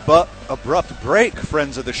for the abrupt break,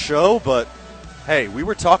 friends of the show, but hey, we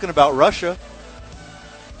were talking about Russia.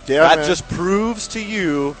 Yeah, that just proves to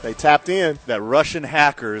you they tapped in that Russian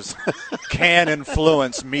hackers can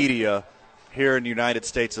influence media here in the United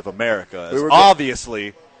States of America.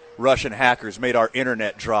 Obviously, Russian hackers made our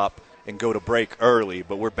internet drop and go to break early,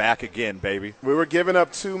 but we're back again, baby. We were giving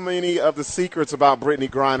up too many of the secrets about Brittany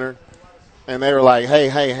Griner, and they were like,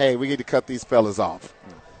 hey, we need to cut these fellas off.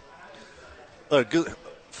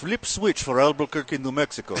 Flip switch for Albuquerque, New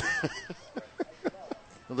Mexico.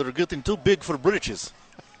 They're getting too big for britches.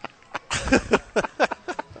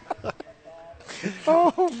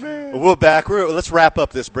 Oh man! We're back. Let's wrap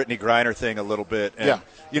up this Brittany Griner thing a little bit. And,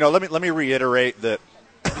 yeah. Let me reiterate that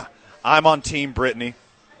I'm on Team Brittany.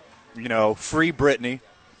 Free Brittany.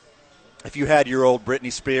 If you had your old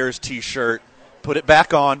Britney Spears T-shirt, put it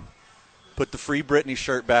back on. Put the Free Brittany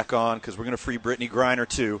shirt back on because we're going to free Brittany Griner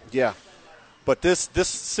too. Yeah. But this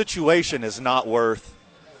situation is not worth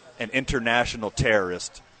an international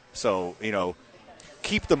terrorist. So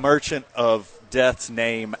keep the Merchant of Death's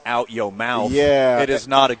name out your mouth. Yeah. It is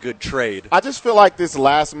not a good trade. I just feel like this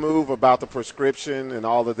last move about the prescription and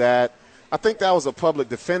all of that, I think that was a public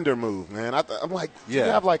defender move, man. I'm like, you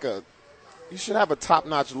should have a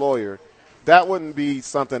top-notch lawyer. That wouldn't be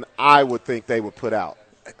something I would think they would put out.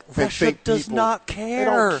 Russia does not care. They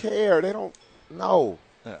don't care. They don't know.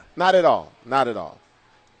 Yeah. Not at all. Not at all.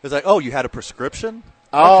 It's like, oh, you had a prescription?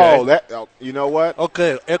 Oh, okay. You know what?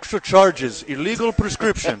 Okay, extra charges, illegal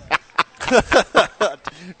prescription.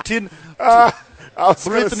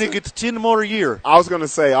 Brittany gets 10 more a year. I was going to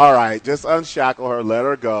say, all right, just unshackle her, let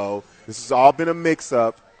her go. This has all been a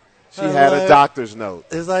mix-up. She had a doctor's note.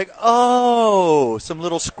 It's like, oh, some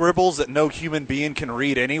little scribbles that no human being can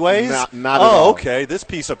read anyways? Not at all. Okay, this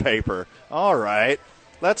piece of paper. All right,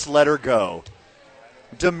 let's let her go.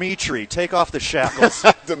 Dimitri, take off the shackles.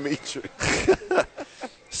 Dimitri.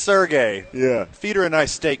 Sergey. Yeah. Feed her a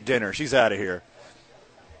nice steak dinner. She's out of here.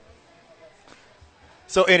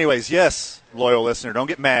 So anyways, yes, loyal listener, don't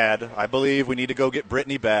get mad. I believe we need to go get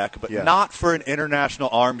Brittany back, but not for an international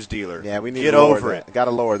arms dealer. Yeah, we need get to lower over that. it. Got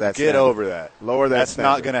to lower that Get standard. over that. Lower that That's standard.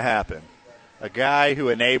 not going to happen. A guy who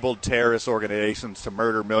enabled terrorist organizations to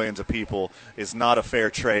murder millions of people is not a fair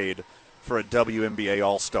trade for a WNBA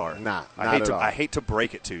All-Star. Nah, I hate to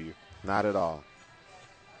break it to you. Not at all.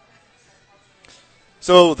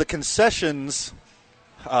 So the concessions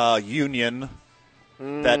union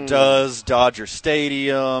that does Dodger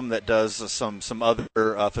Stadium, that does some other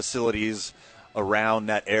facilities around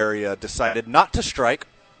that area decided not to strike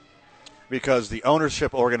because the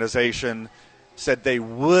ownership organization said they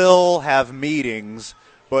will have meetings,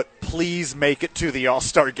 but please make it to the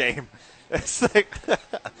All-Star game. It's like,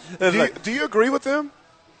 Do you agree with them?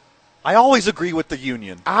 I always agree with the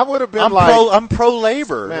union. I would have been I'm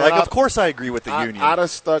pro-labor. Man, of course I agree with the union. I'd have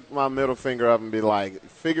stuck my middle finger up and be like,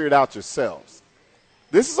 figure it out yourselves.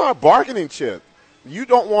 This is our bargaining chip. You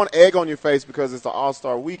don't want egg on your face because it's the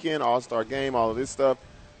All-Star weekend, All-Star game, all of this stuff.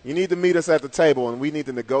 You need to meet us at the table, and we need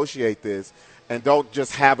to negotiate this, and don't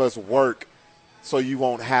just have us work so you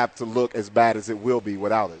won't have to look as bad as it will be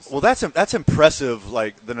without us. Well, that's impressive,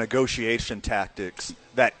 like the negotiation tactics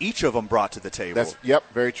that each of them brought to the table.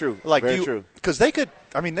 Very true. Very true. Because they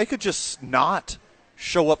could just not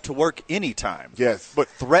show up to work anytime. Yes. But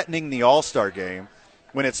threatening the All-Star game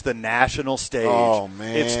when it's the national stage. Oh,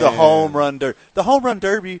 man. It's the home run derby. The home run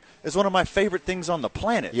derby is one of my favorite things on the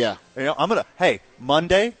planet. Yeah.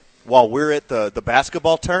 Monday, while we're at the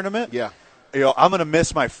basketball tournament, I'm going to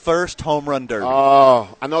miss my first home run derby.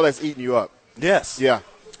 Oh, I know that's eating you up. Yes. Yeah.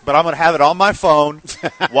 But I'm going to have it on my phone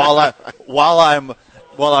while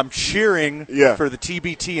I'm cheering for the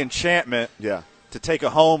TBT enchantment to take a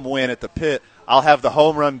home win at the pit. I'll have the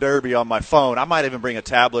home run derby on my phone. I might even bring a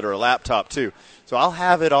tablet or a laptop too. So I'll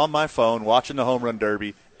have it on my phone watching the home run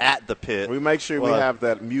derby at the pit. We make sure we have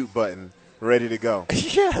that mute button ready to go.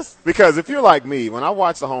 Yes. Because if you're like me, when I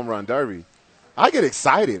watch the home run derby, I get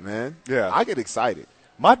excited, man. Yeah. I get excited.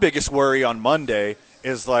 My biggest worry on Monday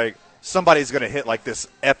is like somebody's going to hit like this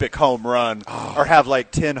epic home run or have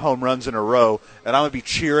like 10 home runs in a row, and I'm going to be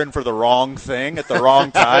cheering for the wrong thing at the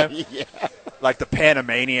wrong time. Yeah. Like the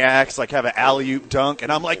Panamaniacs, like have an alley-oop dunk,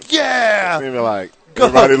 and I'm like, yeah! Maybe like,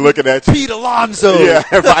 everybody looking at you. Pete Alonso! Yeah,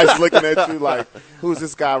 everybody's looking at you like, who's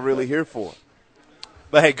this guy really here for?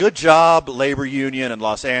 But, hey, good job, labor union in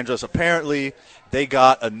Los Angeles. Apparently, they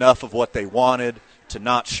got enough of what they wanted to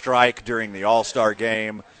not strike during the All-Star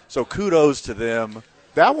game. So kudos to them.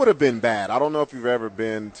 That would have been bad. I don't know if you've ever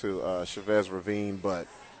been to Chavez Ravine, but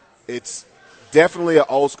it's definitely an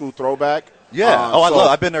old-school throwback. Yeah.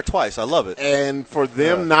 I've been there twice. I love it. And for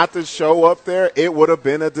them not to show up there, it would have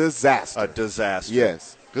been a disaster. A disaster.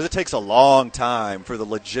 Yes. Because it takes a long time for the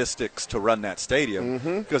logistics to run that stadium.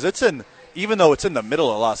 Because even though it's in the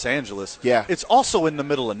middle of Los Angeles, it's also in the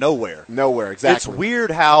middle of nowhere. Nowhere, exactly. It's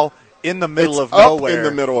weird how in the middle of up nowhere. in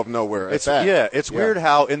the middle of nowhere. It's weird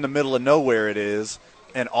how in the middle of nowhere it is,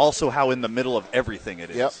 and also how in the middle of everything it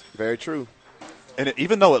is. Yep, very true. And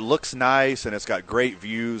even though it looks nice and it's got great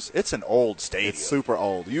views, it's an old stadium. It's super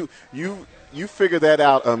old. You figure that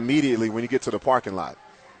out immediately when you get to the parking lot.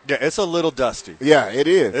 Yeah, it's a little dusty. Yeah, it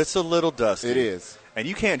is. It's a little dusty. It is. And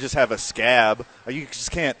you can't just have a scab. You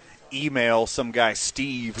just can't email some guy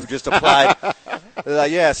Steve who just applied.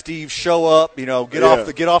 Steve, show up. Get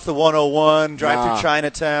off the 101. Drive through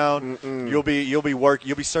Chinatown. You'll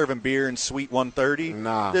be serving beer in Suite 130.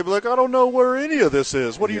 Nah, they'll be like, I don't know where any of this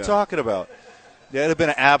is. What are you talking about? Yeah, it'd have been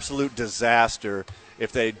an absolute disaster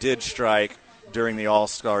if they did strike during the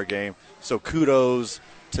All-Star game. So kudos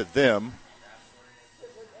to them.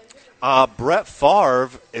 Brett Favre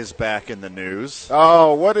is back in the news.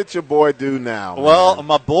 Oh, what did your boy do now? Well,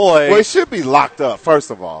 my boy. Well, he should be locked up,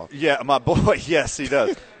 first of all. Yeah, my boy. Yes, he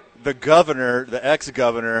does. The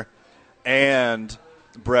ex-governor, and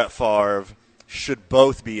Brett Favre should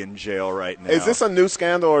both be in jail right now. Is this a new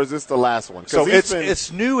scandal or is this the last one? So it's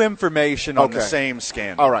new information on the same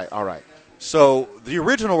scandal. All right. So the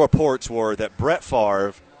original reports were that Brett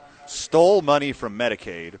Favre stole money from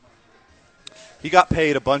Medicaid. He got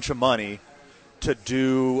paid a bunch of money to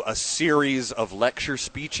do a series of lecture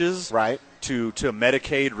speeches to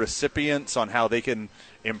Medicaid recipients on how they can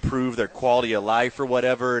improve their quality of life or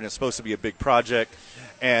whatever, and it's supposed to be a big project.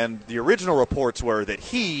 And the original reports were that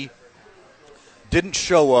he didn't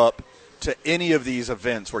show up to any of these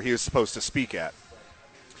events where he was supposed to speak at,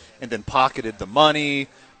 and then pocketed the money,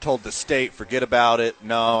 told the state, forget about it,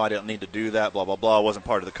 no, I didn't need to do that, blah, blah, blah, it wasn't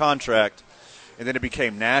part of the contract. And then it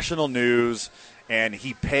became national news, and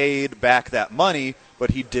he paid back that money,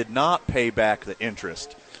 but he did not pay back the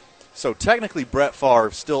interest. So technically Brett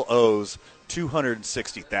Favre still owes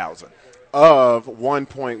 $260,000. Of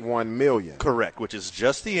 $1.1 million. Correct, which is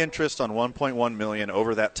just the interest on $1.1 million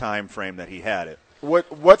over that time frame that he had it.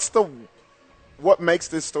 What makes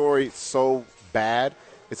this story so bad?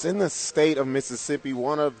 It's in the state of Mississippi,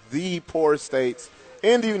 one of the poorest states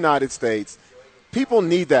in the United States. People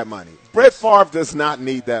need that money. Brett Favre does not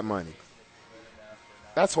need that money.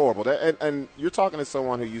 That's horrible. And you're talking to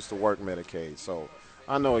someone who used to work Medicaid, so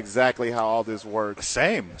I know exactly how all this works.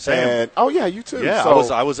 Same. And, oh, yeah, you too. Yeah,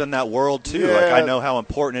 so, I was in that world too. Yeah. Like, I know how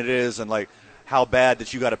important it is, and like how bad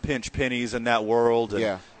that you got to pinch pennies in that world,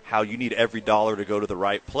 and how you need every dollar to go to the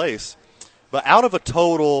right place. But out of a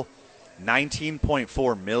total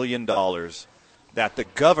 $19.4 million that the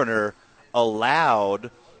governor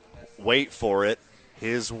allowed, wait for it,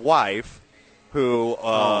 his wife, who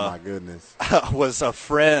oh my goodness, was a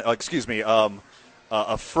friend.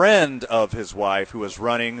 A friend of his wife who was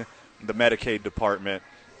running the Medicaid department,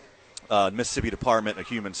 Mississippi Department of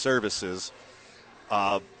Human Services,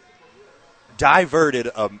 diverted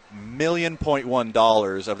 $1.1 million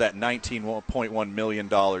of that $19.1 million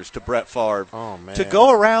to Brett Favre to go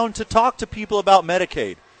around to talk to people about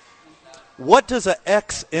Medicaid. What does an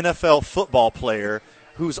ex-NFL football player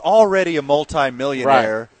who's already a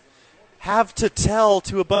multimillionaire have to tell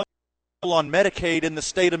to a bunch of people on Medicaid in the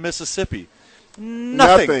state of Mississippi?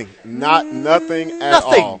 Nothing. Nothing at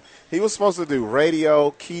all. He was supposed to do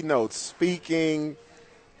radio, keynote speaking,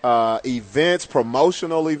 events,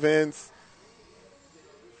 promotional events,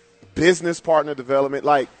 business partner development.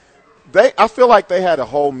 Like I feel like they had a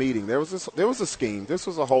whole meeting. There was a scheme. This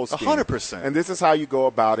was a whole scheme. 100%. And this is how you go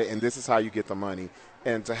about it, and this is how you get the money.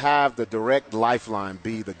 And to have the direct lifeline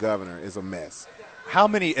be the governor is a mess. How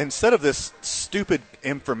many, instead of this stupid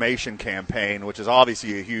information campaign, which is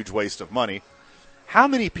obviously a huge waste of money, how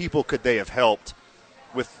many people could they have helped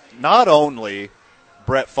with not only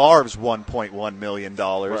Brett Favre's $1.1 million,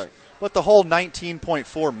 but the whole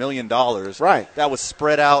 $19.4 million that was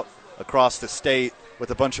spread out across the state with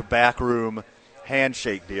a bunch of backroom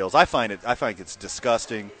handshake deals? I find it's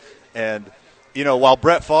disgusting. And, while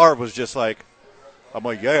Brett Favre was just like, I'm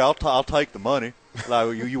like, yeah, I'll take the money.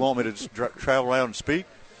 Like, you want me to just travel around and speak?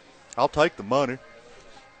 I'll take the money.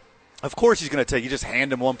 Of course he's going to take. You just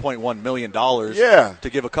hand him $1.1 million to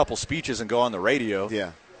give a couple speeches and go on the radio.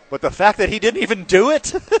 Yeah. But the fact that he didn't even do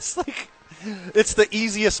it, it's the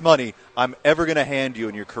easiest money I'm ever going to hand you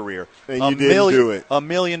in your career. And you didn't do it. $1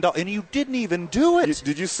 million, and you didn't even do it.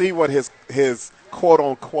 Did you see what his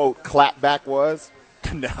quote-unquote clapback was?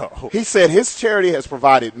 No. He said his charity has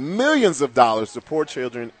provided millions of dollars to poor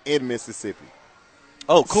children in Mississippi.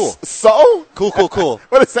 Oh, cool. So? Cool.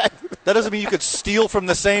 What is that? That doesn't mean you could steal from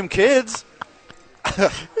the same kids.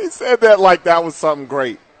 He said that like that was something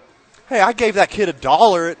great. Hey, I gave that kid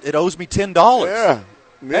 $1. It owes me $10. Yeah.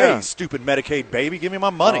 Hey, stupid Medicaid baby, give me my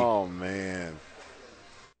money. Oh,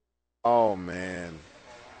 man.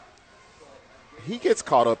 He gets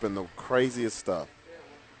caught up in the craziest stuff.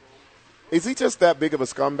 Is he just that big of a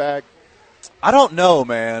scumbag? I don't know,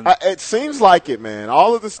 man. It seems like it, man.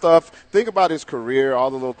 All of the stuff, think about his career, all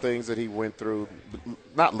the little things that he went through,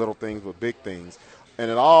 not little things, but big things. And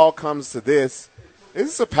it all comes to this.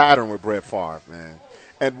 This is a pattern with Brett Favre, man.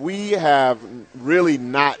 And we have really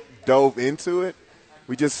not dove into it.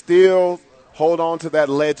 We just still hold on to that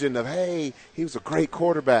legend of, hey, he was a great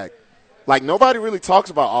quarterback. Like, nobody really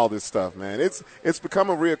talks about all this stuff, man. It's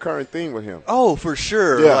become a reoccurring thing with him. Oh, for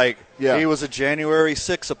sure. He was a January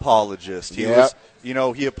 6 apologist. He was,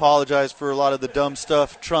 he apologized for a lot of the dumb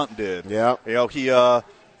stuff Trump did. Yeah.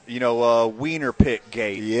 Wiener Pick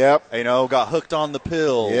Gate. Yep. Got hooked on the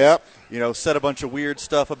pills. Yep. Said a bunch of weird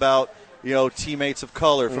stuff about, teammates of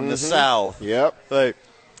color from the South. Yep. Like,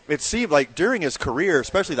 it seemed like during his career,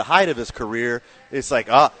 especially the height of his career, it's like,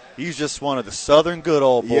 he's just one of the Southern good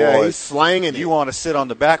old boys. Yeah, he's slanging it. You want to sit on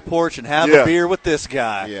the back porch and have a beer with this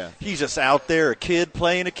guy. Yeah. He's just out there, a kid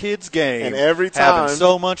playing a kid's game. And every time. Having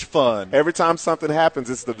so much fun. Every time something happens,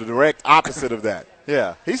 it's the direct opposite of that.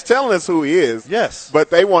 Yeah. He's telling us who he is. Yes. But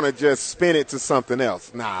they want to just spin it to something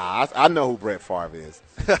else. Nah, I know who Brett Favre is.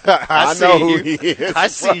 I know who he is. I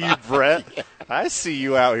see you, Brett. I see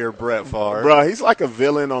you out here, Brett Favre. Bro, he's like a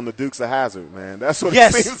villain on the Dukes of Hazzard, man. That's what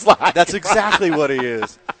Yes, it seems like. that's exactly what he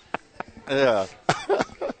is. Yeah.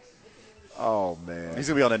 Oh, man. He's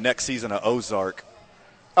going to be on the next season of Ozark.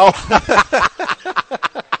 Oh.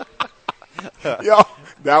 Yo,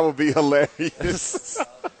 that would be hilarious.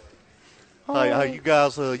 Hey, you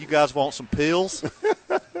guys want some pills?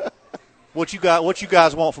 What you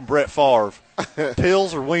guys want from Brett Favre?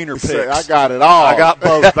 Pills or wiener picks? I got it all. I got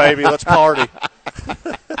both, baby. Let's party.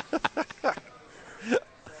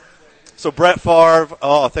 So Brett Favre,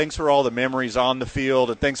 thanks for all the memories on the field,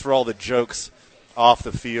 and thanks for all the jokes off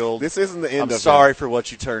the field. This isn't the end of it. I'm sorry for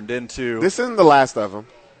what you turned into. This isn't the last of them.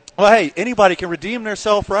 Well, hey, anybody can redeem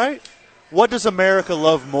themselves, right? What does America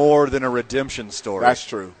love more than a redemption story? That's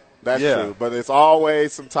true. That's true. But it's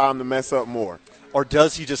always some time to mess up more. Or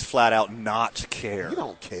does he just flat out not care? He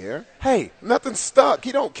don't care. Hey. Nothing stuck.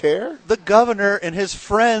 He don't care. The governor and his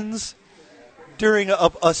friends, during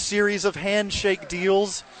a series of handshake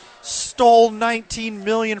deals, stole $19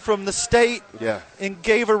 million from the state and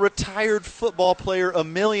gave a retired football player $1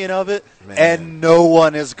 million of it, and no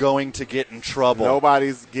one is going to get in trouble.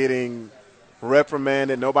 Nobody's getting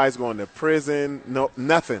reprimanded. Nobody's going to prison. No,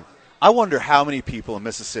 nothing. I wonder how many people in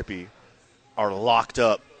Mississippi are locked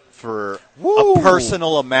up for a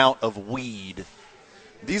personal amount of weed.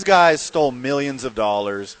 These guys stole millions of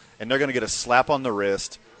dollars, and they're going to get a slap on the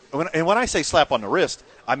wrist. And when I say slap on the wrist,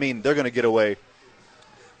 I mean they're going to get away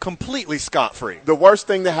completely scot-free. The worst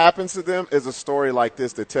thing that happens to them is a story like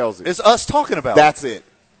this that tells it. It's us talking about That's it.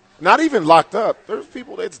 Not even locked up. There's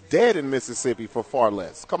people that's dead in Mississippi for far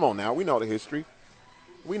less. Come on now. We know the history.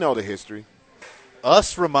 We know the history.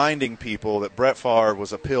 Us reminding people that Brett Favre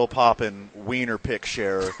was a pill-popping wiener pick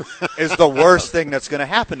sharer is the worst thing that's going to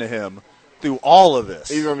happen to him through all of this.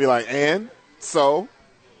 He's going to be like, and so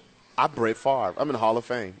I'm Brett Favre. I'm in the Hall of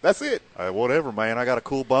Fame. That's it. Whatever, man. I got a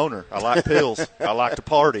cool boner. I like pills. I like to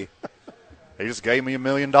party. He just gave me $1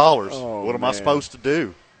 million. What am I supposed to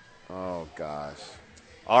do? Oh, gosh.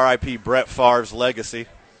 R.I.P. Brett Favre's legacy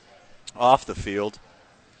off the field.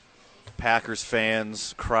 Packers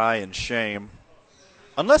fans cry in shame.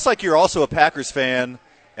 Unless, like, you're also a Packers fan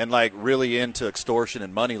and, like, really into extortion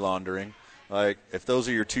and money laundering. Like, if those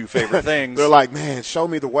are your two favorite things. They're like, man, show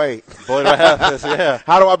me the way. Boy, do I have this, yeah.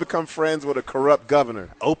 How do I become friends with a corrupt governor?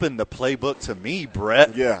 Open the playbook to me,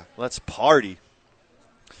 Brett. Yeah. Let's party.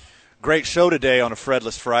 Great show today on a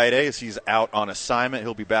Fredless Friday as he's out on assignment.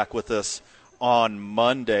 He'll be back with us on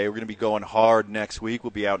Monday. We're going to be going hard next week.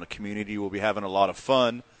 We'll be out in the community. We'll be having a lot of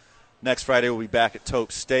fun. Next Friday, we'll be back at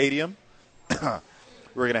Tope Stadium.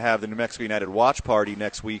 We're going to have the New Mexico United Watch Party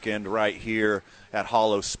next weekend right here at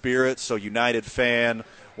Hollow Spirits. So United fan,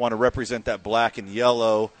 want to represent that black and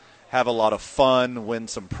yellow, have a lot of fun, win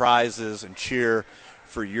some prizes, and cheer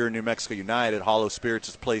for your New Mexico United. Hollow Spirits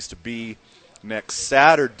is the place to be next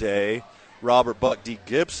Saturday. Robert Buck D.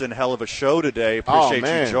 Gibson, hell of a show today.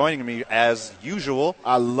 Appreciate you joining me as usual.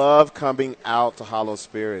 I love coming out to Hollow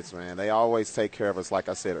Spirits, man. They always take care of us, like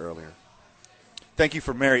I said earlier. Thank you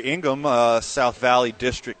for Mary Ingham, South Valley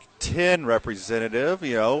District 10 representative.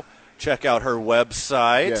 Check out her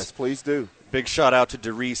website. Yes, please do. Big shout out to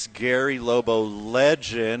Doris Gary, Lobo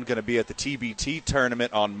legend, going to be at the TBT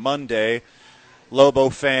tournament on Monday. Lobo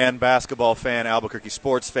fan, basketball fan, Albuquerque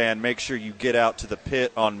sports fan, make sure you get out to the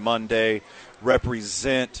pit on Monday.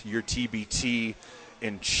 Represent your TBT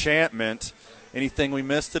enchantment. Anything we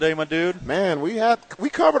missed today, my dude? Man, we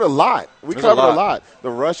covered a lot. We covered a lot. The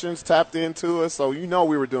Russians tapped into us, so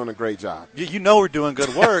we were doing a great job. We're doing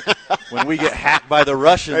good work when we get hacked by the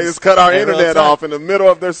Russians. They just cut our internet off in the middle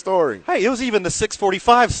of their story. Hey, it was even the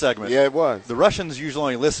 6:45 segment. Yeah, it was. The Russians usually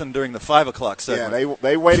only listen during the 5 o'clock segment. Yeah,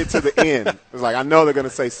 they waited to the end. It was like, I know they're going to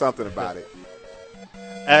say something about it.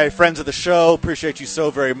 Hey, friends of the show, appreciate you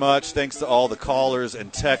so very much. Thanks to all the callers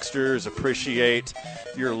and texters. Appreciate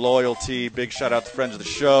your loyalty. Big shout out to friends of the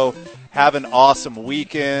show. Have an awesome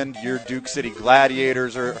weekend. Your Duke City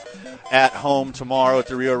Gladiators are at home tomorrow at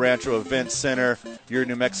the Rio Rancho Event Center. Your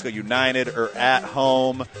New Mexico United are at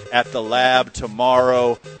home at the Lab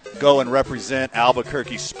tomorrow. Go and represent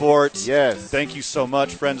Albuquerque sports. Yes. Thank you so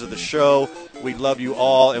much, friends of the show. We love you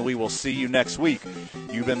all, and we will see you next week.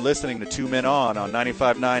 You've been listening to Two Men On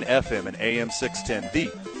 95.9 FM and AM 610,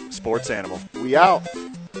 the Sports Animal. We out.